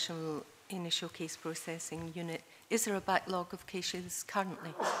on the National Initial Case Processing Unit, is there a backlog of cases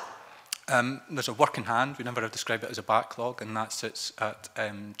currently? There's a work in hand. We never have described it as a backlog, and that sits at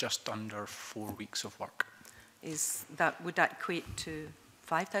just under 4 weeks of work. Would that equate to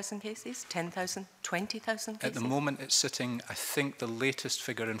 5,000 cases, 10,000, 20,000 cases? At the moment, it's sitting, I think the latest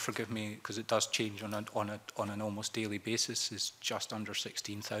figure, and forgive me because it does change on an almost daily basis, is just under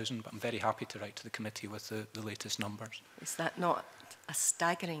 16,000. But I'm very happy to write to the committee with the latest numbers. Is that not a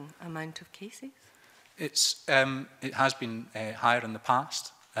staggering amount of cases? It has been higher in the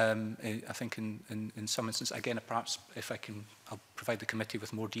past. I think in some instances, again, perhaps if I'll provide the committee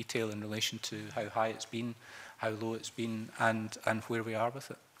with more detail in relation to how high it's been, how low it's been, and where we are with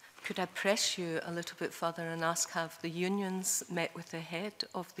it. Could I press you a little bit further and ask, have the unions met with the head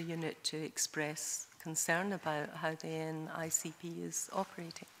of the unit to express concern about how the NICP is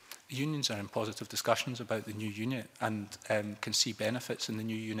operating? The unions are in positive discussions about the new unit and can see benefits in the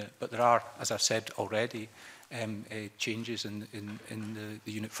new unit, but there are, as I've said already, changes in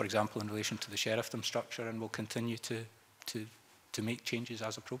the unit, for example, in relation to the sheriffdom structure, and will continue to make changes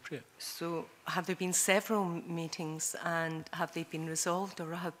as appropriate. So have there been several meetings, and have they been resolved,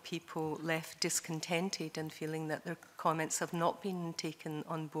 or have people left discontented and feeling that their comments have not been taken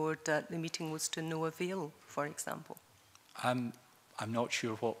on board, that the meeting was to no avail, for example? I'm not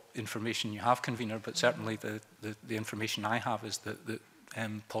sure what information you have, convener, but certainly the information I have is that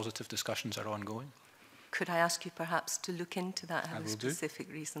positive discussions are ongoing. Could I ask you perhaps to look into that? I have a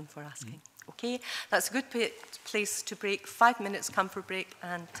specific reason for asking. Okay, that's a good place to break. 5 minutes comfort break,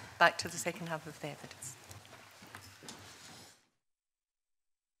 and back to the second half of the evidence.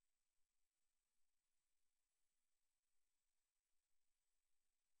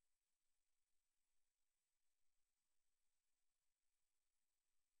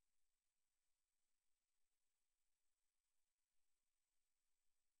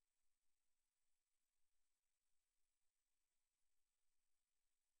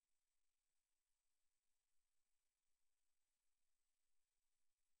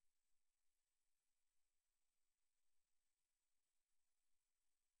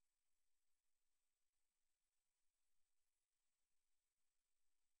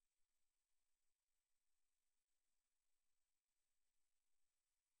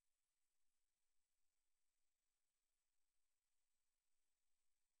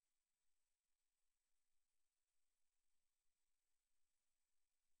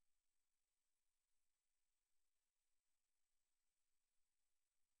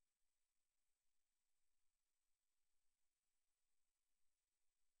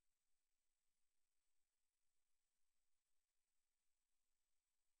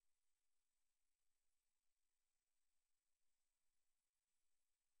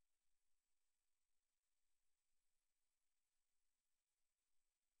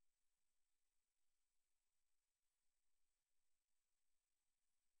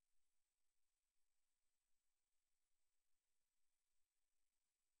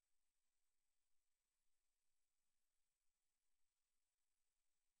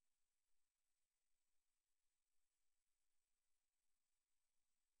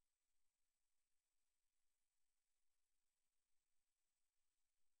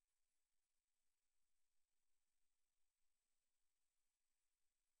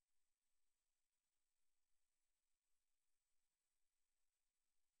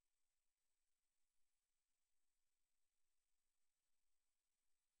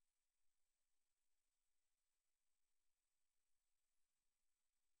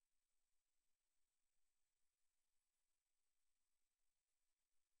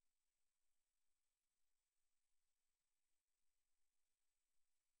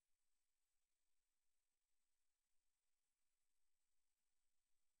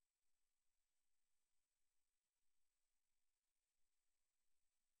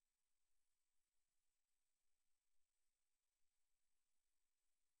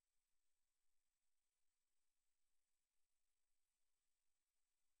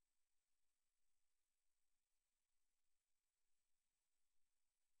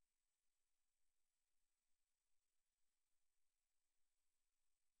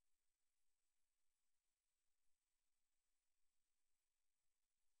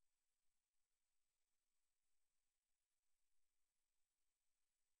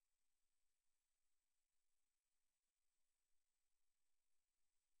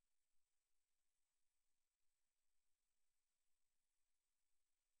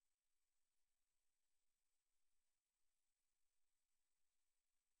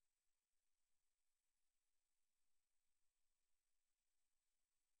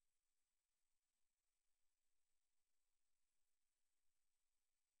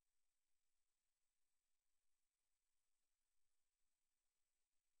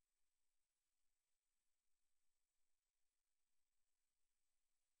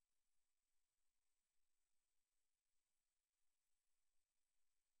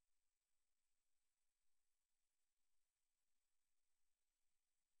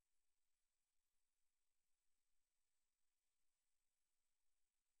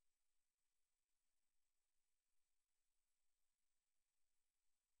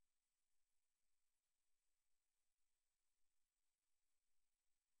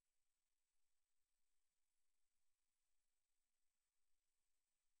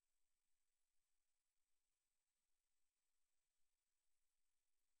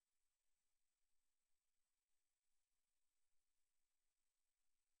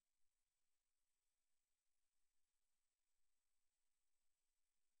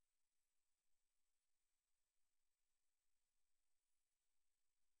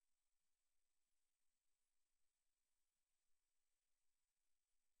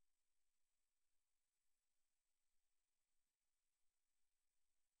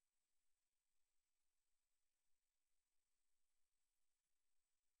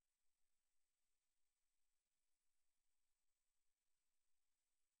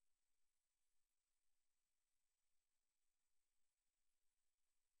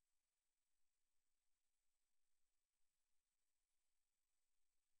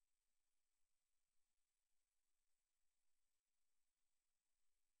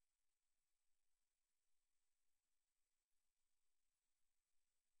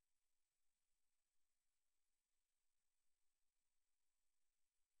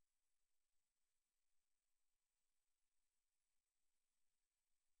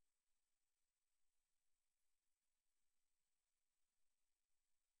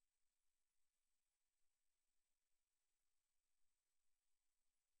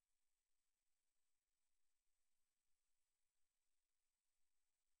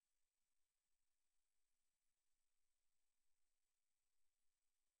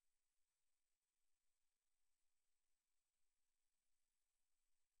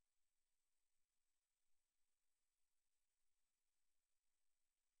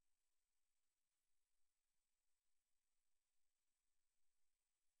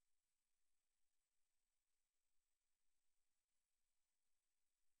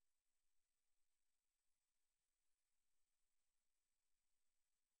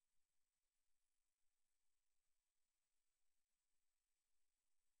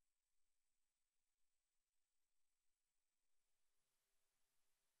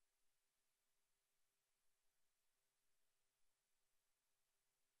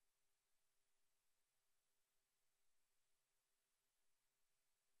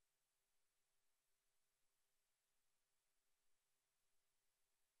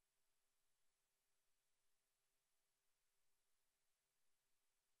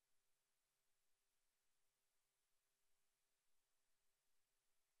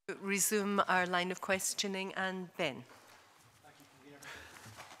 Resume our line of questioning, and Ben.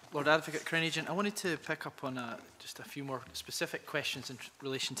 Lord Advocate, Crown Agent, I wanted to pick up on just a few more specific questions in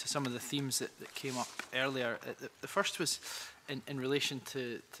relation to some of the themes that came up earlier. The first was in relation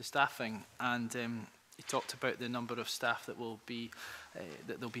to staffing, and you talked about the number of staff that will be,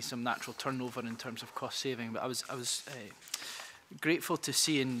 that there'll be some natural turnover in terms of cost saving, but I was grateful to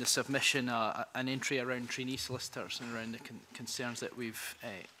see in the submission an entry around trainee solicitors and around the concerns that we've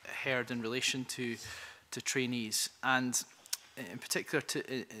heard in relation to trainees, and in particular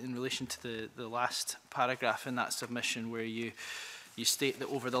in relation to the last paragraph in that submission, where you state that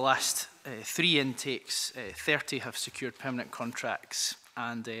over the last 3 intakes, 30 have secured permanent contracts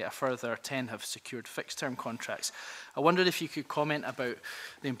and a further 10 have secured fixed-term contracts. I wondered if you could comment about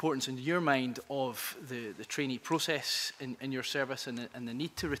the importance in your mind of the trainee process in your service and the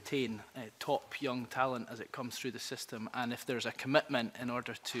need to retain top young talent as it comes through the system, and if there's a commitment in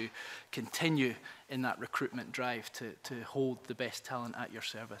order to continue in that recruitment drive to hold the best talent at your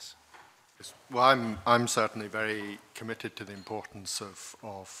service. Well, I'm certainly very committed to the importance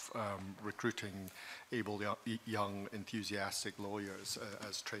of recruiting able young, enthusiastic lawyers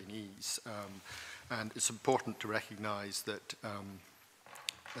as trainees. And it's important to recognise that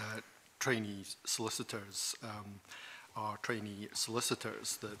trainee solicitors are trainee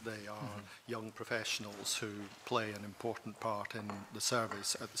solicitors, that they are young professionals who play an important part in the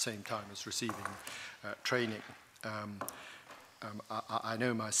service at the same time as receiving training. I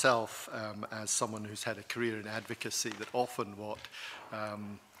know myself, as someone who's had a career in advocacy, that often what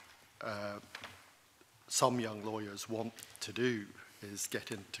some young lawyers want to do is get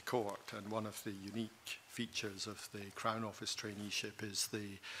into court, and one of the unique features of the Crown Office traineeship is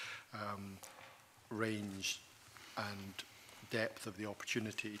the range and depth of the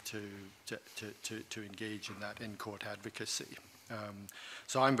opportunity to engage in that in-court advocacy.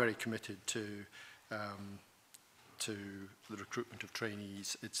 So I'm very committed to the recruitment of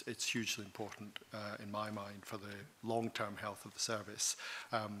trainees. It's hugely important in my mind for the long-term health of the service.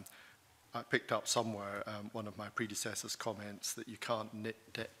 I picked up somewhere one of my predecessors' comments that you can't knit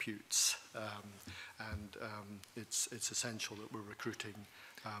deputes, and it's essential that we're recruiting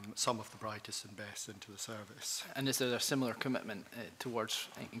some of the brightest and best into the service. And is there a similar commitment towards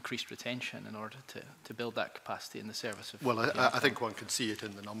increased retention in order to build that capacity in the service? Well, I think one can see it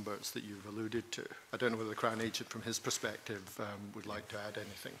in the numbers that you've alluded to. I don't know whether the Crown Agent, from his perspective, would like to add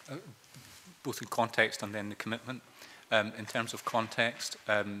anything. Both in context and then the commitment. In terms of context,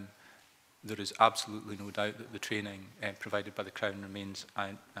 there is absolutely no doubt that the training provided by the Crown remains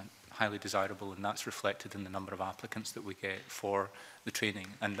highly desirable, and that's reflected in the number of applicants that we get for the training.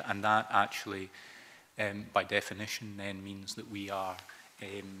 And that actually, by definition, then means that we are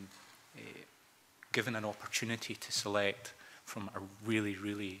given an opportunity to select from a really,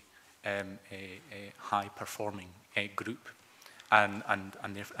 really high-performing group. And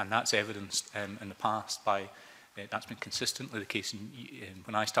that's evidenced in the past by, that's been consistently the case.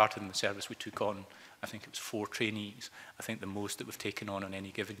 When I started in the service, we took on, I think it was 4 trainees. I think the most that we've taken on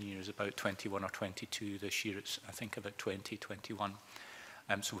any given year is about 21 or 22. This year it's, I think, about 20, 21.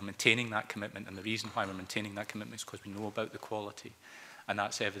 So we're maintaining that commitment, and the reason why we're maintaining that commitment is because we know about the quality. And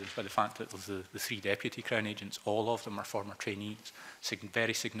that's evidenced by the fact that of the 3 deputy Crown Agents, all of them are former trainees.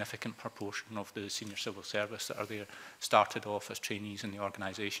 Very significant proportion of the senior civil service that are there started off as trainees in the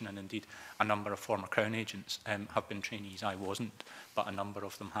organisation, and indeed a number of former Crown Agents have been trainees. I wasn't, but a number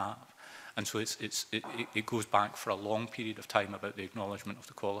of them have. And so it goes back for a long period of time about the acknowledgement of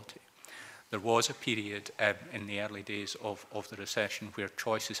the quality. There was a period in the early days of the recession where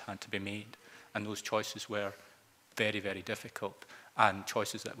choices had to be made, and those choices were very, very difficult, and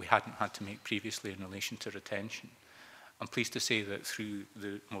choices that we hadn't had to make previously in relation to retention. I'm pleased to say that through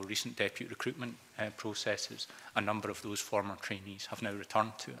the more recent deputy recruitment processes, a number of those former trainees have now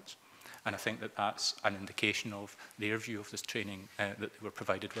returned to us. And I think that that's an indication of their view of this training that they were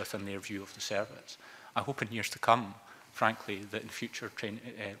provided with and their view of the service. I hope in years to come, frankly, that in future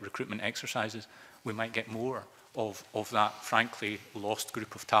recruitment exercises, we might get more of that, frankly, lost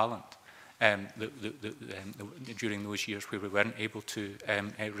group of talent during those years where we weren't able to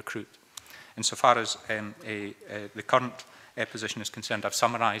recruit. Insofar as the current position is concerned, I've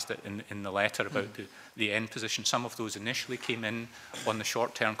summarised it in the letter about the end position. Some of those initially came in on the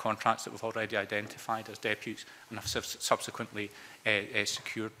short-term contracts that we've already identified as deputies, and have subsequently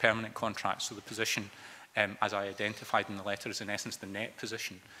secured permanent contracts. So the position, as I identified in the letter, is in essence the net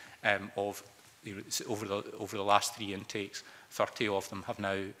position of over the last 3 intakes. 30 of them have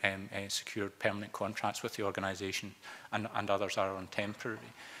now secured permanent contracts with the organisation, and others are on temporary.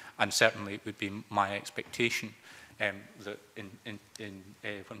 And certainly it would be my expectation that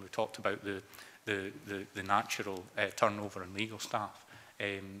when we talked about the natural turnover in legal staff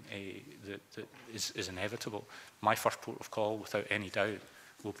that is inevitable, my first port of call, without any doubt,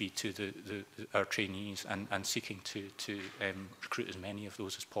 will be to our trainees and seeking to recruit as many of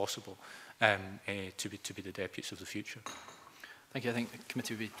those as possible to be the deputies of the future. Thank you. I think the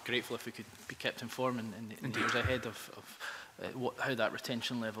committee would be grateful if we could be kept informed in the years ahead of how that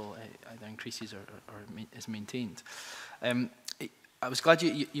retention level either increases or is maintained. I was glad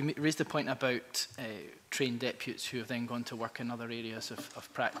you raised the point about trained deputies who have then gone to work in other areas of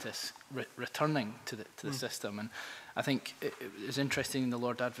practice returning to the system. And I think it was interesting in the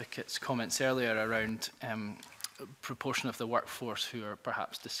Lord Advocate's comments earlier around proportion of the workforce who are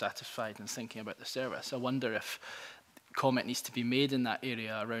perhaps dissatisfied and thinking about the service. I wonder if comment needs to be made in that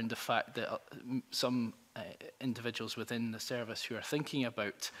area around the fact that some individuals within the service who are thinking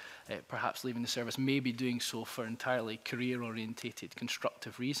about perhaps leaving the service may be doing so for entirely career-orientated,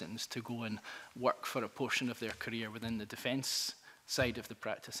 constructive reasons to go and work for a portion of their career within the defence side of the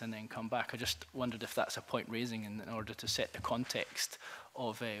practice and then come back. I just wondered if that's a point raising in order to set the context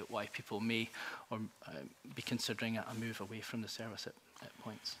of why people may or be considering a move away from the service at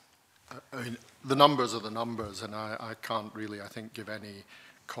points. I mean, the numbers are the numbers, and I can't really, I think, give any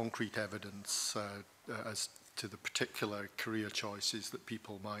concrete evidence as to the particular career choices that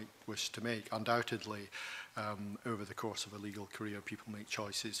people might wish to make. Undoubtedly, over the course of a legal career, people make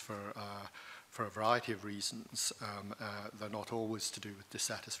choices for a variety of reasons. They're not always to do with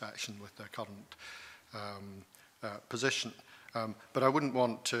dissatisfaction with their current position. But I wouldn't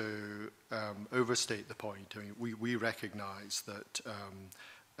want to overstate the point. I mean, we recognise that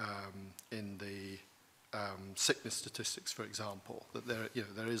in the sickness statistics, for example, that there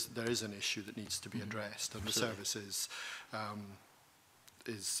is an issue that needs to be addressed, and the service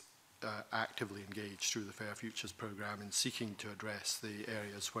is actively engaged through the Fair Futures programme in seeking to address the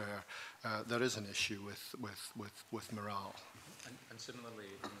areas where there is an issue with morale. And similarly,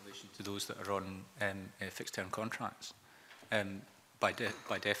 in relation to those that are on fixed-term contracts, by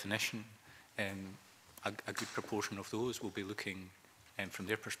definition, a good proportion of those will be looking from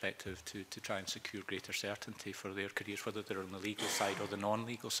their perspective to try and secure greater certainty for their careers, whether they're on the legal side or the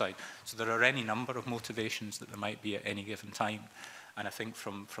non-legal side. So there are any number of motivations that there might be at any given time. And I think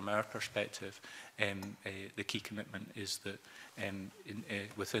from our perspective, the key commitment is that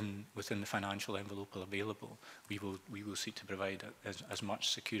within the financial envelope available, we will seek to provide as much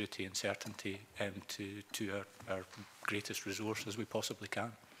security and certainty to our greatest resource as we possibly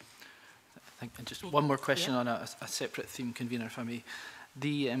can. And just one more question on a separate theme, convener, if I may.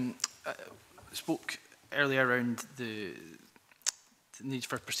 Spoke earlier around the need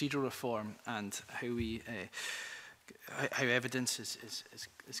for procedural reform and how evidence is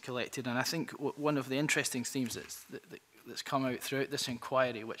collected. And I think one of the interesting themes that's come out throughout this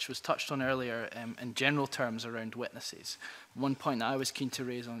inquiry, which was touched on earlier in general terms around witnesses. One point that I was keen to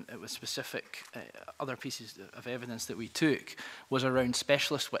raise on it was specific other pieces of evidence that we took was around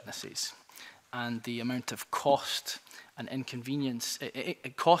specialist witnesses and the amount of cost and inconvenience,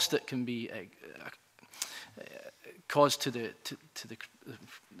 cost that can be caused to the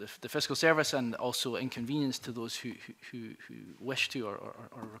fiscal service, and also inconvenience to those who wish to or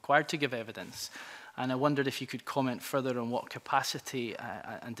are required to give evidence. And I wondered if you could comment further on what capacity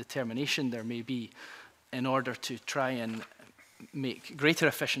and determination there may be in order to try and make greater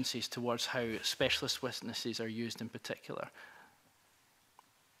efficiencies towards how specialist witnesses are used in particular.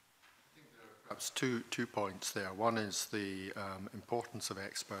 Perhaps two points there. One is the importance of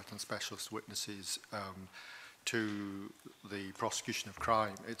expert and specialist witnesses to the prosecution of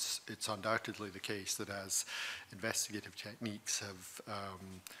crime. It's undoubtedly the case that as investigative techniques have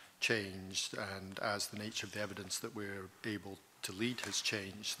changed, and as the nature of the evidence that we're able to lead has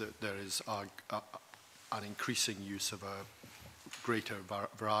changed, that there is an increasing use of a greater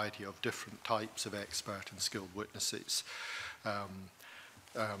variety of different types of expert and skilled witnesses.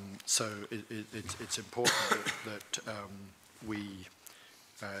 So it's important that we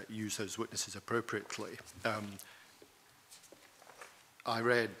use those witnesses appropriately. I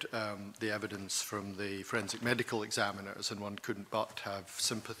read the evidence from the forensic medical examiners, and one couldn't but have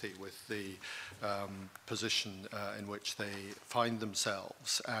sympathy with the position in which they find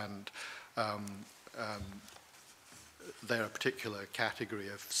themselves. And they're a particular category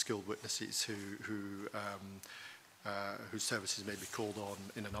of skilled witnesses whose services may be called on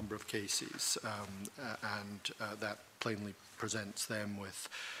in a number of cases, and that plainly presents them with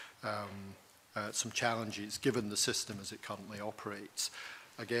some challenges given the system as it currently operates.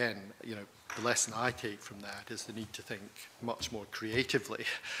 again, you know, the lesson I take from that is the need to think much more creatively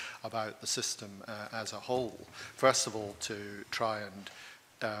about the system as a whole. First of all, to try and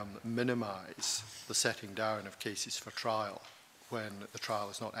minimise the setting down of cases for trial when the trial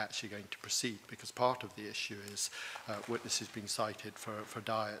is not actually going to proceed, because part of the issue is witnesses being cited for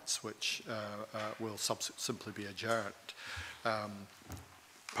diets which will simply be adjourned.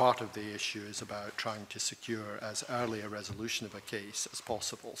 Part of the issue is about trying to secure as early a resolution of a case as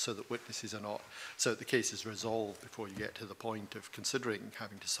possible, so that witnesses are not, so that the case is resolved before you get to the point of considering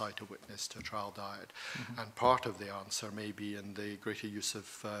having to cite a witness to a trial diet. Mm-hmm. And part of the answer may be in the greater use of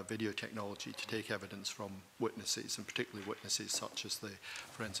video technology to take evidence from witnesses, and particularly witnesses such as the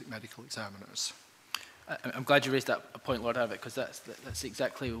forensic medical examiners. I'm glad you raised that point, Lord Advocate, because that's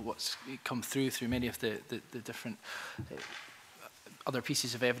exactly what's come through many of the different other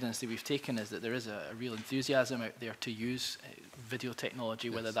pieces of evidence that we've taken, is that there is a real enthusiasm out there to use video technology,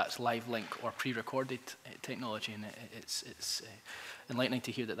 yes, whether that's live link or pre-recorded technology, and it's enlightening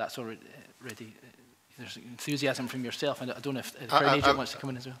to hear that that's already there's enthusiasm from yourself, and I don't know if the Crown Agent wants to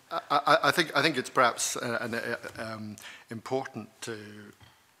come in as well. I think it's perhaps important to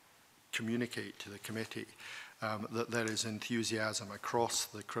communicate to the committee that there is enthusiasm across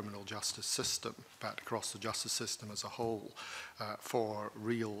the criminal justice system, in fact across the justice system as a whole, for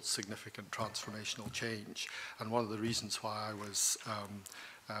real significant transformational change. And one of the reasons why I was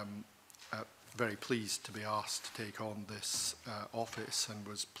very pleased to be asked to take on this office and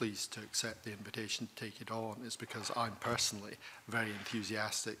was pleased to accept the invitation to take it on is because I'm personally very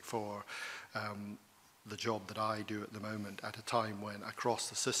enthusiastic for the job that I do at the moment, at a time when across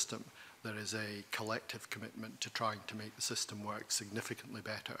the system there is a collective commitment to trying to make the system work significantly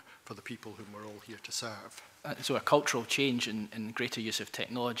better for the people whom we're all here to serve. So a cultural change in greater use of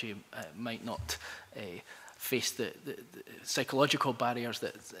technology might not face the psychological barriers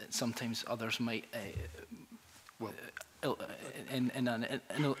that sometimes others might, in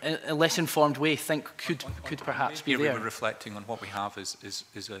a less informed way, think could perhaps be there. We're reflecting on what we have is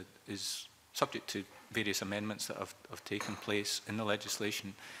subject to various amendments that have taken place in the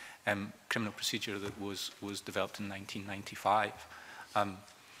legislation. Criminal procedure that was developed in 1995. I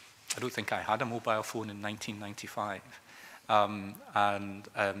don't think I had a mobile phone in 1995.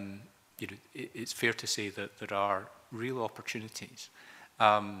 You know, it's fair to say that there are real opportunities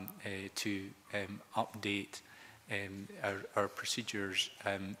to update our procedures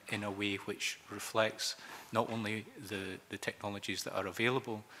in a way which reflects not only the technologies that are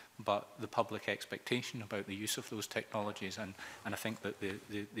available, but the public expectation about the use of those technologies. And I think that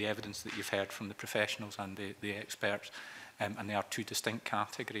the evidence that you've heard from the professionals and the experts, and they are two distinct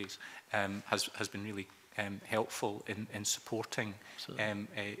categories, has been really helpful in supporting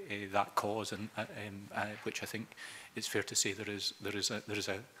that cause, and which I think it's fair to say there is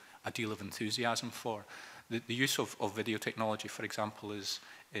a deal of enthusiasm for. The use of video technology, for example, is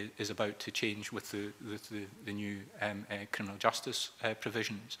about to change with the new criminal justice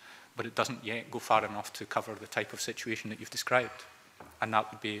provisions, but it doesn't yet go far enough to cover the type of situation that you've described. And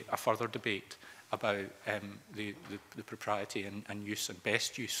that would be a further debate about the propriety and use and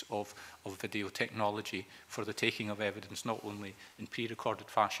best use of video technology for the taking of evidence, not only in pre-recorded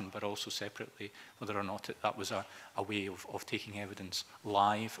fashion, but also separately, whether or not that was a way of taking evidence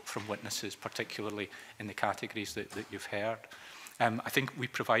live from witnesses, particularly in the categories that you've heard. I think we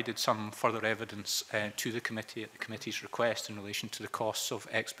provided some further evidence to the committee at the committee's request in relation to the costs of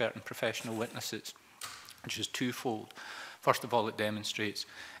expert and professional witnesses, which is twofold. First of all, it demonstrates,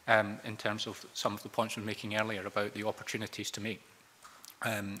 in terms of some of the points we were making earlier about the opportunities to make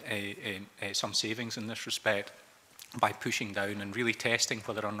some savings in this respect by pushing down and really testing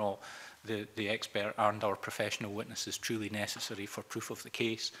whether or not the expert and our professional witness is truly necessary for proof of the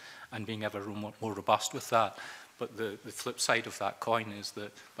case, and being ever more robust with that. But the flip side of that coin is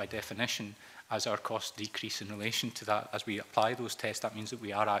that, by definition, as our costs decrease in relation to that, as we apply those tests, that means that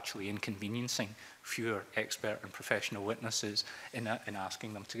we are actually inconveniencing fewer expert and professional witnesses in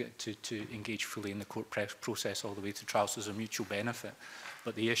asking them to engage fully in the court process all the way to trial. So there's a mutual benefit.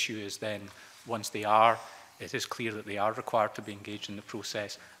 But the issue is then, once they are, it is clear that they are required to be engaged in the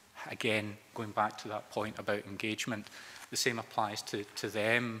process. Again, going back to that point about engagement, the same applies to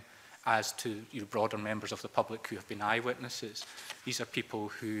them as to broader members of the public who have been eyewitnesses. These are people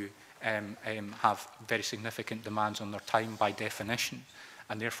who have very significant demands on their time by definition,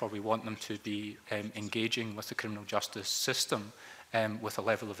 and therefore we want them to be engaging with the criminal justice system with a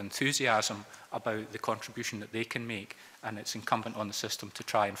level of enthusiasm about the contribution that they can make, and it's incumbent on the system to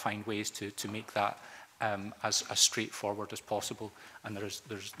try and find ways to make that as straightforward as possible, and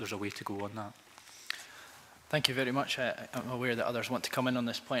there's a way to go on that. Thank you very much. I'm aware that others want to come in on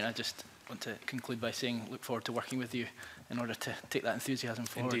this point. I just want to conclude by saying look forward to working with you in order to take that enthusiasm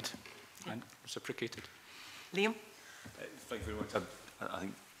forward. Indeed, and reciprocated. Liam? Thank you very much. I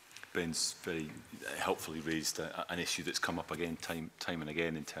think Ben's very helpfully raised an issue that's come up again time and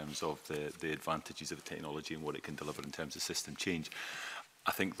again in terms of the advantages of the technology and what it can deliver in terms of system change.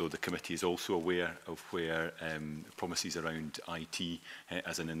 I think, though, the committee is also aware of where promises around IT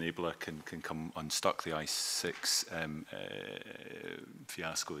as an enabler can come unstuck. The I6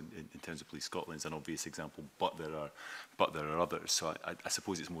 fiasco in terms of Police Scotland is an obvious example, but there are others. So I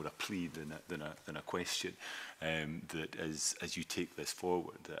suppose it's more a plea than a question that as you take this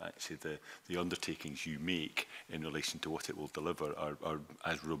forward, that actually the undertakings you make in relation to what it will deliver are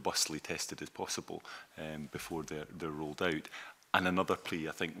as robustly tested as possible before they're rolled out. And another plea,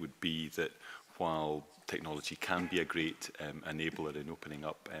 I think, would be that while technology can be a great enabler in opening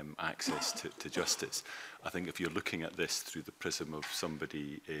up access to justice, I think if you're looking at this through the prism of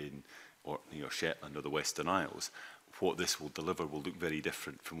somebody in Shetland or the Western Isles, what this will deliver will look very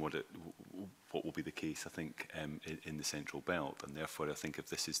different from what will be the case, I think, in the Central Belt. And therefore, I think if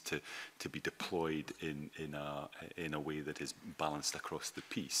this is to be deployed in a way that is balanced across the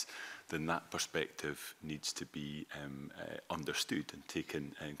piece, then that perspective needs to be understood and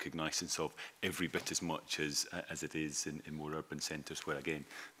taken cognizance of every bit as much as it is in more urban centres, where, again,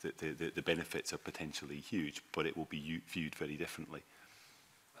 the benefits are potentially huge, but it will be viewed very differently.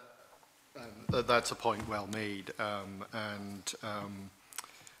 That's a point well made,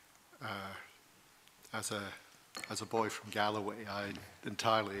 as a boy from Galloway, I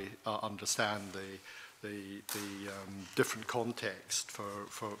entirely understand the different context for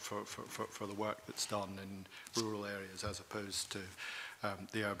the work that's done in rural areas as opposed to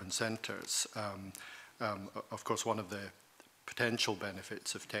the urban centres. Of course, one of the potential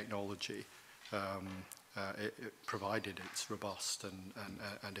benefits of technology, provided it's robust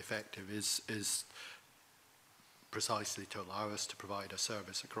and effective, is precisely to allow us to provide a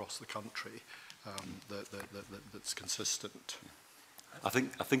service across the country that's consistent. I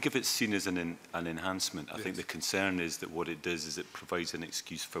think if it's seen as an enhancement, I think the concern is that what it does is it provides an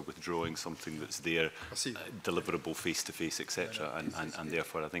excuse for withdrawing something that's there, deliverable face-to-face, etc. And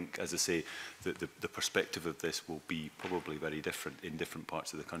therefore, I think, as I say, the perspective of this will be probably very different in different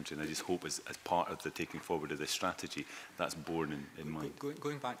parts of the country. And I just hope as part of the taking forward of this strategy, that's borne in mind.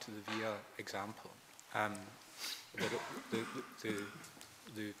 Going back to the VIA example,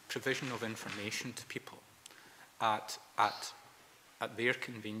 the provision of information to people at their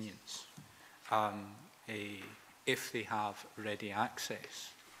convenience, if they have ready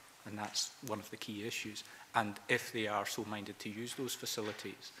access, and that's one of the key issues, and if they are so minded to use those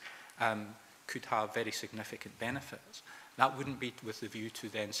facilities, could have very significant benefits. That wouldn't be with the view to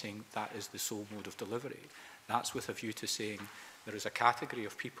then saying that is the sole mode of delivery. That's with a view to saying there is a category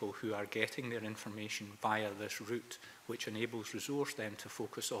of people who are getting their information via this route, which enables resource then to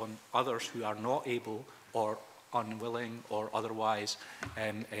focus on others who are not able or unwilling or otherwise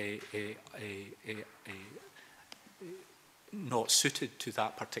not suited to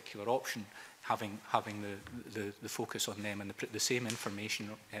that particular option, having the focus on them and the same information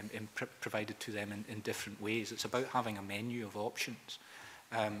provided to them in different ways. It's about having a menu of options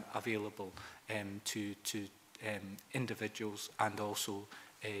available to individuals and also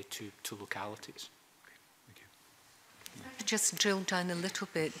to localities. Just drill down a little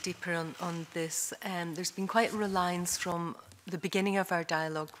bit deeper on this. There's been quite a reliance from the beginning of our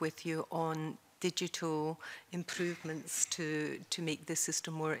dialogue with you on digital improvements to make the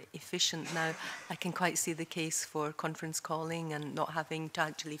system more efficient. Now, I can quite see the case for conference calling and not having to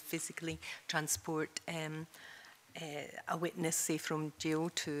actually physically transport a witness, say, from jail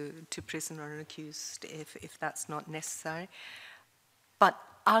to prison or an accused if that's not necessary. But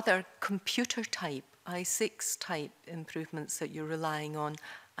are there computer type, I6 type improvements that you're relying on?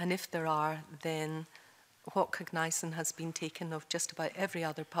 And if there are, then what cognizance has been taken of just about every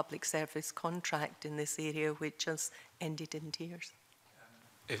other public service contract in this area which has ended in tears?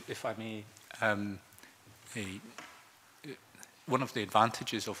 If I may, one of the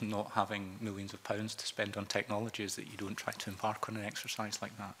advantages of not having millions of pounds to spend on technology is that you don't try to embark on an exercise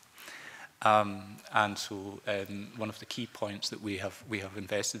like that. And so one of the key points that we have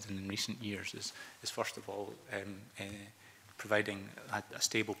invested in recent years is first of all providing a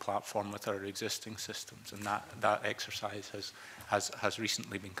stable platform with our existing systems, and that exercise has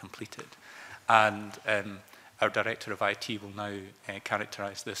recently been completed. And our Director of IT will now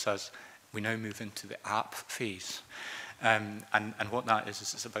characterise this as we now move into the app phase. And what that is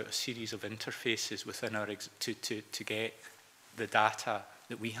it's about a series of interfaces within our to get the data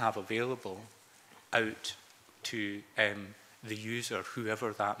that we have available out to the user,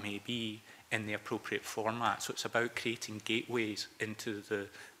 whoever that may be, in the appropriate format. So it's about creating gateways into the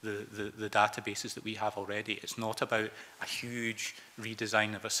databases that we have already. It's not about a huge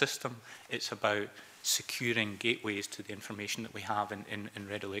redesign of a system. It's about securing gateways to the information that we have in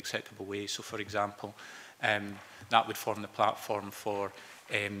readily acceptable ways. So, for example, that would form the platform for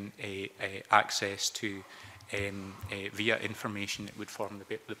access to via information. It would form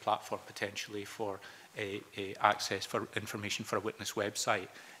the platform potentially for access for information for a witness website,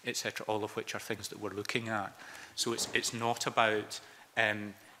 etc. All of which are things that we're looking at. So it's not about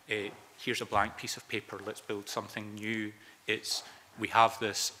here's a blank piece of paper, let's build something new. It's we have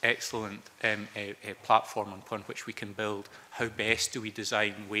this excellent platform upon which we can build. How best do we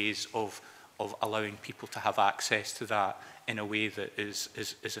design ways of allowing people to have access to that in a way that is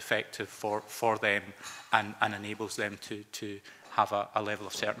effective for them and enables them to have a level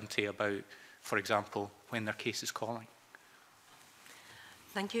of certainty about, for example, when their case is calling.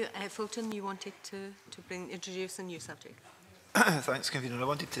 Thank you. Fulton, you wanted to introduce a new subject. Thanks, Convener. I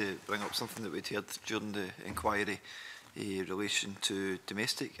wanted to bring up something that we'd heard during the inquiry in relation to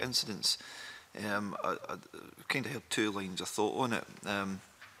domestic incidents. I kind of heard two lines of thought on it.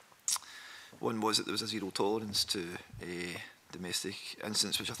 One was that there was a zero tolerance to domestic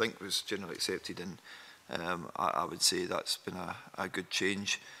incidents, which I think was generally accepted, and I would say that's been a good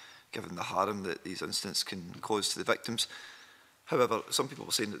change, given the harm that these incidents can cause to the victims. However, some people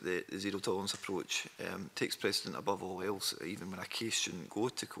are saying that the zero tolerance approach takes precedent above all else, even when a case shouldn't go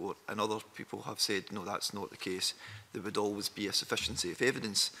to court. And other people have said, no, that's not the case. There would always be a sufficiency of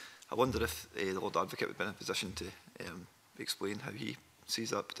evidence. I wonder if the Lord Advocate would be in a position to explain how he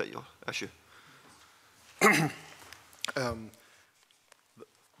sees that particular issue.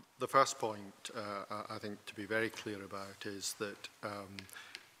 The first point I think to be very clear about is that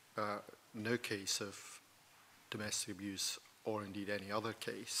no case of domestic abuse or indeed any other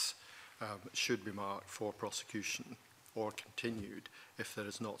case should be marked for prosecution or continued if there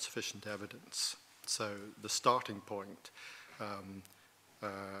is not sufficient evidence. So the starting point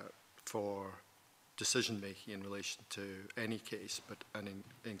for decision-making in relation to any case,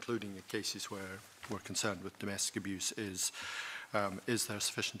 including the cases where we're concerned with domestic abuse, is there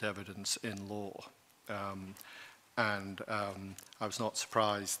sufficient evidence in law? I was not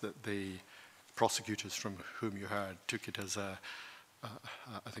surprised that the prosecutors from whom you heard took it as I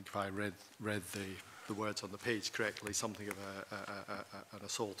think if I read the words on the page correctly, something of an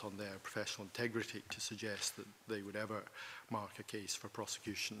assault on their professional integrity to suggest that they would ever mark a case for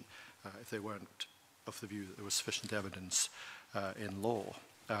prosecution if they weren't of the view that there was sufficient evidence in law.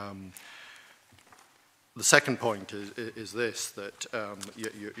 The second point is this, that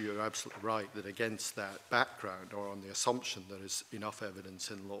you're absolutely right that against that background, or on the assumption there is enough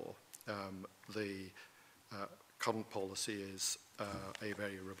evidence in law, the current policy is a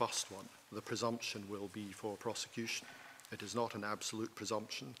very robust one. The presumption will be for prosecution. It is not an absolute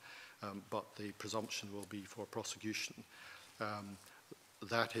presumption, but the presumption will be for prosecution.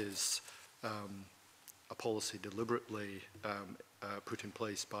 That is a policy deliberately put in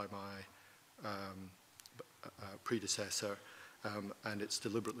place by my predecessor, and it's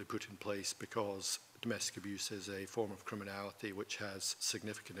deliberately put in place because domestic abuse is a form of criminality which has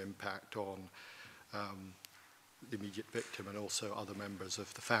significant impact on the immediate victim and also other members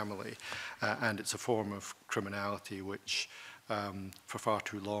of the family. And it's a form of criminality which, for far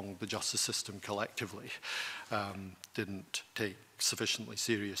too long, the justice system collectively didn't take sufficiently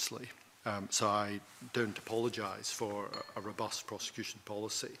seriously. So I don't apologise for a robust prosecution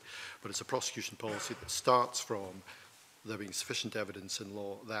policy, but it's a prosecution policy that starts from there being sufficient evidence in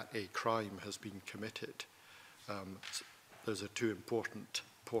law that a crime has been committed. Those are two important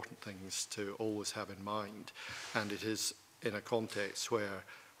things to always have in mind, and it is in a context where,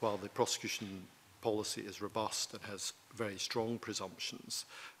 while the prosecution policy is robust and has very strong presumptions,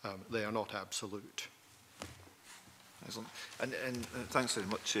 they are not absolute. Excellent. And thanks very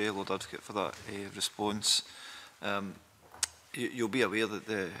much, Lord Advocate, for that response. You'll be aware that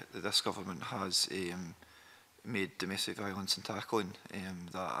this government has made domestic violence and tackling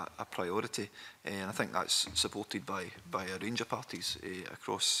that a priority, and I think that's supported by a range of parties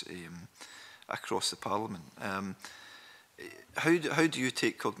across the Parliament. How do you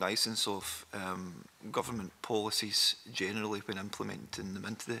take cognizance of government policies generally when implementing them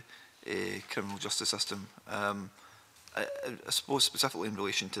into the criminal justice system? I suppose specifically in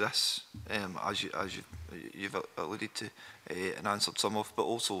relation to this, as you've alluded to and answered some of, but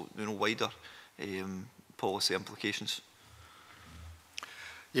also wider policy implications.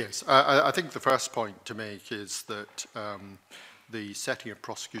 Yes, I think the first point to make is that the setting of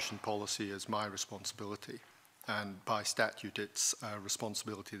prosecution policy is my responsibility. and by statute it's a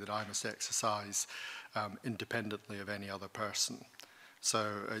responsibility that I must exercise independently of any other person.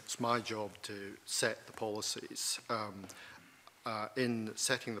 So it's my job to set the policies. In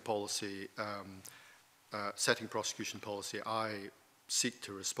setting the policy, setting prosecution policy, I seek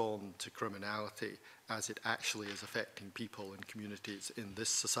to respond to criminality as it actually is affecting people and communities in this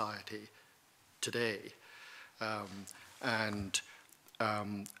society today, and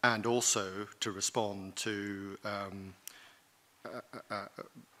also to respond to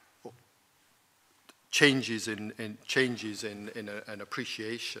changes in an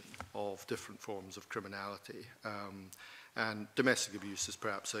appreciation of different forms of criminality. And domestic abuse is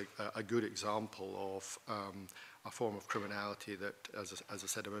perhaps a good example of a form of criminality that, as I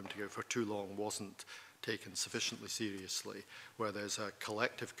said a moment ago, for too long wasn't taken sufficiently seriously, where there's a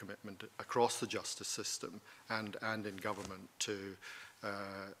collective commitment across the justice system and in government to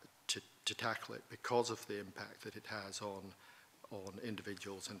tackle it because of the impact that it has on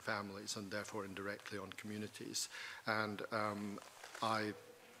individuals and families, and therefore indirectly on communities. And I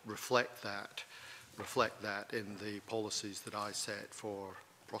reflect that in the policies that I set for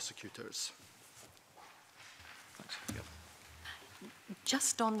prosecutors. Thanks. Yep.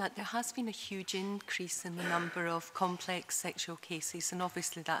 Just on that, there has been a huge increase in the number of complex sexual cases, and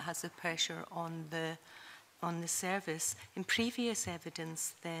obviously that has a pressure on the service. In previous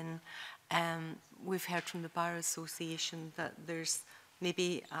evidence, then, we've heard from the Bar Association that there's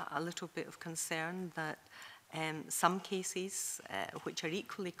maybe a little bit of concern that some cases, which are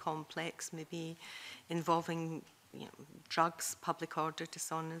equally complex, maybe involving drugs, public order,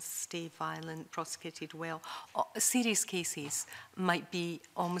 dishonesty, violent, prosecuted well, serious cases might be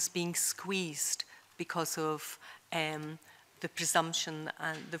almost being squeezed because of the presumption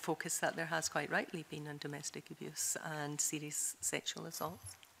and the focus that there has quite rightly been on domestic abuse and serious sexual assault.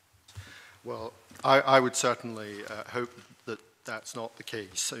 Well, I would certainly hope that that's not the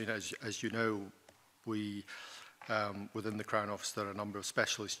case. I mean, as you know, we within the Crown Office there are a number of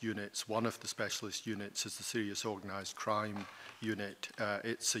specialist units. One of the specialist units is the Serious Organised Crime Unit.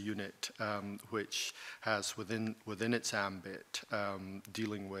 It's a unit which has within its ambit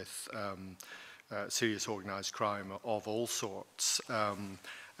dealing with serious organised crime of all sorts. I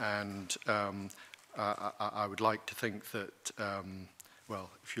would like to think that, well,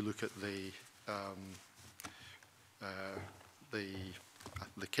 if you look at the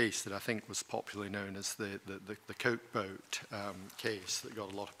case that I think was popularly known as the Coke boat case that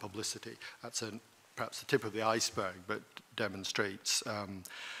got a lot of publicity, that's perhaps the tip of the iceberg, but demonstrates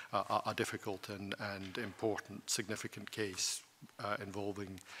a difficult and important, significant case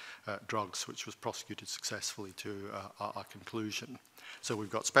involving drugs, which was prosecuted successfully to a conclusion. So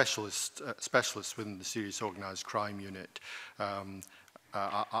we've got specialists within the Serious Organised Crime Unit.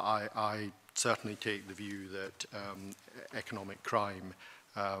 I certainly take the view that economic crime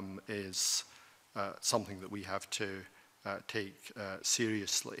is something that we have to take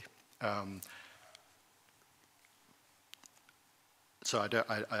seriously. So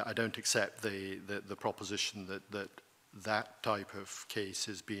I don't accept the proposition that type of case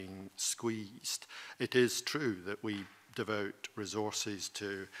is being squeezed. It is true that we devote resources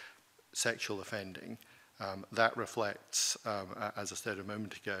to sexual offending. That reflects, as I said a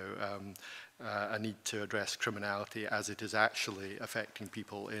moment ago, a need to address criminality as it is actually affecting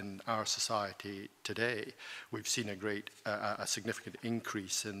people in our society today. We've seen a significant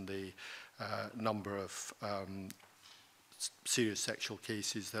increase in the number of serious sexual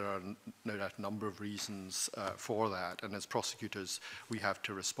cases. There are no doubt a number of reasons for that, and as prosecutors we have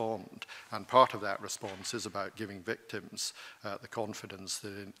to respond, and part of that response is about giving victims the confidence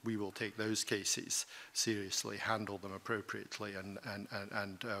that we will take those cases seriously, handle them appropriately, and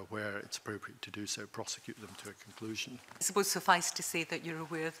where it's appropriate to do so, prosecute them to a conclusion. I suppose suffice to say that you're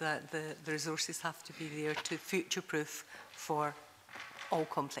aware that the resources have to be there to future-proof for all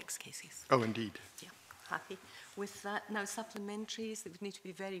complex cases. Oh, indeed. Yeah, happy. With that, now supplementaries that would need to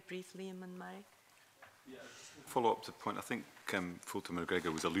be very brief, Liam and Mary. Yeah, follow up to the point, I think Fulton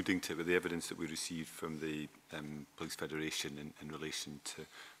McGregor was alluding to with the evidence that we received from the Police Federation in relation to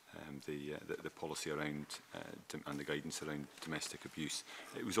the policy around and the guidance around domestic abuse.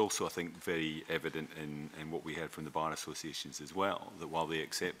 It was also, I think, very evident in what we heard from the bar associations as well, that while they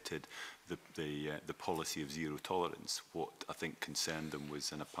accepted the policy of zero tolerance, what I think concerned them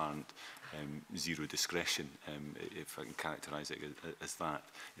was an apparent zero discretion, if I can characterise it as that,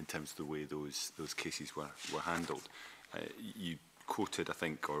 in terms of the way those cases were handled. You quoted, I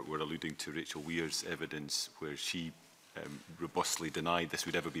think, or were alluding to Rachel Weir's evidence where she robustly denied this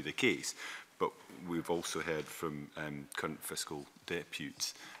would ever be the case. but we've also heard from current fiscal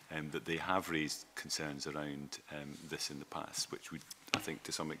deputies that they have raised concerns around this in the past, which would, I think,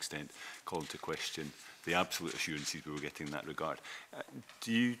 to some extent call into question the absolute assurances we were getting in that regard.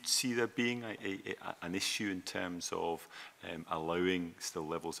 Do you see there being an issue in terms of allowing still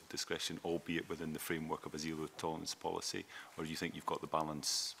levels of discretion, albeit within the framework of a zero tolerance policy, or do you think you've got the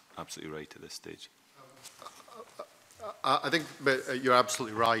balance absolutely right at this stage? I think you're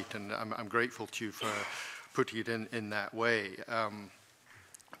absolutely right, and I'm grateful to you for putting it in that way.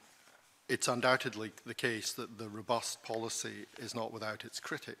 It's undoubtedly the case that the robust policy is not without its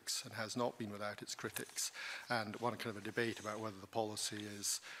critics and has not been without its critics, and one kind of a debate about whether the policy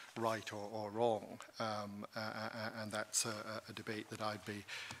is right or wrong, and that's a debate that I'd be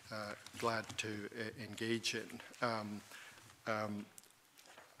glad to engage in.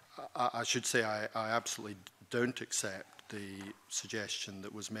 I should say I absolutely don't accept the suggestion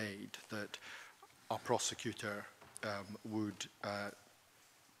that was made that a prosecutor would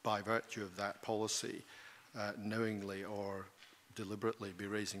by virtue of that policy, knowingly or deliberately be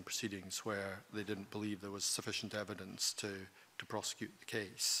raising proceedings where they didn't believe there was sufficient evidence to prosecute the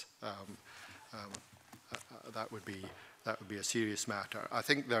case. That would be a serious matter. I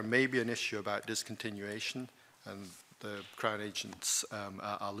think there may be an issue about discontinuation, and the Crown agents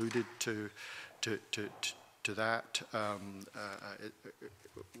alluded to that.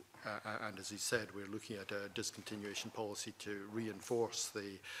 And as he said, we're looking at a discontinuation policy to reinforce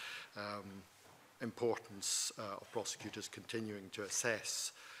the importance of prosecutors continuing to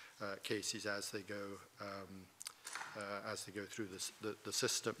assess cases as they go through the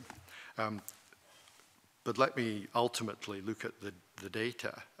system. But let me ultimately look at the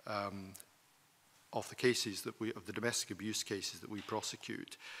data of the cases of the domestic abuse cases that we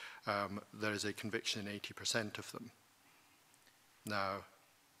prosecute. There is a conviction in 80% of them. Now,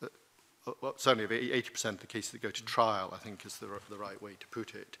 well, certainly 80% of the cases that go to trial, I think, is the right way to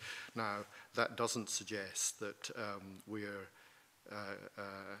put it. Now, that doesn't suggest that we're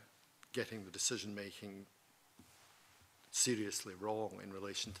getting the decision-making seriously wrong in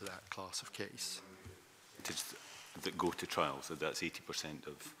relation to that class of case. That go to trial, so that's 80%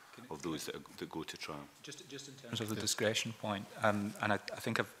 of those that go to trial. Just in terms of the discretion point, and I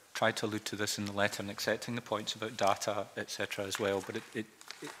think I've tried to allude to this in the letter and accepting the points about data, etc. as well, but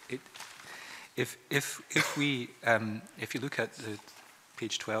if you look at the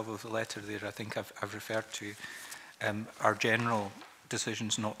page 12 of the letter there, I think I've referred to our general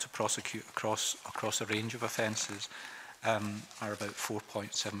decisions not to prosecute across a range of offences are about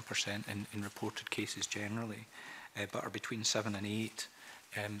 4.7% in reported cases generally, but are between 7 and 8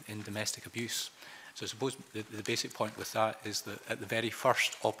 in domestic abuse. So I suppose the basic point with that is that at the very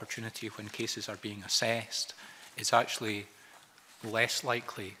first opportunity when cases are being assessed, it's actually less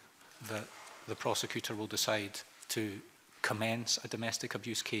likely that the prosecutor will decide to commence a domestic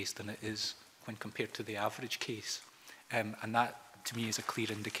abuse case than it is when compared to the average case. And that, to me, is a clear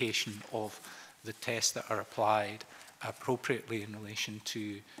indication of the tests that are applied appropriately in relation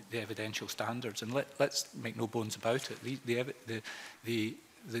to the evidential standards. And let's make no bones about it.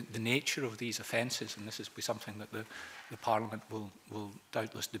 The nature of these offences, and this is something that the Parliament will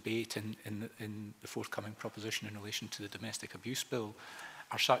doubtless debate in the forthcoming proposition in relation to the Domestic Abuse Bill,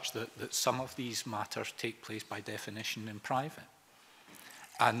 are such that some of these matters take place by definition in private.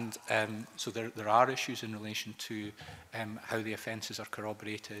 And so there are issues in relation to how the offences are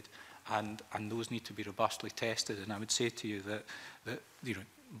corroborated, and those need to be robustly tested. And I would say to you that you know,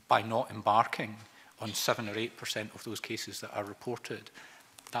 by not embarking on 7 or 8% of those cases that are reported,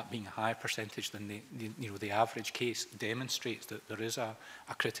 that being a higher percentage than the average case, demonstrates that there is a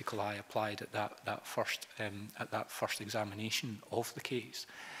critical eye applied at that first examination of the case.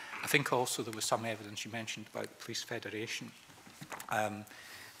 I think also there was some evidence you mentioned about the Police Federation,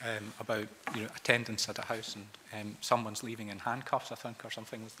 about attendance at a house and someone's leaving in handcuffs, I think, or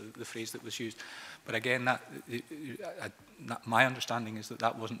something was the phrase that was used. But again, my understanding is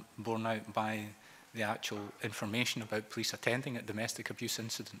that wasn't borne out by the actual information about police attending at domestic abuse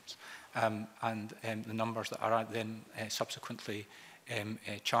incidents, and the numbers that are then subsequently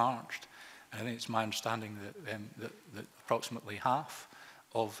charged. And I think it's my understanding that approximately half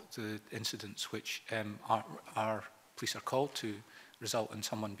of the incidents which our police are called to result in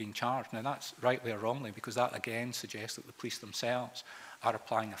someone being charged. Now that's rightly or wrongly, because that again suggests that the police themselves are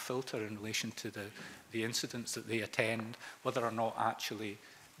applying a filter in relation to the incidents that they attend, whether or not actually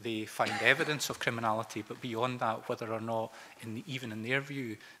they find evidence of criminality, but beyond that, whether or not, even in their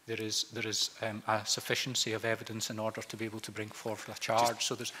view, there is a sufficiency of evidence in order to be able to bring forward a charge.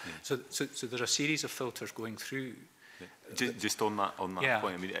 So there's a series of filters going through. Just on that yeah.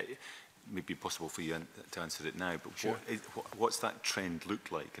 point, I mean, may be possible for you to answer it now, but Sure. what's that trend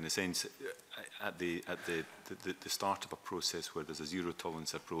look like in a sense at the start of a process where there's a zero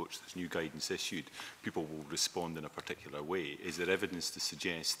tolerance approach, there's new guidance issued, people will respond in a particular way. Is there evidence to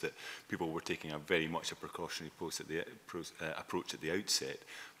suggest that people were taking a very much a precautionary approach at the outset,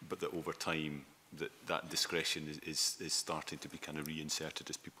 but that over time that discretion is starting to be kind of reinserted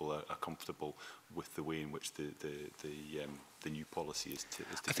as people are comfortable with the way in which the new policy is to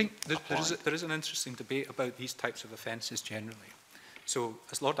I think there is an interesting debate about these types of offences generally. So,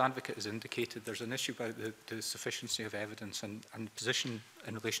 as Lord Advocate has indicated, there's an issue about the sufficiency of evidence, and the position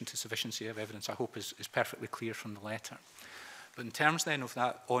in relation to sufficiency of evidence, I hope, is perfectly clear from the letter. But in terms then of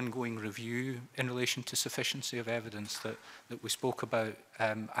that ongoing review in relation to sufficiency of evidence that we spoke about,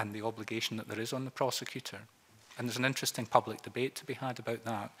 and the obligation that there is on the prosecutor, and there's an interesting public debate to be had about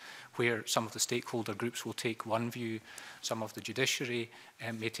that, where some of the stakeholder groups will take one view, some of the judiciary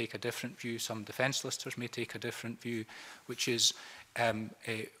may take a different view, some defence solicitors may take a different view, which is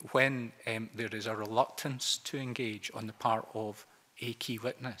when there is a reluctance to engage on the part of a key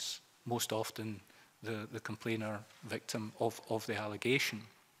witness, most often the complainer, victim of the allegation.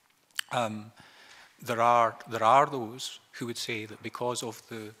 There are those who would say that because of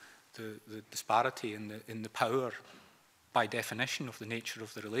the disparity in the power, by definition, of the nature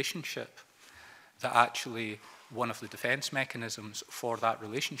of the relationship, that actually one of the defence mechanisms for that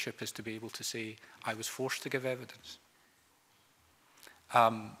relationship is to be able to say, I was forced to give evidence.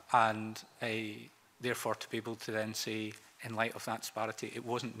 And therefore to be able to then say, in light of that disparity, it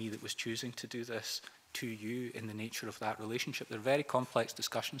wasn't me that was choosing to do this to you in the nature of that relationship. There are very complex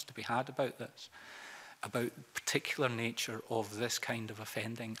discussions to be had about this, about the particular nature of this kind of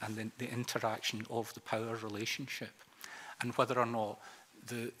offending and the interaction of the power relationship, and whether or not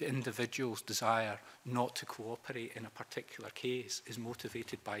the individual's desire not to cooperate in a particular case is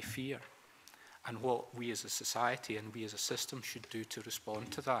motivated by fear, and what we as a society and we as a system should do to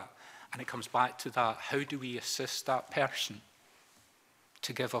respond to that. And it comes back to that, how do we assist that person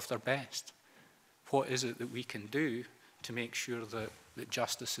to give of their best? What is it that we can do to make sure that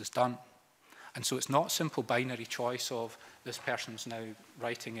justice is done? And so it's not a simple binary choice of this person's now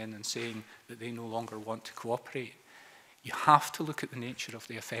writing in and saying that they no longer want to cooperate. You have to look at the nature of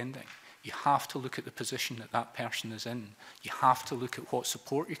the offending. You have to look at the position that that person is in. You have to look at what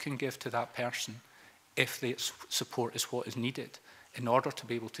support you can give to that person if the support is what is needed in order to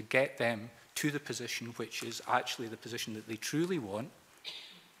be able to get them to the position which is actually the position that they truly want,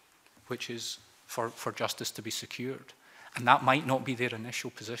 which is for justice to be secured. And that might not be their initial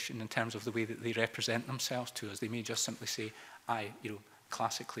position in terms of the way that they represent themselves to us. They may just simply say,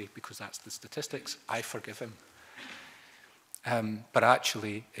 classically, because that's the statistics, I forgive him. But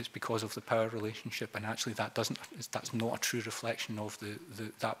actually, it's because of the power relationship, and actually that's not a true reflection of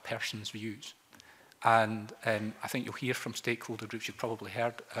that person's views. And I think you'll hear from stakeholder groups, you've probably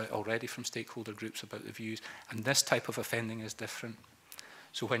heard already from stakeholder groups about the views, and this type of offending is different.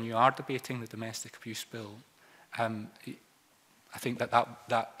 So when you are debating the domestic abuse bill, I think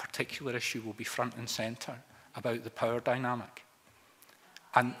that particular issue will be front and centre about the power dynamic.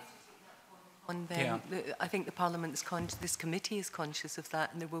 And I think the Parliament this committee is conscious of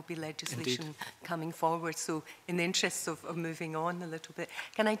that, and there will be legislation coming forward. So in the interests of moving on a little bit,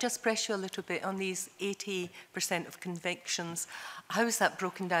 can I just press you a little bit on these 80% of convictions? How is that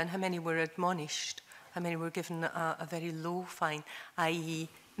broken down? How many were admonished? How many were given a very low fine, i.e.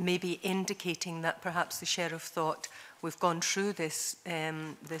 maybe indicating that perhaps the sheriff thought, we've gone through this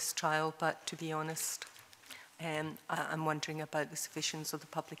trial, but to be honest, I'm wondering about the sufficiency of the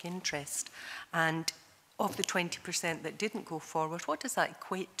public interest. And of the 20% that didn't go forward, what does that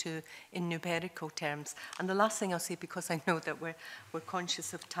equate to in numerical terms? And the last thing I'll say, because I know that we're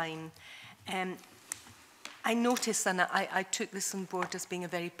conscious of time, I noticed, and I took this on board as being a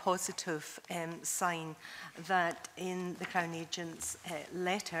very positive sign, that in the Crown Agent's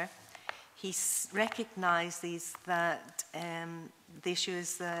letter, he recognises that the issue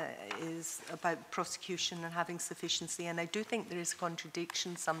is about prosecution and having sufficiency. And I do think there is a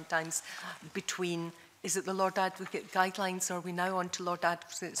contradiction sometimes between, is it the Lord Advocate guidelines, or are we now on to Lord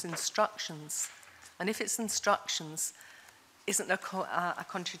Advocate's instructions? And if it's instructions, isn't there a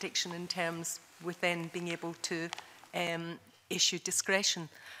contradiction in terms with then being able to issue discretion?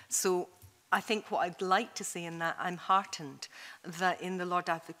 So I think what I'd like to say in that, I'm heartened that in the Lord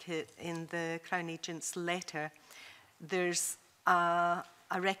Advocate, in the Crown Agent's letter, there's a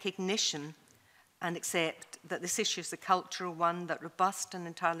recognition and accept that this issue is a cultural one, that robust and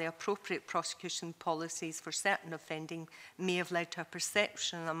entirely appropriate prosecution policies for certain offending may have led to a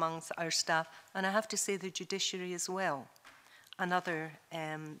perception amongst our staff, and I have to say the judiciary as well, and other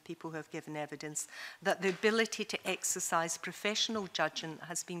people who have given evidence, that the ability to exercise professional judgment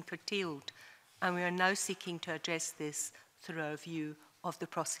has been curtailed, and we are now seeking to address this through a review of the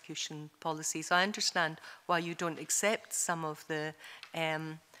prosecution policy. So I understand why you don't accept some of the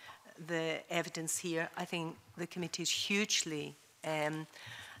evidence here. I think the committee is hugely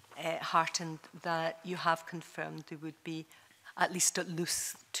heartened that you have confirmed there would be at least at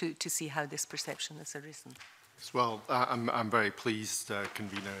loose to see how this perception has arisen. Well, I'm very pleased,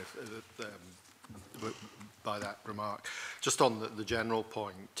 Convener, by that remark. Just on the general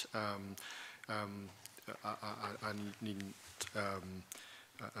point, I needn't,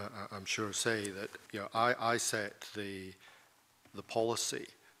 I'm sure, say that I set the policy.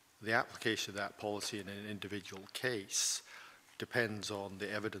 The application of that policy in an individual case depends on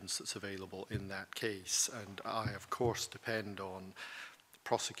the evidence that's available in that case, and I, of course, depend on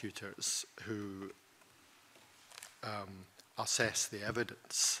prosecutors who assess the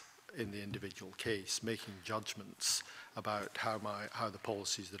evidence in the individual case, making judgments about how the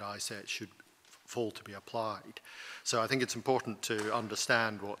policies that I set should fall to be applied. So I think it's important to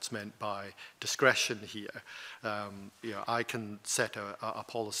understand what's meant by discretion here. I can set a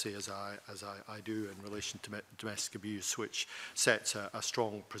policy as I do in relation to domestic abuse, which sets a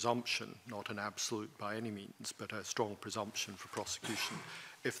strong presumption, not an absolute by any means, but a strong presumption for prosecution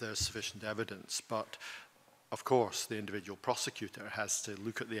if there's sufficient evidence. But of course, the individual prosecutor has to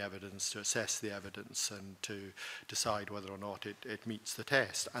look at the evidence, to assess the evidence, and to decide whether or not it meets the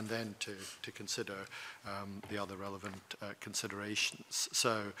test, and then to consider the other relevant considerations.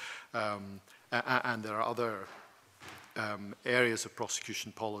 So, and there are other areas of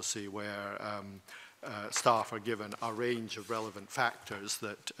prosecution policy where staff are given a range of relevant factors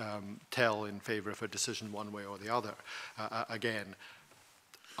that tell in favour of a decision one way or the other. Again,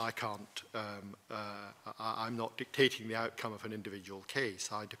 I'm not dictating the outcome of an individual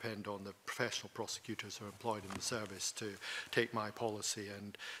case. I depend on the professional prosecutors who are employed in the service to take my policy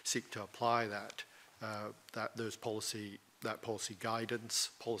and seek to apply that policy guidance,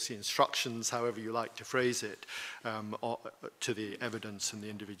 policy instructions, however you like to phrase it, to the evidence in the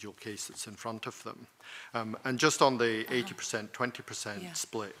individual case that's in front of them. And just on the 80%, 20%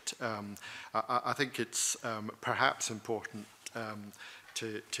 split, I think it's perhaps important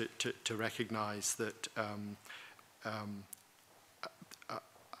to recognise that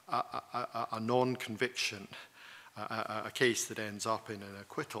a non-conviction, a case that ends up in an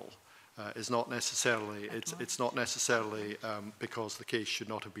acquittal, is not necessarily, it's not necessarily because the case should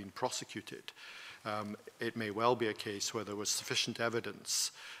not have been prosecuted. It may well be a case where there was sufficient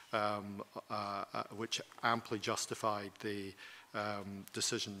evidence which amply justified the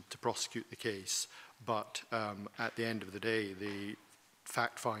decision to prosecute the case, but at the end of the day, the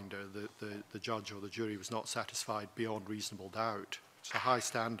fact finder, the judge or the jury was not satisfied beyond reasonable doubt. It's a high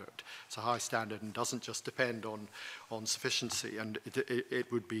standard. It's a high standard and doesn't just depend on sufficiency. And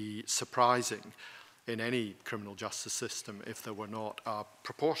it would be surprising in any criminal justice system if there were not a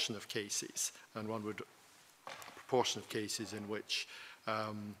proportion of cases, and a proportion of cases in which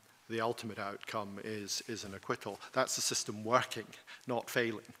the ultimate outcome is an acquittal. That's the system working, not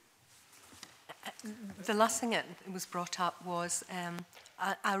failing. The last thing that was brought up was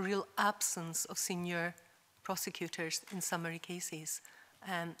a real absence of senior prosecutors in summary cases.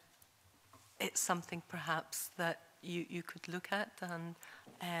 It's something perhaps that you could look at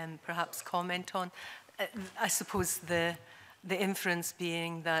and perhaps comment on. I suppose the inference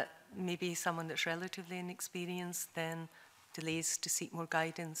being that maybe someone that's relatively inexperienced then delays to seek more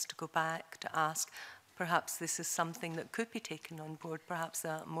guidance, to go back, to ask. Perhaps this is something that could be taken on board. Perhaps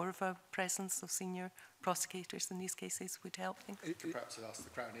more of a presence of senior prosecutors in these cases would help things. Perhaps I'd ask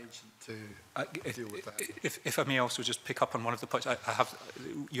the Crown Agent to deal with that. If I may also just pick up on one of the points,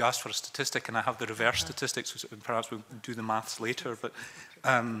 you asked for a statistic, and I have the reverse statistics. So perhaps we'll do the maths later. But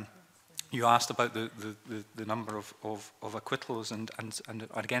you asked about the number of acquittals and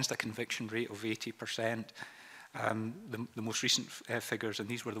against a conviction rate of 80%. The most recent figures, and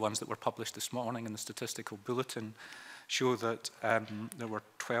these were the ones that were published this morning in the statistical bulletin, show that there were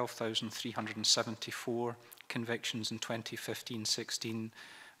 12,374 convictions in 2015-16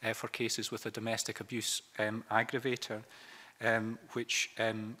 for cases with a domestic abuse aggravator, which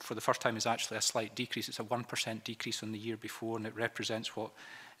for the first time is actually a slight decrease. It's a 1% decrease on the year before, and it represents what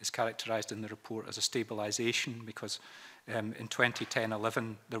is characterised in the report as a stabilisation, because in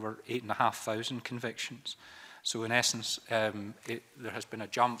 2010-11 there were 8,500 convictions. So in essence, there has been a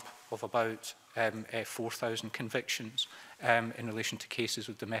jump of about 4,000 convictions in relation to cases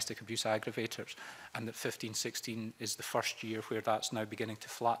with domestic abuse aggravators, and that 15-16 is the first year where that's now beginning to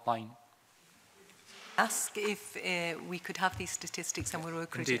flatline. ask if we could have these statistics and we'll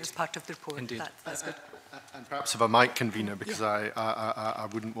include it as part of the report. Indeed. That's good. And perhaps if I might, convener, because I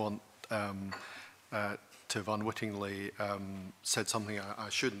wouldn't want to have unwittingly said something I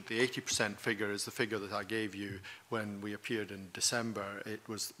shouldn't. The 80% figure is the figure that I gave you when we appeared in December. It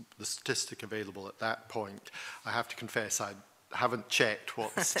was the statistic available at that point. I have to confess I haven't checked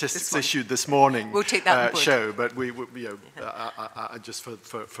what the statistics issued this morning we'll take that show, but we you know, just for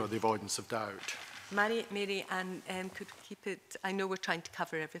the avoidance of doubt. Mary, and could we keep it, I know we're trying to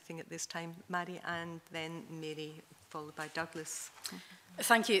cover everything at this time. Mary and then Mary, followed by Douglas.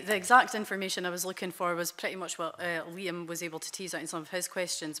 Thank you. The exact information I was looking for was pretty much what Liam was able to tease out in some of his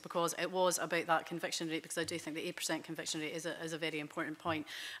questions, because it was about that conviction rate, because I do think the 8% conviction rate is a very important point.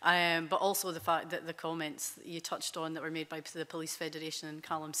 But also the fact that the comments that you touched on that were made by the Police Federation and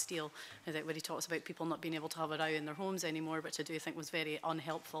Callum Steele, where he talks about people not being able to have a row in their homes anymore, which I do think was very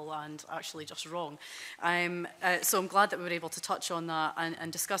unhelpful and actually just wrong. So I'm glad that we were able to touch on that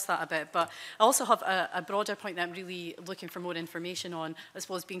and discuss that a bit. But I also have a broader point that I'm really looking for more information on. I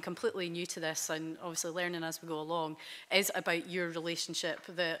suppose being completely new to this and obviously learning as we go along, is about your relationship,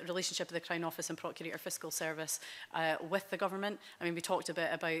 the relationship of the Crown Office and Procurator Fiscal Service with the government. I mean, we talked a bit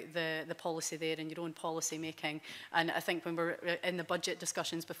about the policy there and your own policy making. And I think when we're in the budget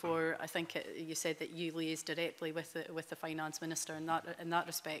discussions before, I think you said that you liaise directly with the Finance Minister in that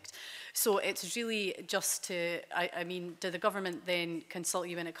respect. So it's really just to, I mean, do the government then consult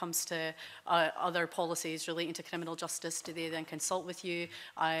you when it comes to other policies relating to criminal justice? Do they then consult with you?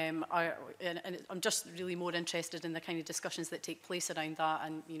 And I'm just really more interested in the kind of discussions that take place around that,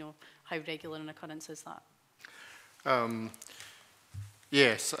 and you know, how regular an occurrence is that?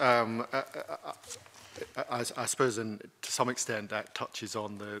 Yes, I suppose to some extent that touches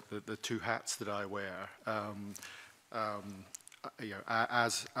on the two hats that I wear. You know,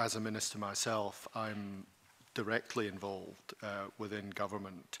 as a minister myself, I'm directly involved within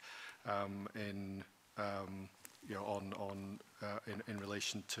government in you know, in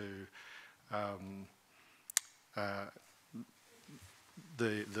relation to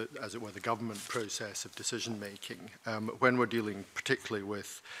as it were, the government process of decision making. When we're dealing particularly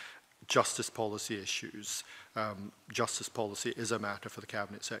with justice policy issues, justice policy is a matter for the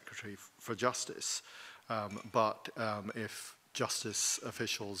Cabinet Secretary for Justice. But if justice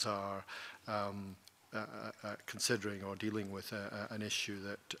officials are considering or dealing with an issue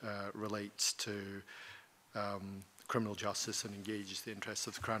that relates to criminal justice and engages the interests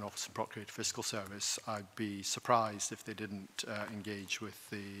of the Crown Office and Procurator Fiscal Service, I'd be surprised if they didn't engage with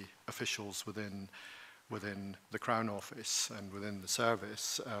the officials within the Crown Office and within the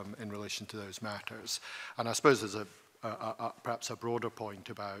service in relation to those matters. And I suppose there's perhaps a broader point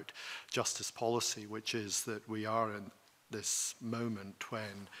about justice policy, which is that we are in this moment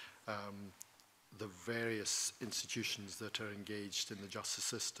when the various institutions that are engaged in the justice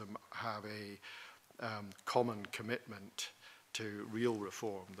system have a common commitment to real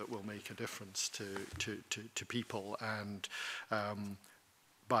reform that will make a difference to people, and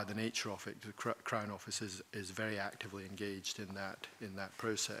by the nature of it, the Crown Office is very actively engaged in that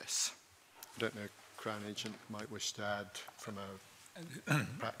process. I don't know, Crown Agent might wish to add from a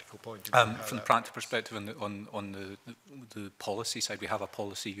practical point of view. From the practical perspective, on the policy side, we have a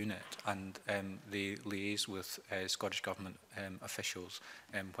policy unit, and they liaise with Scottish Government officials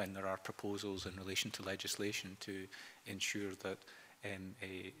when there are proposals in relation to legislation to ensure that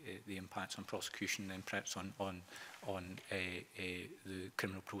the impacts on prosecution, the impacts on the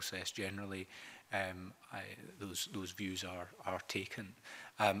criminal process generally, those views are taken.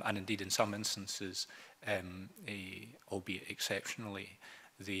 And indeed, in some instances, albeit exceptionally,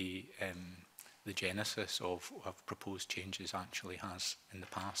 the genesis of proposed changes actually has in the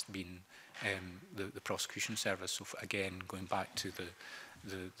past been the prosecution service. So again, going back to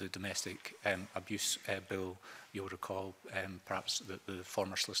the domestic abuse bill, you'll recall perhaps that the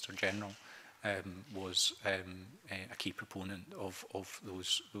former Solicitor General was a key proponent of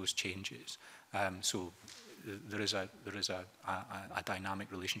those changes. So there is a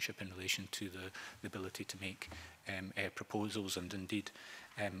dynamic relationship in relation to the ability to make proposals, and indeed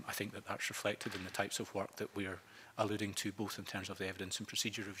I think that that's reflected in the types of work that we're alluding to, both in terms of the evidence and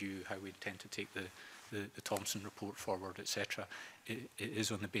procedure review, how we tend to take the Thompson report forward, etc. It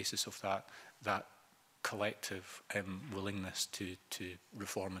is on the basis of that collective willingness to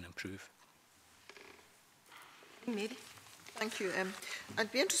reform and improve. Mary? Thank you.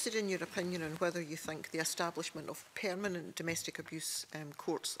 I'd be interested in your opinion on whether you think the establishment of permanent domestic abuse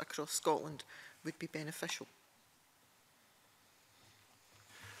courts across Scotland would be beneficial.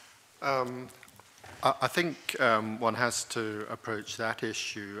 I think one has to approach that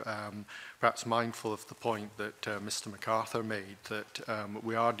issue perhaps mindful of the point that Mr. MacArthur made, that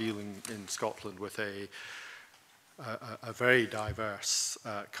we are dealing in Scotland with a very diverse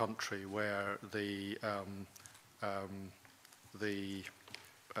country where the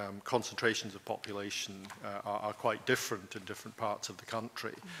concentrations of population are quite different in different parts of the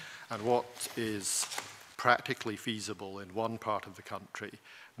country. And what is practically feasible in one part of the country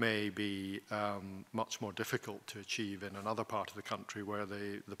may be much more difficult to achieve in another part of the country where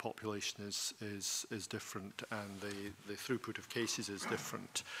the population is different and the throughput of cases is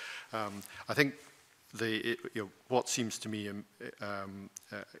different. I think what seems to me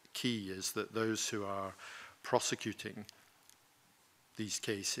key is that those who are prosecuting these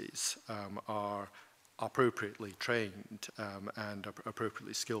cases are appropriately trained and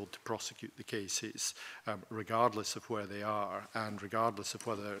appropriately skilled to prosecute the cases, regardless of where they are and regardless of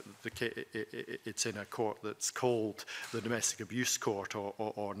whether it's in a court that's called the domestic abuse court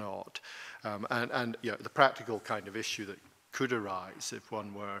or not. And you know, the practical kind of issue that could arise if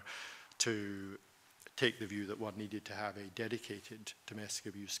one were to take the view that one needed to have a dedicated domestic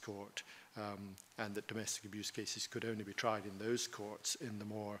abuse court and that domestic abuse cases could only be tried in those courts in the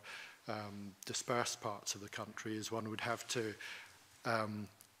more dispersed parts of the country, is one would have to,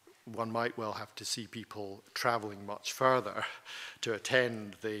 one might well have to see people travelling much further to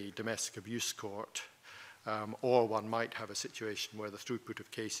attend the domestic abuse court, or one might have a situation where the throughput of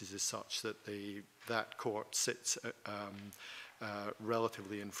cases is such that that court sits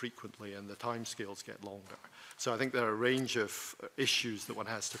relatively infrequently and the timescales get longer. So I think there are a range of issues that one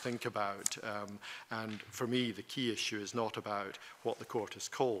has to think about, and for me the key issue is not about what the court is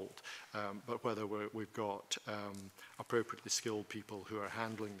called, but whether we've got appropriately skilled people who are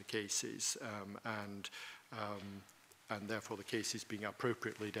handling the cases and therefore the cases being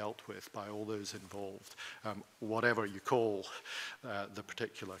appropriately dealt with by all those involved, whatever you call the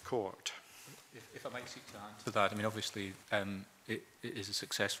particular court. If I might seek to answer that, I mean, obviously it is a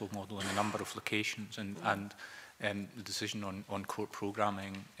successful model in a number of locations, and the decision on court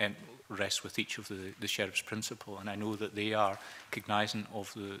programming rests with each of the sheriff's principal, and I know that they are cognizant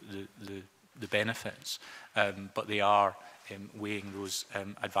of the benefits, but they are weighing those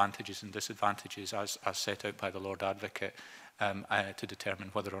advantages and disadvantages as set out by the Lord Advocate to determine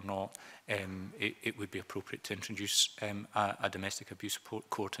whether or not it would be appropriate to introduce a domestic abuse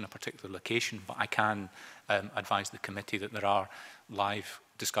court in a particular location. But I can advise the committee that there are live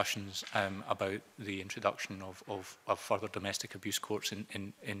discussions about the introduction of further domestic abuse courts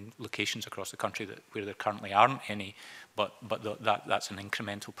in locations across the country where there currently aren't any, but that's an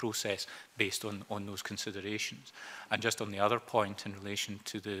incremental process based on those considerations. And just on the other point in relation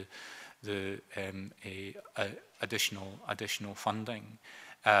to the additional funding,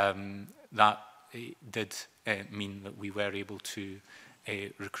 that did mean that we were able to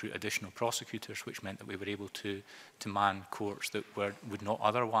recruit additional prosecutors, which meant that we were able to man courts that would not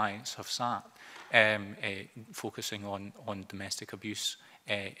otherwise have sat focusing on domestic abuse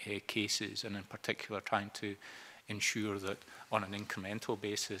cases, and in particular trying to ensure that on an incremental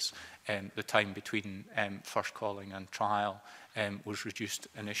basis the time between first calling and trial was reduced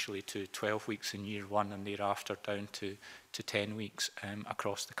initially to 12 weeks in year one and thereafter down to 10 weeks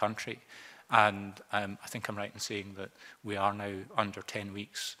across the country. And I think I'm right in saying that we are now under 10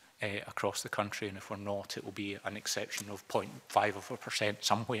 weeks across the country, and if we're not, it will be an exception of 0.5%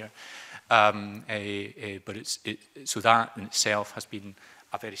 somewhere. But so that in itself has been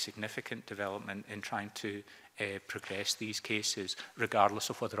a very significant development in trying to progress these cases, regardless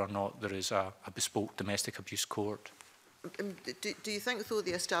of whether or not there is a bespoke domestic abuse court. Do you think, though,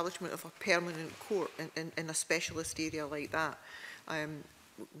 the establishment of a permanent court in a specialist area like that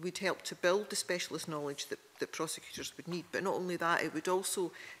would help to build the specialist knowledge that prosecutors would need? But not only that, it would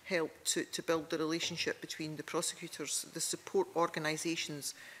also help to build the relationship between the prosecutors, the support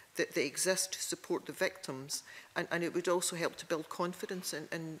organisations that exist to support the victims, and it would also help to build confidence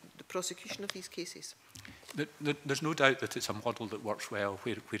in the prosecution of these cases. There's no doubt that it's a model that works well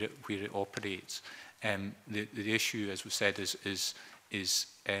where it operates. The issue, as we said, is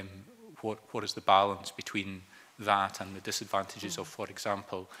what is the balance between that and the disadvantages of, for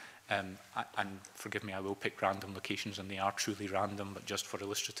example, and forgive me, I will pick random locations, and they are truly random, but just for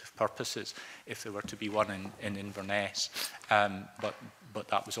illustrative purposes, if there were to be one in Inverness, but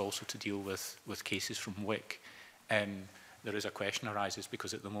that was also to deal with cases from Wick. There is a question arises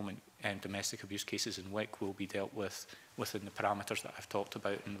because at the moment domestic abuse cases in Wick will be dealt with within the parameters that I've talked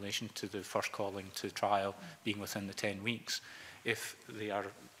about in relation to the first calling to trial being within the 10 weeks. If they are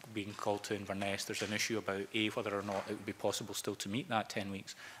being called to Inverness, there's an issue about whether or not it would be possible still to meet that 10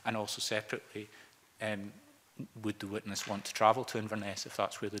 weeks, and also separately would the witness want to travel to Inverness if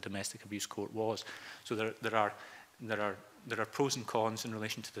that's where the domestic abuse court was? So there are pros and cons in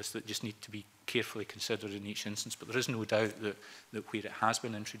relation to this that just need to be carefully considered in each instance, but there is no doubt that where it has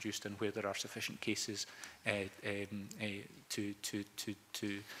been introduced and where there are sufficient cases to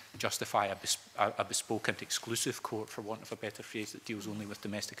justify a bespoke and exclusive court, for want of a better phrase, that deals only with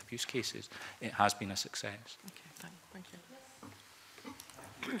domestic abuse cases, it has been a success. Okay, thank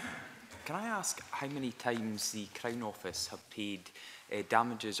you. Can I ask how many times the Crown Office have paid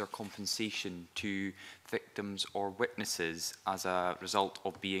damages or compensation to victims or witnesses as a result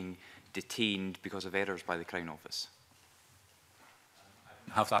of being detained because of errors by the Crown Office? I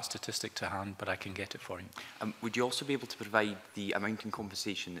don't have that statistic to hand, but I can get it for you. Would you also be able to provide the amount in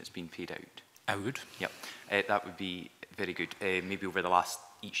compensation that's been paid out? I would. Yep, that would be very good. Maybe over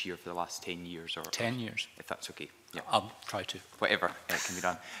each year for the last 10 years. Or 10 years. If that's okay. Yep. I'll try to. Whatever can be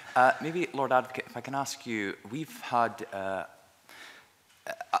done. Maybe, Lord Advocate, if I can ask you, we've had a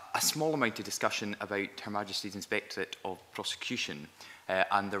small amount of discussion about Her Majesty's Inspectorate of Prosecution,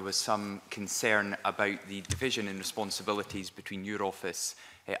 and there was some concern about the division in responsibilities between your office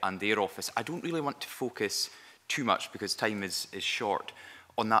and their office. I don't really want to focus too much, because time is short,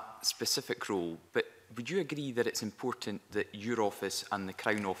 on that specific role, but would you agree that it's important that your office and the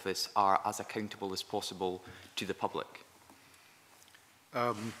Crown Office are as accountable as possible to the public?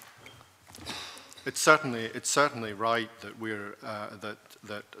 It's certainly right that we're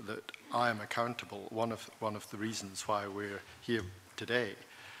that I am accountable. One of the reasons why we're here today,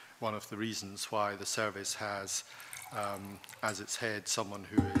 one of the reasons why the service has as its head someone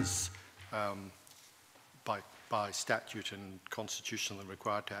who is by statute and constitutionally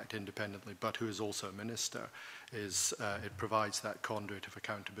required to act independently, but who is also a minister, is it provides that conduit of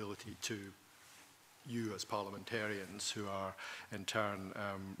accountability to you as parliamentarians, who are in turn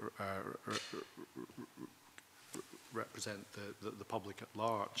represent the public at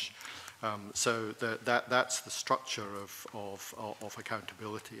large. So that's the structure of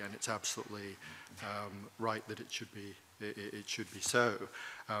accountability, and it's absolutely right that it should be so.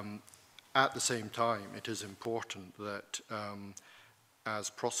 At the same time, it is important that as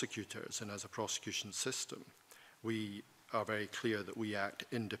prosecutors and as a prosecution system, we are very clear that we act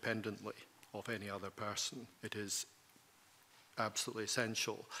independently of any other person. It is absolutely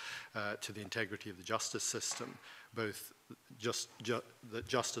essential to the integrity of the justice system, both just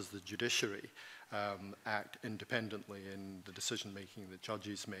as the judiciary act independently in the decision-making that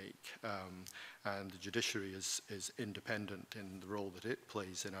judges make, and the judiciary is independent in the role that it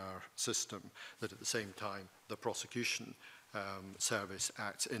plays in our system, that at the same time the prosecution service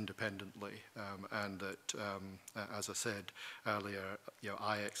acts independently, and that, as I said earlier,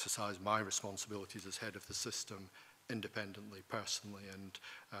 I exercise my responsibilities as head of the system independently, personally, and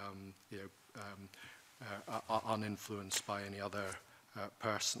uninfluenced by any other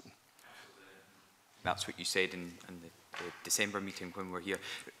person. That's what you said in the December meeting when we were here.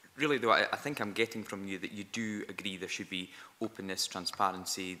 Really, though, I think I'm getting from you that you do agree there should be openness,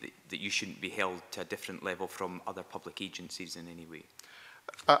 transparency, that you shouldn't be held to a different level from other public agencies in any way.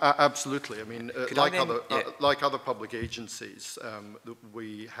 Absolutely. I mean, like other public agencies,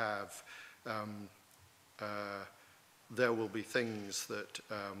 we have, there will be things that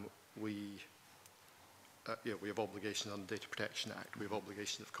we have obligations under the Data Protection Act, we have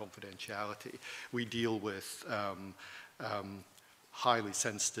obligations of confidentiality. We deal with highly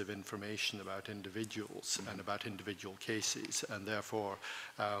sensitive information about individuals and about individual cases, and therefore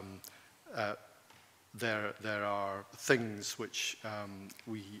there are things which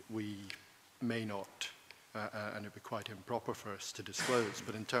we may not, and it would be quite improper for us to disclose,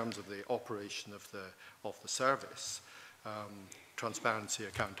 but in terms of the operation of the service, transparency,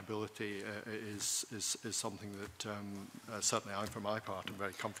 accountability is something that certainly I, for my part, am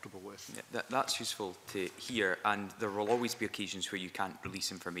very comfortable with. Yeah, that's useful to hear, and there will always be occasions where you can't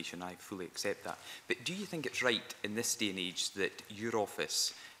release information. I fully accept that. But do you think it's right in this day and age that your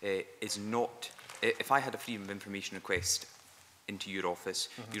office is not... If I had a freedom of information request into your office,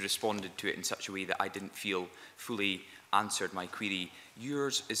 you responded to it in such a way that I didn't feel fully answered my query.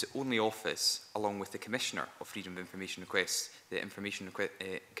 Yours is the only office, along with the Commissioner of Freedom of Information Requests, the Information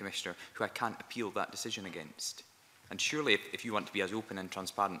Commissioner, who I can't appeal that decision against. And surely, if you want to be as open and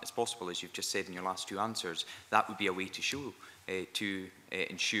transparent as possible, as you've just said in your last two answers, that would be a way to show, to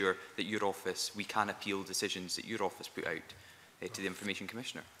ensure that your office, we can appeal decisions that your office put out to the Information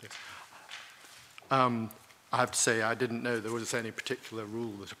Commissioner. Yes. I have to say I didn't know there was any particular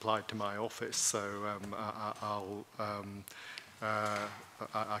rule that applied to my office, so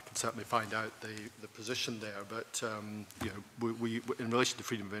I can certainly find out the position there, but you know, we, in relation to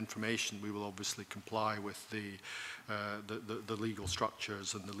freedom of information, we will obviously comply with the legal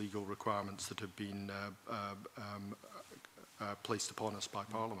structures and the legal requirements that have been placed upon us by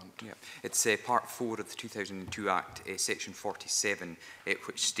Parliament. Yeah. It's Part 4 of the 2002 Act, Section 47,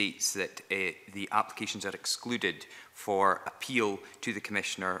 which states that the applications are excluded for appeal to the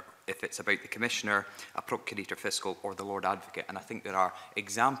Commissioner if it's about the Commissioner, a Procurator Fiscal or the Lord Advocate. And I think there are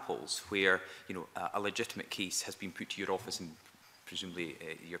examples where, you know, a legitimate case has been put to your office and presumably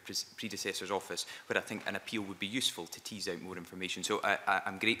your predecessor's office, where I think an appeal would be useful to tease out more information. So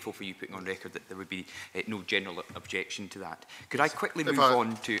I'm grateful for you putting on record that there would be no general objection to that. Could I quickly move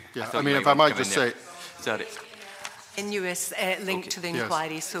on to... Yeah, I mean, if I might just say... Sorry. Tenuous link to the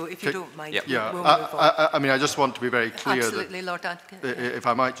inquiry, so if you don't mind, yeah, we'll move on. I mean, I just want to be very clear. Absolutely, Lord Advocate. If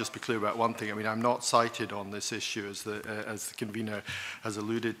I might just be clear about one thing, I mean, I'm not cited on this issue as the convener has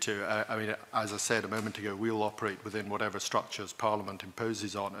alluded to. I mean, as I said a moment ago, we'll operate within whatever structures Parliament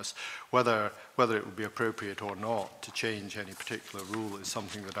imposes on us. Whether it would be appropriate or not to change any particular rule is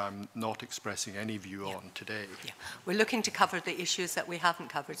something that I'm not expressing any view on today. Yeah. We're looking to cover the issues that we haven't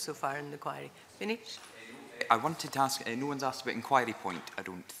covered so far in the inquiry. Finish? I wanted to ask, no one's asked about inquiry point, I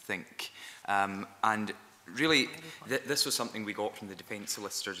don't think. And really, this was something we got from the Defence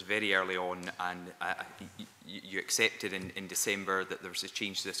Solicitors very early on, and you accepted in December that there was a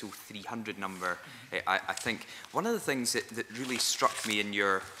change to this 0300 number. I think one of the things that really struck me in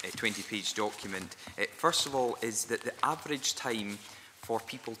your 20-page document, first of all, is that the average time for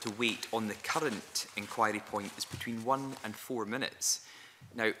people to wait on the current inquiry point is between 1 and 4 minutes.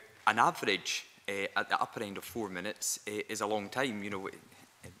 Now, an average at the upper end of 4 minutes is a long time. You know,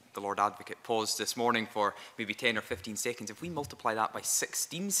 the Lord Advocate paused this morning for maybe 10 or 15 seconds. If we multiply that by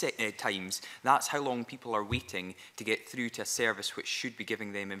 16 times, that's how long people are waiting to get through to a service which should be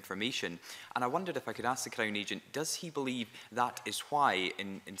giving them information. And I wondered if I could ask the Crown Agent, does he believe that is why,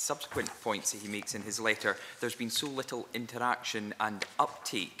 in subsequent points that he makes in his letter, there's been so little interaction and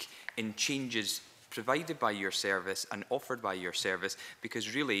uptake in changes provided by your service and offered by your service,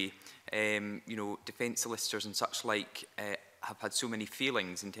 because really, you know, defence solicitors and such like have had so many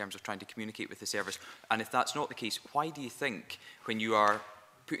failings in terms of trying to communicate with the service. And if that's not the case, why do you think, when you are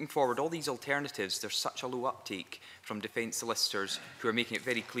putting forward all these alternatives, there's such a low uptake from defence solicitors who are making it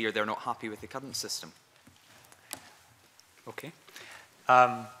very clear they're not happy with the current system? Okay.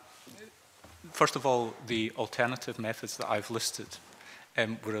 First of all, the alternative methods that I've listed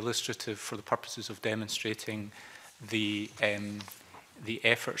were illustrative for the purposes of demonstrating the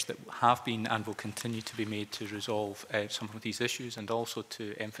efforts that have been and will continue to be made to resolve some of these issues, and also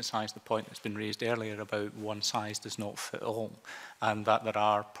to emphasise the point that's been raised earlier about one size does not fit all, and that there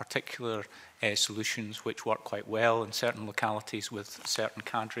are particular solutions which work quite well in certain localities with certain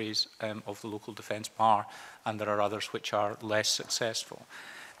cadres of the local defence bar, and there are others which are less successful.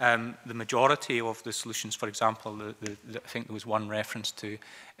 The majority of the solutions, for example, I think there was one reference to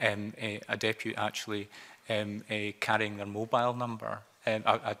a deputy actually carrying their mobile number,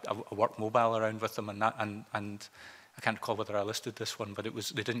 a work mobile around with them, and I can't recall whether I listed this one, but it was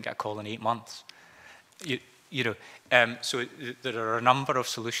they didn't get a call in 8 months. You know, so there are a number of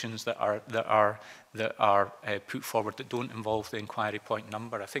solutions that are put forward that don't involve the inquiry point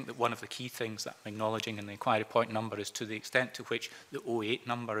number. I think that one of the key things that I'm acknowledging in the inquiry point number is to the extent to which the 08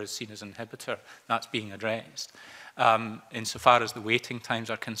 number is seen as an inhibitor, that's being addressed. Insofar as the waiting times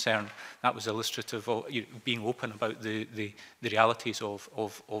are concerned, that was illustrative of being open about the realities of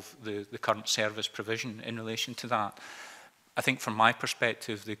the current service provision in relation to that. I think from my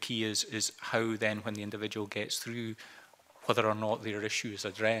perspective, the key is how then, when the individual gets through, whether or not their issue is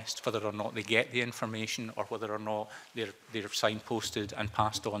addressed, whether or not they get the information, or whether or not they're signposted and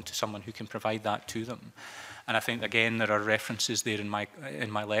passed on to someone who can provide that to them. And I think, again, there are references there in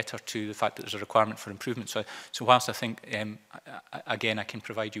my letter to the fact that there's a requirement for improvement. So whilst I think, again, I can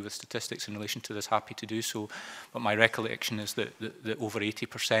provide you with statistics in relation to this, happy to do so, but my recollection is that over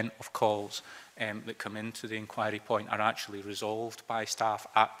 80% of calls that come into the inquiry point are actually resolved by staff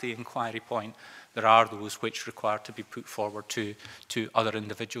at the inquiry point. There are those which require to be put forward to other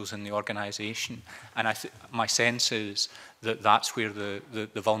individuals in the organisation. And my sense is that that's where the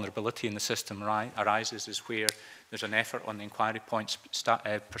vulnerability in the system arises, is where there's an effort on the inquiry point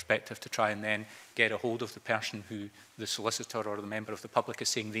perspective to try and then get a hold of the person who the solicitor or the member of the public is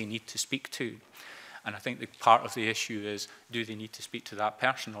saying they need to speak to. And I think the part of the issue is, do they need to speak to that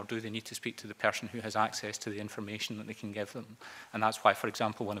person, or do they need to speak to the person who has access to the information that they can give them? And that's why, for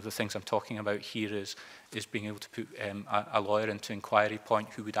example, one of the things I'm talking about here is being able to put a lawyer into inquiry point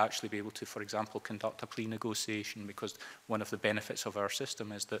who would actually be able to, for example, conduct a plea negotiation, because one of the benefits of our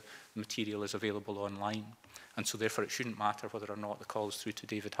system is that material is available online. And so therefore it shouldn't matter whether or not the call is through to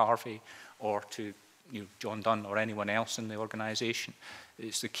David Harvey or to John Dunn or anyone else in the organisation.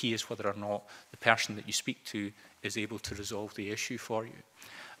 It's the key is whether or not the person that you speak to is able to resolve the issue for you.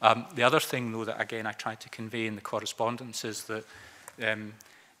 The other thing, though, that again I tried to convey in the correspondence is that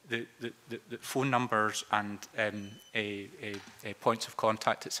the phone numbers and points of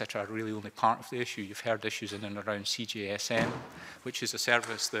contact, etc., are really only part of the issue. You've heard issues in and around CJSM, which is a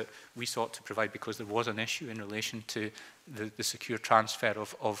service that we sought to provide because there was an issue in relation to the secure transfer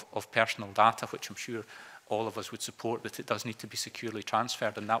of personal data, which I'm sure all of us would support, that it does need to be securely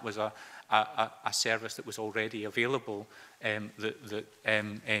transferred, and that was a service that was already available, that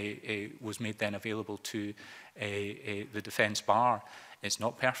was made then available to the Defence Bar. It's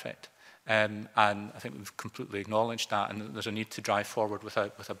not perfect, and I think we've completely acknowledged that, and there's a need to drive forward with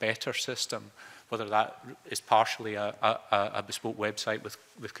a better system, whether that is partially a bespoke website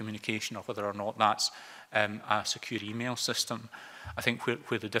with communication, or whether or not that's a secure email system. I think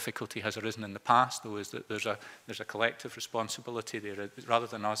where the difficulty has arisen in the past, though, is that there's a collective responsibility there. Rather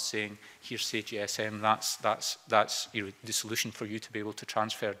than us saying, here's CJSM, that's the solution for you to be able to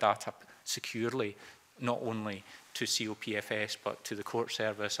transfer data securely, not only to COPFS, but to the court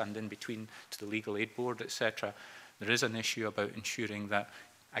service and in between to the Legal Aid Board, etc. There is an issue about ensuring that,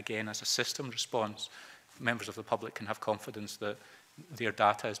 again, as a system response, members of the public can have confidence that their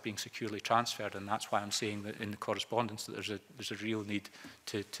data is being securely transferred, and that's why I'm saying that in the correspondence that there's a real need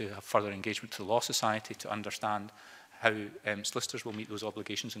to have further engagement to the Law Society to understand how solicitors will meet those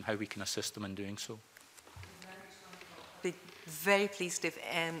obligations and how we can assist them in doing so. Be very pleased if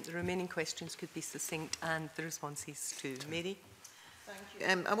the remaining questions could be succinct and the responses too. Mary?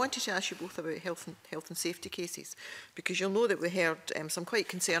 Thank you. I wanted to ask you both about health and safety cases, because you'll know that we heard some quite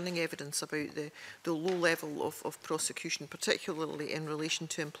concerning evidence about the low level of prosecution, particularly in relation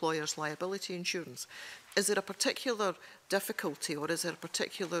to employers' liability insurance. Is there a particular difficulty, or is there a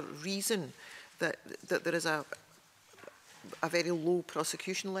particular reason that there is a very low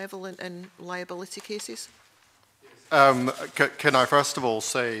prosecution level in liability cases? Can I first of all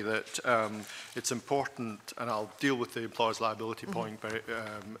say that it's important, and I'll deal with the employer's liability point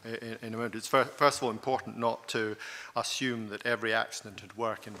in a moment. It's first of all important not to assume that every accident at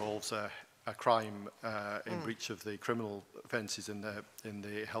work involves a crime in breach of the criminal offences in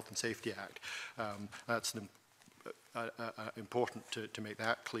the Health and Safety Act. That's important to make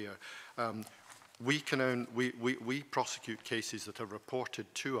that clear. We prosecute cases that are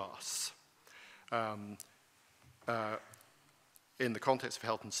reported to us. In the context of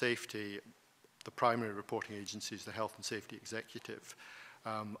health and safety, the primary reporting agency is the Health and Safety Executive.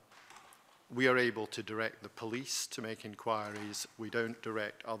 We are able to direct the police to make inquiries. We don't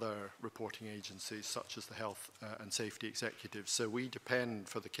direct other reporting agencies such as the Health and Safety Executive. So we depend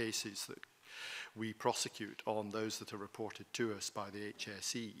for the cases that we prosecute on those that are reported to us by the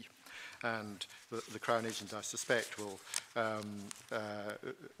HSE. And the Crown Agent, I suspect, will,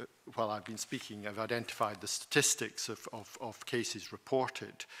 while I've been speaking, I've identified the statistics of cases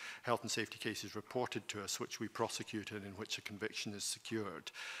reported, health and safety cases reported to us, which we prosecute and in which a conviction is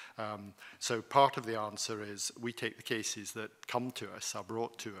secured. So part of the answer is we take the cases that come to us, are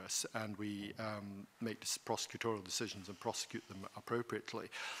brought to us, and we make prosecutorial decisions and prosecute them appropriately.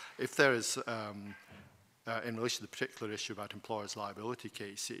 If there is in relation to the particular issue about employers' liability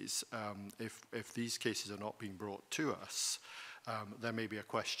cases, if these cases are not being brought to us, there may be a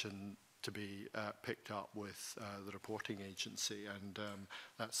question to be picked up with the reporting agency, and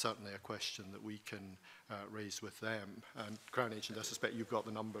that's certainly a question that we can raise with them. And Crown Agent, I suspect you've got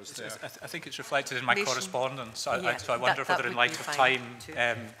the numbers there. I think it's reflected in my correspondence, so I wonder whether in light of time...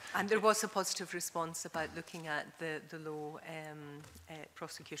 and there was a positive response about looking at the low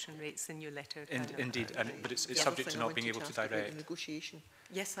prosecution rates in your letter. Indeed, but it's subject to not being able to direct. Negotiation.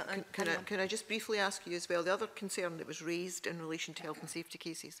 Yes, can I just briefly ask you as well, the other concern that was raised in relation to health and safety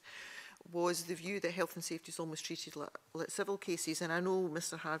cases was the view that health and safety is almost treated like civil cases, and I know,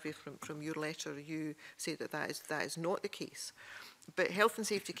 Mr Harvey, from your letter, you say that that is not the case. But health and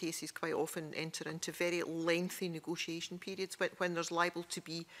safety cases quite often enter into very lengthy negotiation periods when there's liable to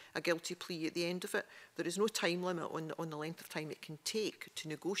be a guilty plea at the end of it. There is no time limit on the length of time it can take to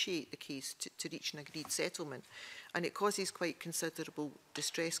negotiate the case to reach an agreed settlement. And it causes quite considerable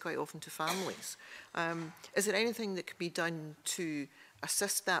distress quite often to families. Is there anything that can be done to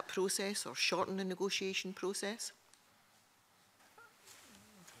assist that process or shorten the negotiation process?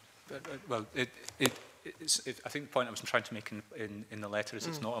 Well, I think the point I was trying to make in the letter is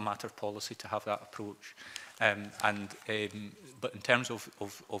it's not a matter of policy to have that approach. But in terms of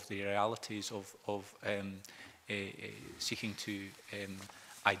the realities of seeking to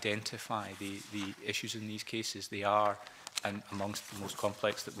identify the issues in these cases, they are amongst the most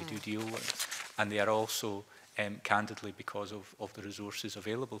complex that we do deal with. And they are also, candidly, because of the resources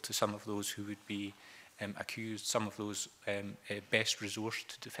available to some of those who would be accused, some of those best resourced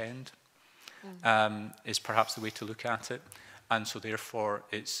to defend, is perhaps the way to look at it. And so therefore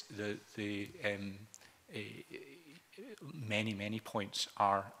it's many points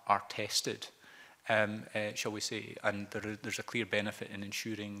are tested, shall we say, and there's a clear benefit in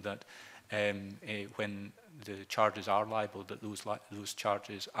ensuring that when the charges are liable, that those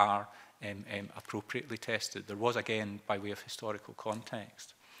charges are appropriately tested. There was, again, by way of historical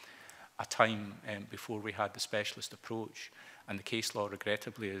context, a time before we had the specialist approach, and the case law,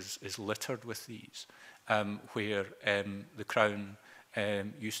 regrettably, is littered with these, where the Crown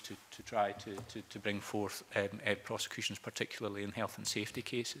used to try to bring forth prosecutions, particularly in health and safety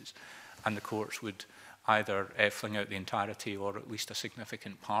cases, and the courts would either fling out the entirety or at least a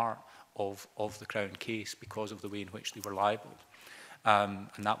significant part of the Crown case because of the way in which they were libelled. And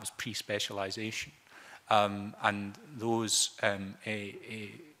that was pre-specialisation. And those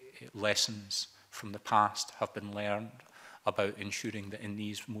lessons from the past have been learned about ensuring that in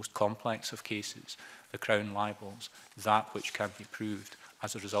these most complex of cases, the Crown libels that which can be proved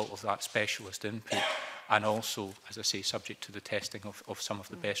as a result of that specialist input, and also, as I say, subject to the testing of some of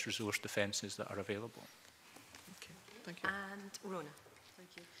the best resource defences that are available. Okay, thank you. And Rona.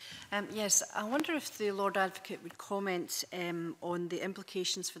 Yes, I wonder if the Lord Advocate would comment on the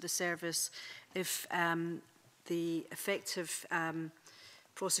implications for the service if the effective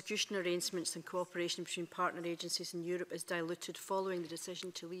prosecution arrangements and cooperation between partner agencies in Europe is diluted following the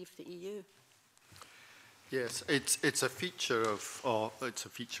decision to leave the EU. Yes, it's a feature of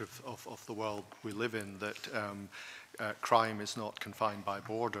the world we live in that crime is not confined by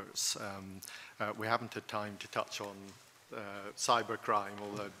borders. We haven't had time to touch on cybercrime,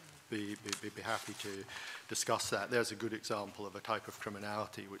 although I'd be happy to discuss that. There's a good example of a type of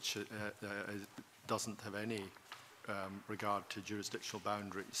criminality which doesn't have any regard to jurisdictional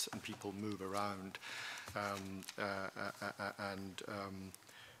boundaries, and people move around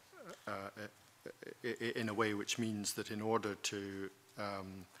in a way which means that in order to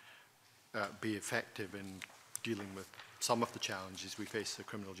be effective in dealing with some of the challenges we face in the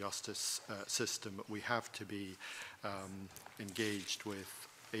criminal justice system, we have to be engaged with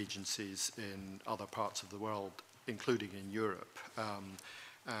agencies in other parts of the world, including in Europe.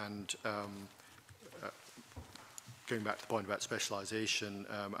 Going back to the point about specialisation,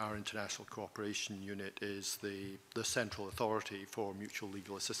 our international cooperation unit is the central authority for mutual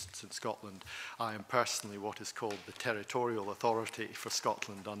legal assistance in Scotland. I am personally what is called the territorial authority for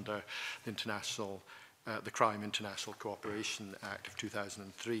Scotland under the Crime International Cooperation Act of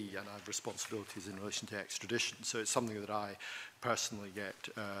 2003, and I have responsibilities in relation to extradition. So it's something that I personally get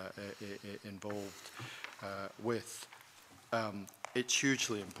involved with. It's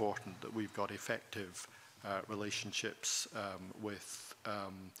hugely important that we've got effective relationships with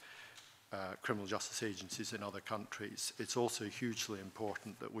criminal justice agencies in other countries. It's also hugely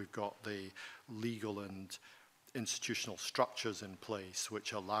important that we've got the legal and institutional structures in place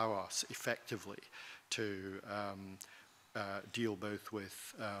which allow us effectively to deal both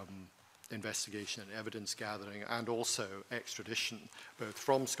with investigation and evidence gathering and also extradition, both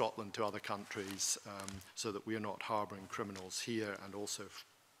from Scotland to other countries, so that we are not harbouring criminals here, and also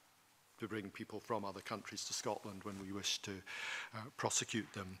to bring people from other countries to Scotland when we wish to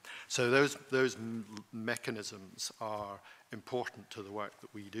prosecute them. So those mechanisms are important to the work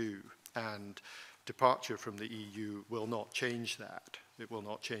that we do, and departure from the EU will not change that. It will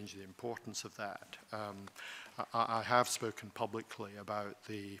not change the importance of that. I have spoken publicly about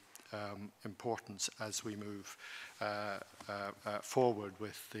the importance as we move forward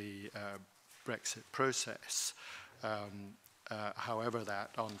with the Brexit process. However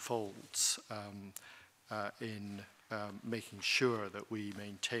that unfolds, in making sure that we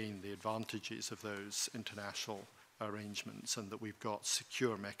maintain the advantages of those international arrangements and that we've got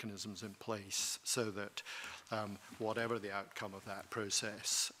secure mechanisms in place so that whatever the outcome of that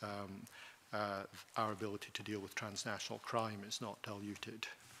process, our ability to deal with transnational crime is not diluted.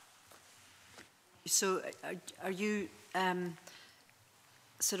 So are you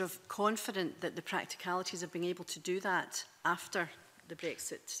sort of confident that the practicalities of being able to do that after the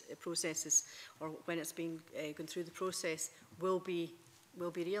Brexit processes, or when it's been gone through the process, will be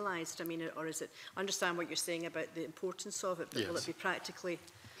will be realised? I mean, or is it, understand what you're saying about the importance of it, but will it be practically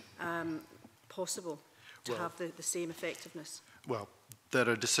possible to have the same effectiveness? Well, there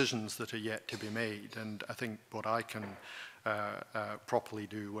are decisions that are yet to be made, and I think what I can properly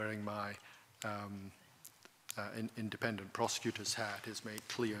do, wearing my independent prosecutor's hat, is make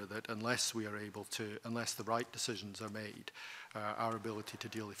clear that unless we are able to, unless the right decisions are made, our ability to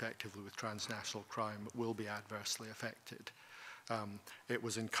deal effectively with transnational crime will be adversely affected. It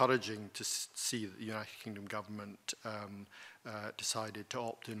was encouraging to see that the United Kingdom government decided to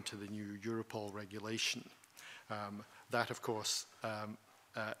opt into the new Europol regulation. That, of course,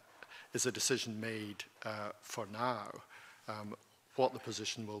 is a decision made for now. What the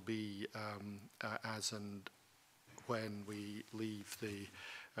position will be as and when we leave the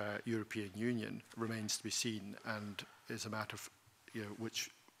European Union remains to be seen, and is a matter of,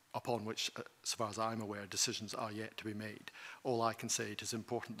 upon which, as far as I'm aware, decisions are yet to be made. All I can say, it is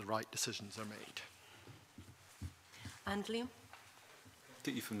important the right decisions are made. And Liam?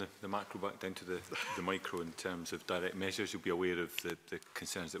 Take you from the macro back down to the micro in terms of direct measures. You'll be aware of the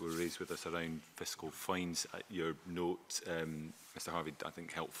concerns that were raised with us around fiscal fines. Your note, Mr Harvey, I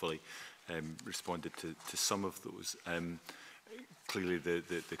think helpfully responded to some of those. Clearly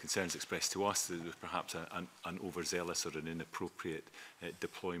the concerns expressed to us, there was perhaps an overzealous or an inappropriate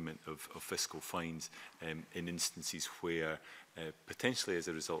deployment of fiscal fines in instances where potentially as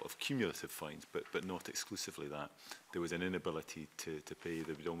a result of cumulative fines, but not exclusively that, there was an inability to pay.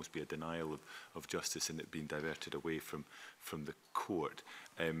 There would almost be a denial of justice in it being diverted away from the court.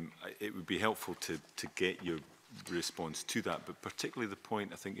 It would be helpful to get your response to that, but particularly the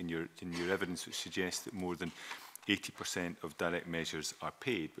point, I think, in your evidence which suggests that more than 80% of direct measures are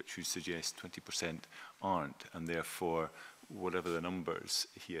paid, which would suggest 20% aren't, and therefore, whatever the numbers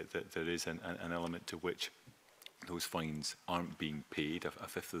here, that there is an element to which those fines aren't being paid. A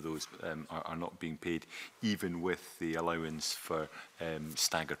fifth of those are not being paid, even with the allowance for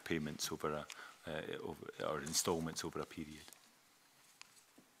staggered payments over or instalments over a period.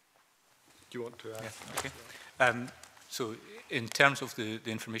 Do you want to add? Yeah, okay. So in terms of the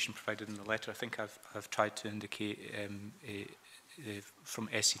information provided in the letter, I think I've tried to indicate from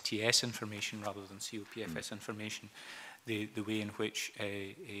SCTS information rather than COPFS information, the way in which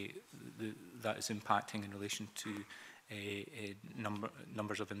that is impacting in relation to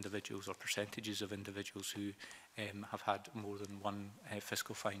numbers of individuals or percentages of individuals who have had more than one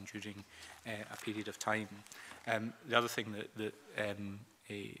fiscal fine during a period of time. The other thing that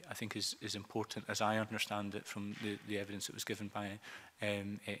I think is important, as I understand it from the evidence that was given by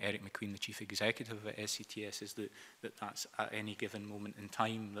Eric McQueen, the Chief Executive at SCTS, is that that's at any given moment in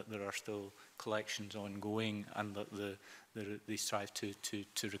time that there are still collections ongoing, and that they strive to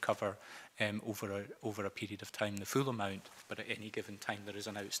recover over a period of time the full amount, but at any given time there is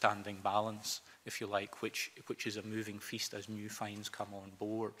an outstanding balance, if you like, which is a moving feast as new fines come on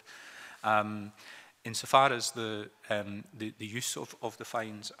board. Insofar as the use of the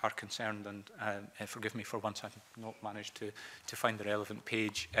fines are concerned, and forgive me for once I've not managed to find the relevant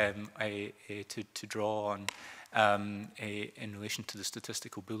page to draw on in relation to the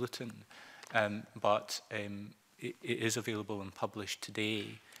statistical bulletin, but it is available and published today,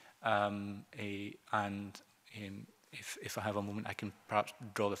 and if I have a moment, I can perhaps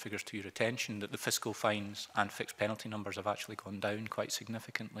draw the figures to your attention, that the fiscal fines and fixed penalty numbers have actually gone down quite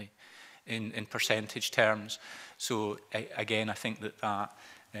significantly in percentage terms. So again, I think that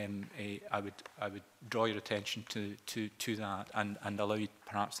I would draw your attention to that, and allow you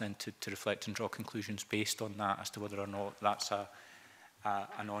perhaps then to reflect and draw conclusions based on that as to whether or not that's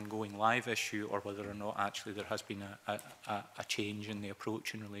an ongoing live issue, or whether or not actually there has been a change in the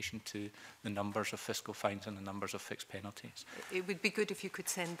approach in relation to the numbers of fiscal fines and the numbers of fixed penalties. It would be good if you could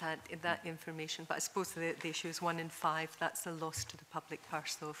send that information, but I suppose the issue is 1 in 5. That's a loss to the public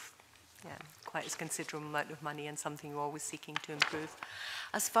purse of quite a considerable amount of money, and something we're always seeking to improve.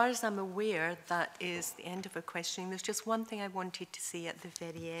 As far as I'm aware, that is the end of our questioning. There's just one thing I wanted to say at the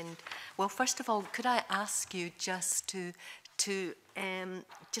very end. Well, first of all, could I ask you just to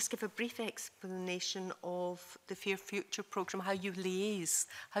just give a brief explanation of the Fair Future programme, how you liaise,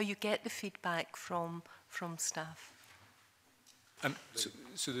 how you get the feedback from staff?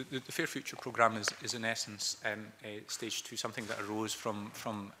 So the Fair Future programme is in essence stage 2, something that arose from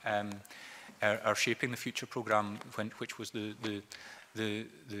our Shaping the Future programme, which was the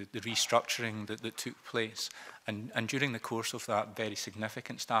restructuring that took place. And during the course of that very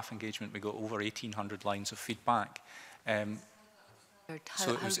significant staff engagement, we got over 1,800 lines of feedback.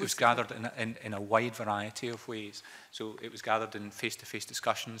 So it was gathered in a wide variety of ways. So it was gathered in face-to-face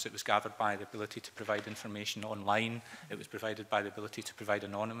discussions, it was gathered by the ability to provide information online, it was provided by the ability to provide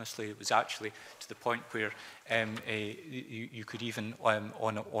anonymously. It was actually to the point where you could even,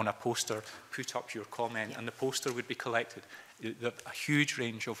 on a poster, put up your comment and the poster would be collected. A huge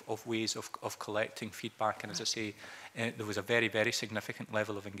range of ways of collecting feedback, and as I say, there was a very, very significant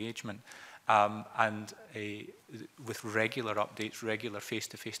level of engagement. With regular updates, regular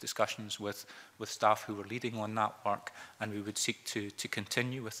face-to-face discussions with staff who were leading on that work, and we would seek to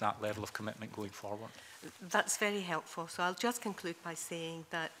continue with that level of commitment going forward. That's very helpful. So I'll just conclude by saying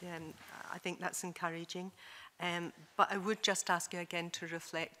that I think that's encouraging. But I would just ask you again to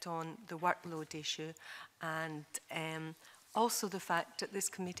reflect on the workload issue and also the fact that this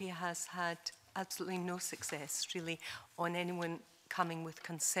committee has had absolutely no success really on anyone coming with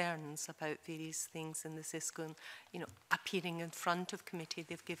concerns about various things in the SISCO, you know, appearing in front of committee.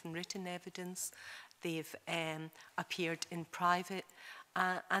 They've given written evidence, they've appeared in private,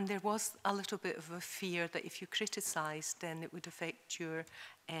 and there was a little bit of a fear that if you criticised, then it would affect your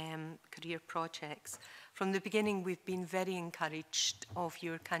career projects. From the beginning, we've been very encouraged of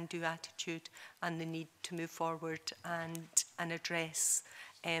your can-do attitude and the need to move forward and address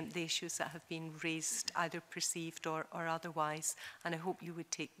the issues that have been raised, either perceived or otherwise. And I hope you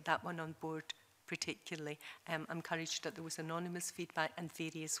would take that one on board particularly. I'm encouraged that there was anonymous feedback and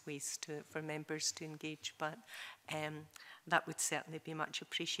various ways for members to engage, but that would certainly be much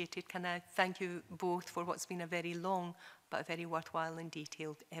appreciated. Can I thank you both for what's been a very long but a very worthwhile and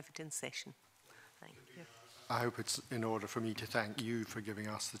detailed evidence session. Thank you. I hope it's in order for me to thank you for giving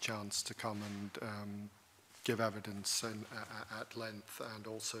us the chance to come and give evidence at length, and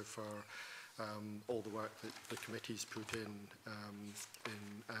also for all the work that the committee's put in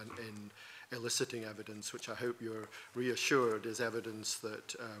eliciting evidence, which I hope you're reassured is evidence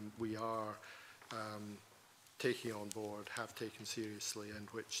that we are taking on board, have taken seriously, and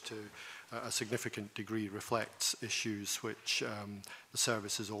which to a significant degree reflects issues which the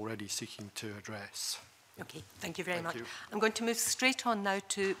service is already seeking to address. Okay, thank you very much. I'm going to move straight on now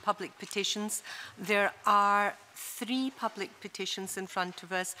to public petitions. There are 3 public petitions in front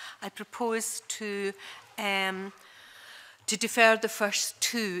of us. I propose to defer the first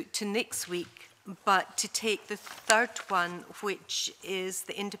 2 to next week, but to take the third one, which is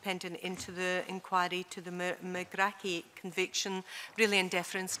the independent into the inquiry to the McGrackie conviction, really in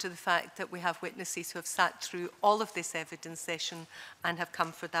deference to the fact that we have witnesses who have sat through all of this evidence session and have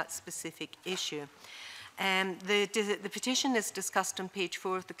come for that specific issue. The petition is discussed on page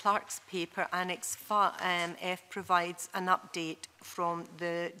 4 of the clerk's paper. Annex F provides an update from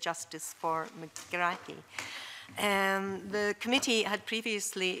the Justice for McGrackie. The committee had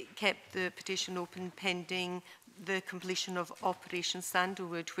previously kept the petition open pending the completion of Operation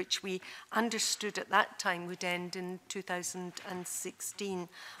Sandalwood, which we understood at that time would end in 2016.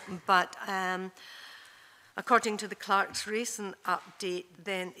 But according to the clerk's recent update,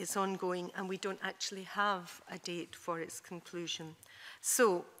 then it's ongoing and we don't actually have a date for its conclusion.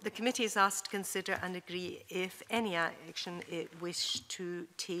 So the committee is asked to consider and agree if any action it wished to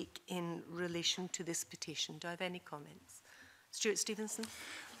take in relation to this petition. Do I have any comments? Stuart Stevenson.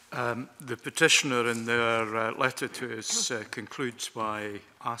 The petitioner in their letter to us concludes by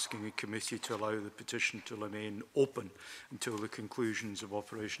asking the committee to allow the petition to remain open until the conclusions of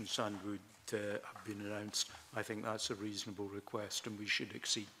Operation Sandwood have been announced. I think that's a reasonable request and we should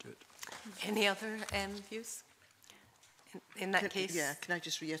accede to it. Any other views? In that case? Yeah, can I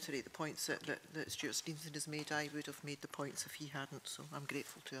just reiterate the points that Stuart Stevenson has made? I would have made the points if he hadn't, so I'm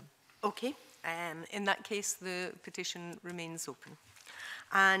grateful to him. Okay, in that case the petition remains open.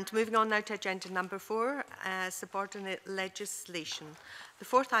 And moving on now to agenda number 4, subordinate legislation. The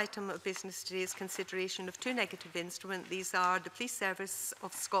 4th item of business today is consideration of 2 negative instruments. These are the Police Service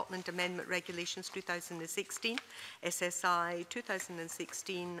of Scotland Amendment Regulations 2016, SSI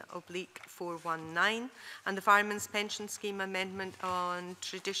 2016/419, and the Fireman's Pension Scheme Amendment on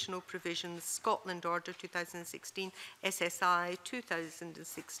Traditional Provisions Scotland Order 2016, SSI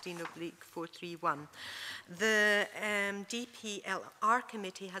 2016/431. The DPLR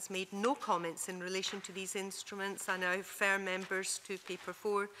Committee has made no comments in relation to these instruments, and I refer members to paper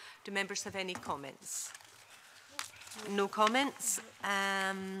 4. Do members have any comments? No comments.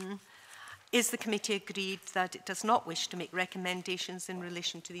 Is the committee agreed that it does not wish to make recommendations in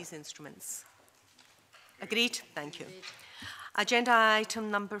relation to these instruments? Agreed? Thank you. Agenda item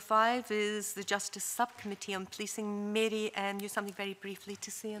number 5 is the Justice Subcommittee on Policing. Mary, you have something very briefly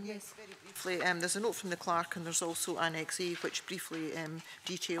to say on this? Very briefly, there's a note from the clerk and there's also Annex A which briefly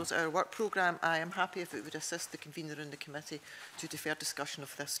details our work programme. I am happy if it would assist the convener in the committee to defer discussion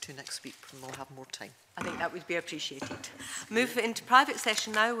of this to next week when we'll have more time. I think that would be appreciated. Move into private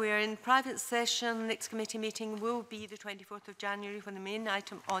session now. We are in private session. Next committee meeting will be the 24th of January when the main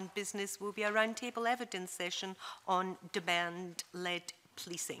item on business will be a roundtable evidence session on demand-led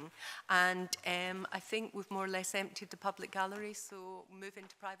policing. And I think we've more or less emptied the public gallery, so move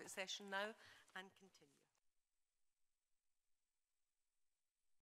into private session now and continue.